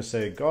this. We're going to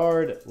say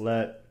guard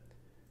let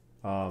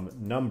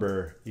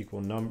number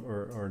equal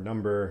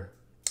number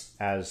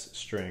as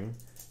string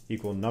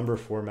equal number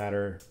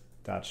formatter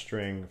dot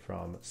string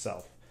from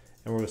self.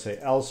 And we're going to say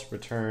else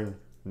return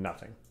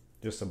nothing,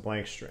 just a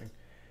blank string.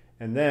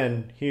 And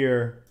then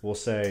here we'll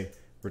say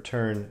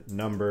return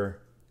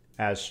number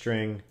as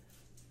string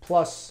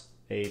plus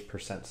a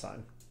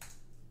 %sign.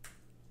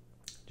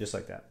 Just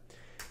like that.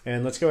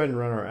 And let's go ahead and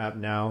run our app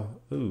now.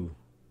 Ooh.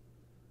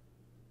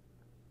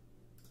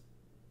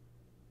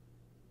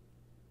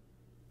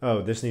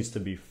 Oh, this needs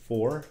to be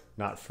for,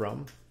 not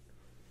from.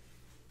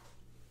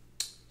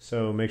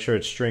 So make sure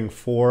it's string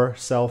for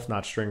self,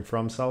 not string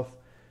from self.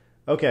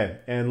 Okay,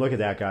 and look at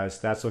that, guys.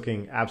 That's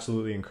looking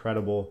absolutely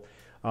incredible.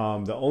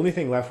 The only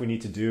thing left we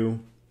need to do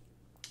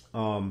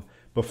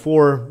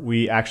before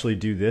we actually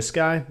do this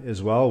guy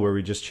as well, where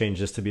we just change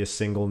this to be a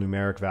single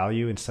numeric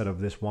value instead of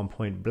this 1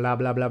 point blah,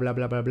 blah, blah, blah,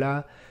 blah,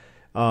 blah,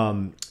 blah,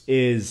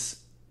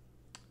 is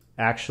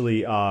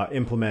actually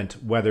implement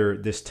whether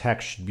this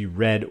text should be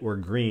red or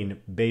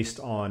green based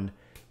on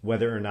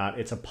whether or not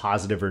it's a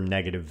positive or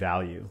negative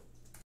value.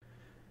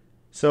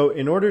 So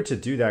in order to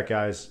do that,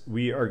 guys,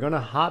 we are going to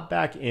hop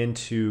back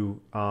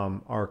into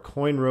our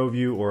coin row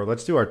view, or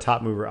let's do our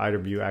top mover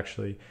item view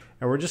actually.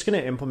 And we're just going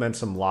to implement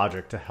some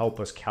logic to help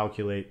us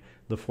calculate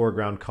the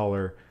foreground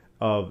color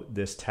of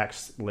this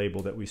text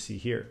label that we see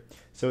here.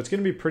 So it's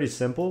going to be pretty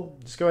simple.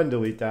 Just go ahead and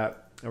delete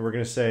that. And we're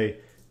going to say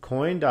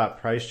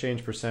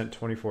coin.pricechange percent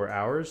 24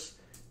 hours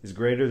is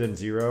greater than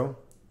 0.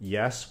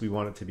 Yes, we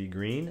want it to be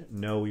green.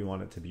 No, we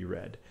want it to be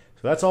red.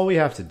 So that's all we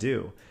have to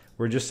do.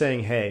 We're just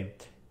saying, hey,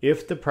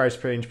 if the price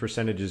change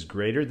percentage is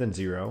greater than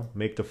 0,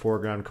 make the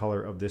foreground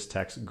color of this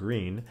text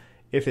green.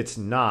 If it's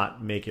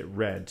not, make it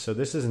red. So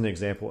this is an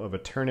example of a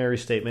ternary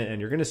statement,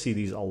 and you're going to see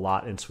these a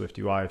lot in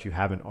SwiftUI if you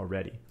haven't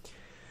already.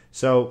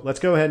 So let's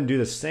go ahead and do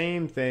the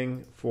same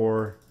thing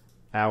for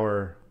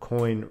our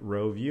coin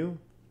row view.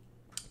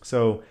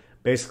 So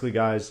basically,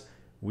 guys,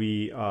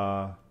 we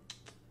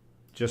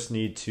just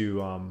need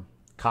to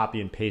copy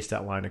and paste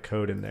that line of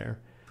code in there.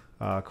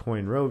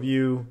 Coin row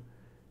view,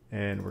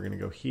 and we're going to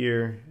go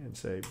here and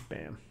say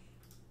bam.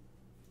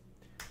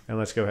 And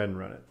let's go ahead and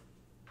run it.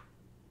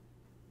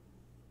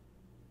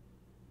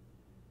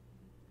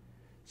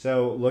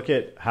 So look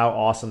at how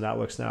awesome that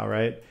looks now,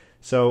 right?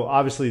 So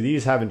obviously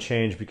these haven't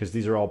changed because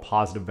these are all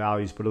positive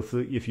values, but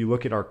if you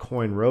look at our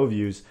coin row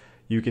views,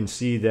 you can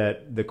see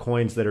that the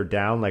coins that are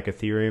down, like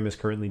Ethereum is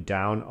currently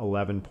down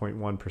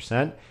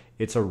 11.1%.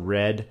 It's a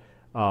red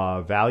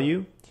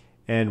value.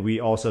 And we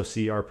also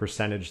see our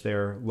percentage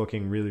there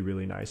looking really,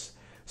 really nice.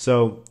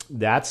 So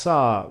that's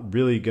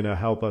really going to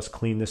help us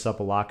clean this up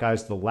a lot,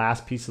 guys. The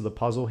last piece of the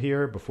puzzle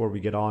here before we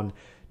get on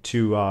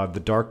to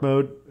the dark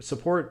mode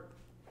support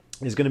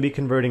is going to be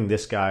converting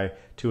this guy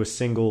to a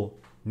single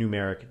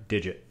numeric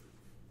digit.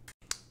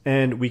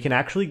 And we can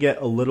actually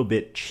get a little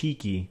bit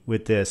cheeky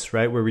with this,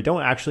 right? Where we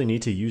don't actually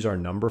need to use our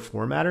number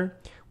formatter.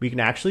 We can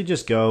actually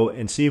just go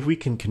and see if we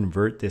can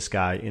convert this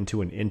guy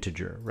into an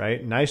integer,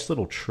 right? Nice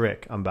little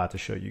trick I'm about to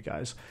show you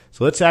guys.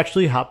 So let's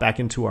actually hop back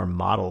into our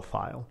model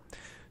file.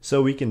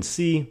 So we can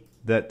see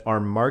that our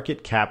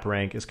market cap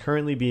rank is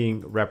currently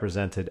being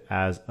represented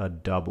as a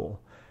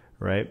double,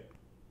 right?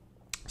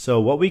 So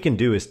what we can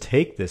do is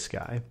take this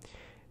guy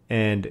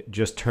and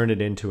just turn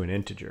it into an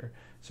integer.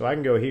 So I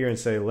can go here and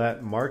say,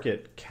 let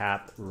market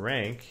cap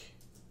rank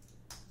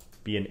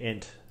be an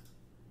int,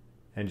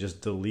 and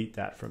just delete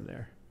that from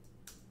there.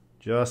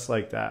 Just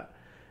like that.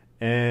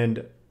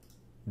 And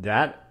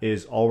that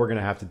is all we're going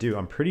to have to do.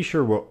 I'm pretty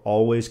sure we're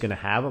always going to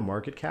have a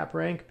market cap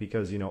rank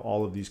because, you know,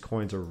 all of these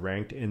coins are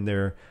ranked in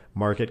their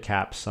market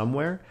cap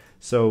somewhere.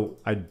 So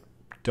I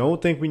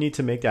don't think we need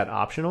to make that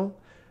optional.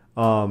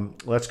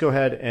 Let's go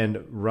ahead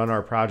and run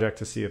our project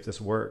to see if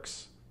this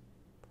works.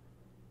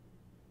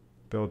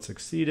 Build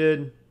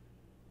succeeded.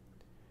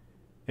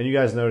 And you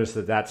guys notice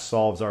that that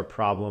solves our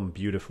problem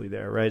beautifully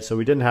there, right? So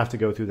we didn't have to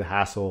go through the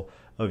hassle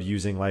of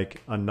using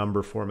like a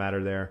number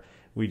formatter there.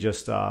 We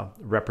just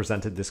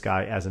represented this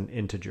guy as an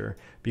integer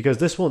because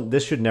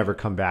this should never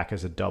come back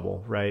as a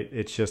double, right?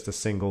 It's just a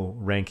single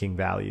ranking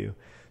value.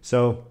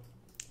 So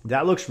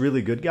that looks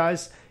really good,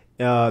 guys.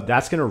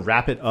 That's going to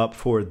wrap it up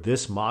for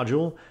this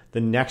module.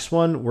 The next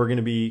one, we're going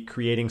to be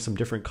creating some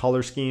different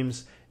color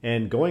schemes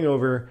and going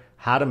over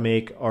how to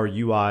make our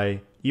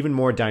UI even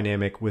more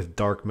dynamic with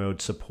dark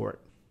mode support.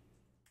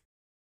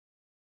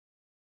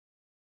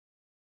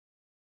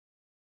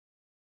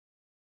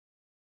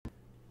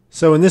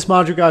 So in this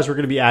module, guys, we're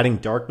going to be adding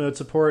dark mode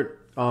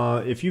support.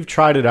 If you've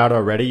tried it out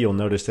already, you'll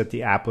notice that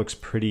the app looks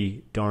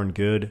pretty darn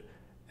good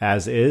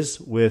as is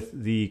with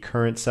the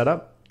current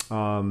setup.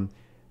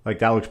 Like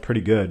that looks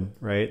pretty good,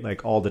 right?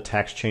 Like all the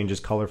text changes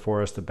color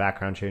for us, the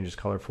background changes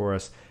color for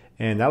us,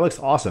 and that looks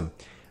awesome.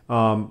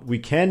 We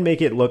can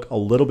make it look a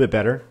little bit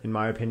better, in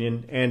my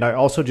opinion. And I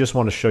also just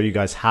want to show you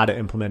guys how to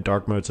implement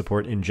dark mode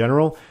support in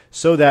general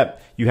so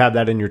that you have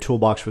that in your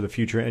toolbox for the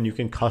future and you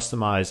can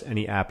customize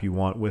any app you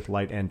want with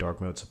light and dark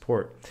mode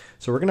support.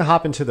 So we're going to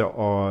hop into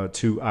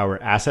to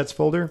our assets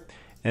folder,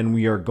 and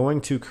we are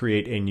going to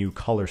create a new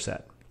color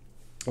set.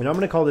 And I'm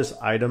going to call this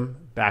item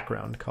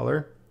background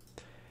color.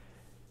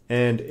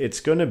 And it's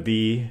going to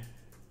be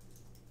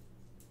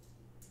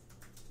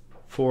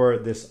for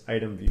this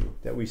item view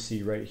that we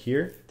see right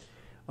here.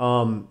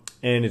 And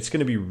it's going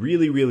to be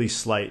really, really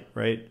slight,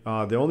 right?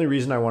 The only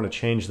reason I want to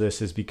change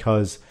this is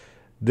because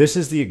this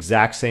is the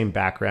exact same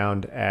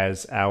background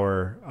as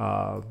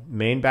our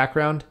main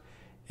background.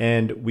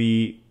 And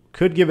we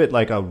could give it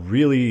like a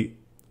really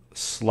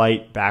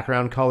slight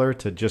background color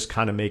to just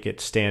kind of make it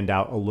stand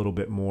out a little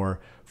bit more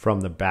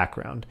from the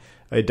background.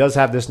 It does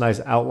have this nice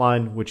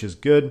outline, which is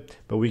good,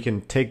 but we can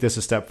take this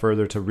a step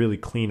further to really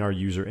clean our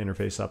user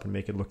interface up and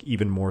make it look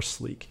even more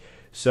sleek.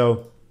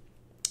 So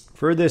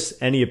for this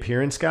any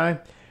appearance guy,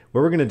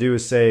 what we're going to do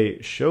is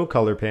say show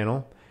color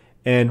panel,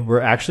 and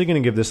we're actually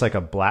going to give this like a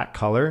black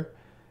color,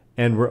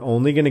 and we're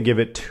only going to give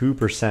it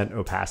 2%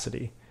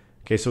 opacity.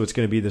 Okay, so it's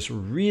going to be this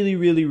really,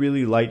 really,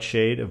 really light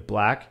shade of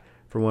black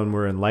for when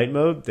we're in light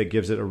mode that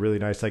gives it a really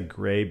nice like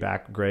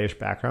grayish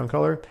background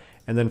color.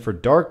 And then for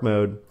dark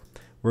mode,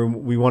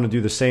 we want to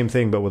do the same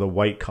thing but with a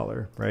white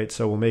color, right?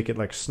 So we'll make it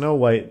like snow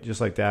white,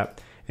 just like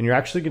that. and you're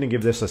actually going to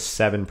give this a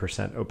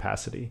 7%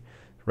 opacity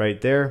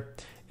right there.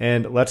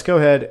 And let's go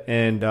ahead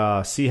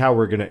and see how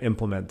we're going to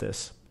implement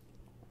this.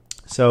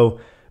 So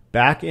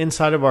back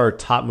inside of our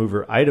top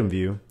mover item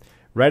view,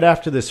 right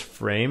after this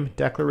frame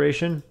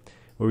declaration,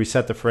 where we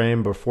set the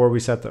frame before we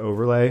set the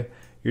overlay,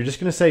 you're just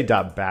going to say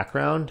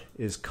 .background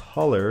is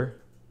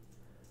color,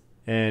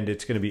 and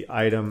it's going to be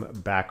item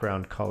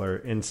background color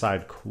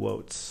inside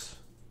quotes.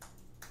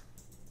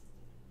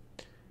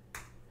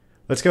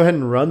 Let's go ahead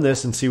and run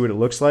this and see what it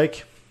looks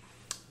like.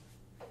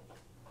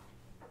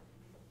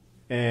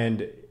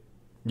 And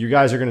you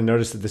guys are going to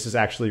notice that this is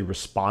actually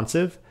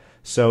responsive.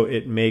 So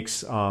it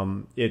makes,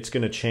 it's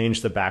going to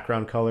change the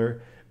background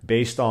color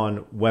based on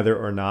whether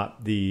or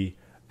not the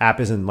app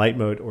is in light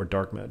mode or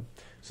dark mode.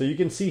 So you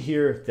can see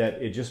here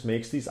that it just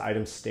makes these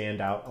items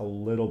stand out a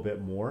little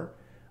bit more.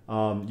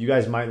 You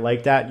guys might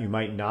like that, you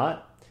might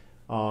not.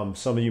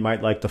 Some of you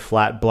might like the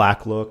flat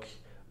black look,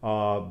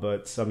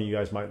 but some of you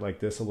guys might like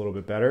this a little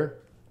bit better.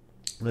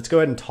 Let's go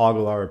ahead and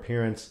toggle our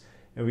appearance,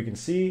 and we can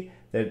see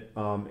that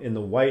in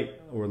the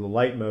white or the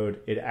light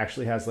mode, it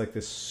actually has like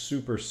this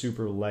super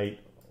light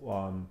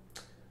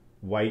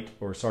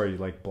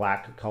like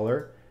black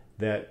color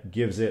that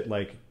gives it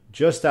like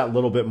just that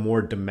little bit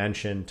more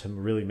dimension to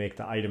really make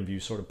the item view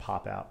sort of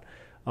pop out.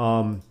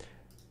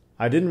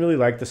 I didn't really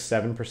like the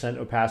 7%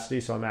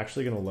 opacity, so I'm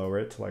actually going to lower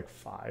it to like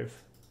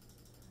 5.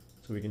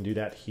 So we can do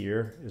that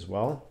here as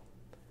well.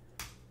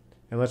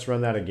 And let's run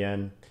that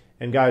again.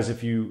 And guys,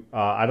 if you,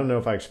 I don't know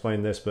if I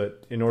explained this,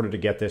 but in order to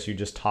get this, you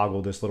just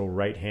toggle this little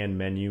right-hand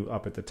menu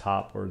up at the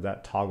top, or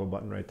that toggle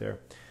button right there.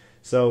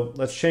 So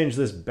let's change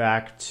this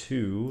back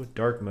to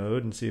dark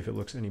mode and see if it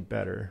looks any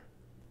better.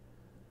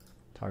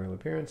 Toggle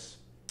appearance.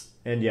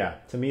 And yeah,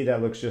 to me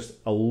that looks just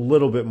a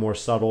little bit more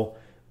subtle,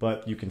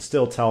 but you can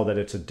still tell that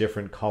it's a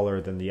different color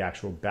than the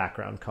actual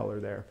background color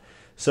there.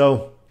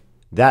 So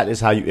that is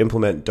how you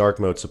implement dark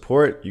mode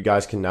support. You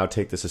guys can now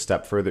take this a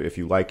step further if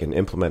you like and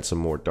implement some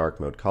more dark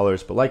mode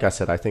colors. But like I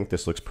said, I think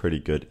this looks pretty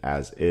good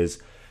as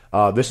is.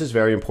 This is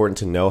very important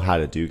to know how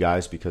to do,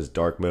 guys, because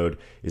dark mode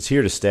is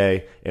here to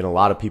stay, and a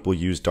lot of people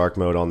use dark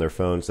mode on their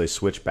phones. They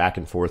switch back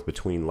and forth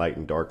between light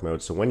and dark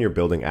mode. So when you're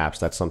building apps,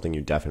 that's something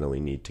you definitely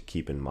need to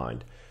keep in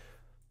mind.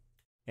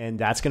 And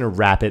that's going to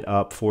wrap it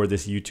up for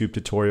this YouTube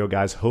tutorial,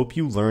 guys. Hope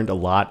you learned a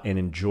lot and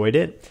enjoyed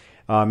it.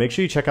 Make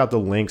sure you check out the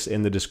links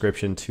in the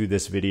description to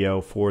this video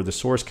for the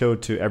source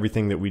code to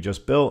everything that we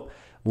just built,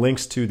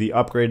 links to the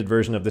upgraded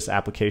version of this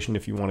application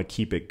if you want to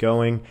keep it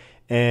going,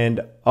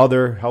 and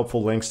other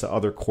helpful links to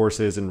other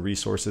courses and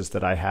resources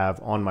that I have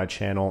on my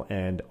channel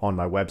and on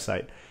my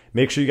website.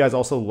 Make sure you guys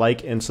also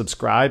like and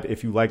subscribe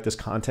if you like this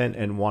content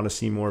and want to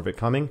see more of it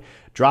coming.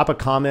 Drop a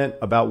comment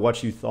about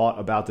what you thought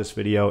about this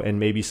video and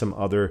maybe some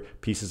other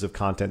pieces of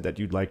content that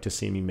you'd like to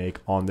see me make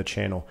on the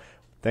channel.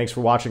 Thanks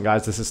for watching,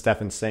 guys. This is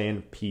Stefan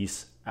saying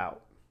peace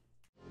out.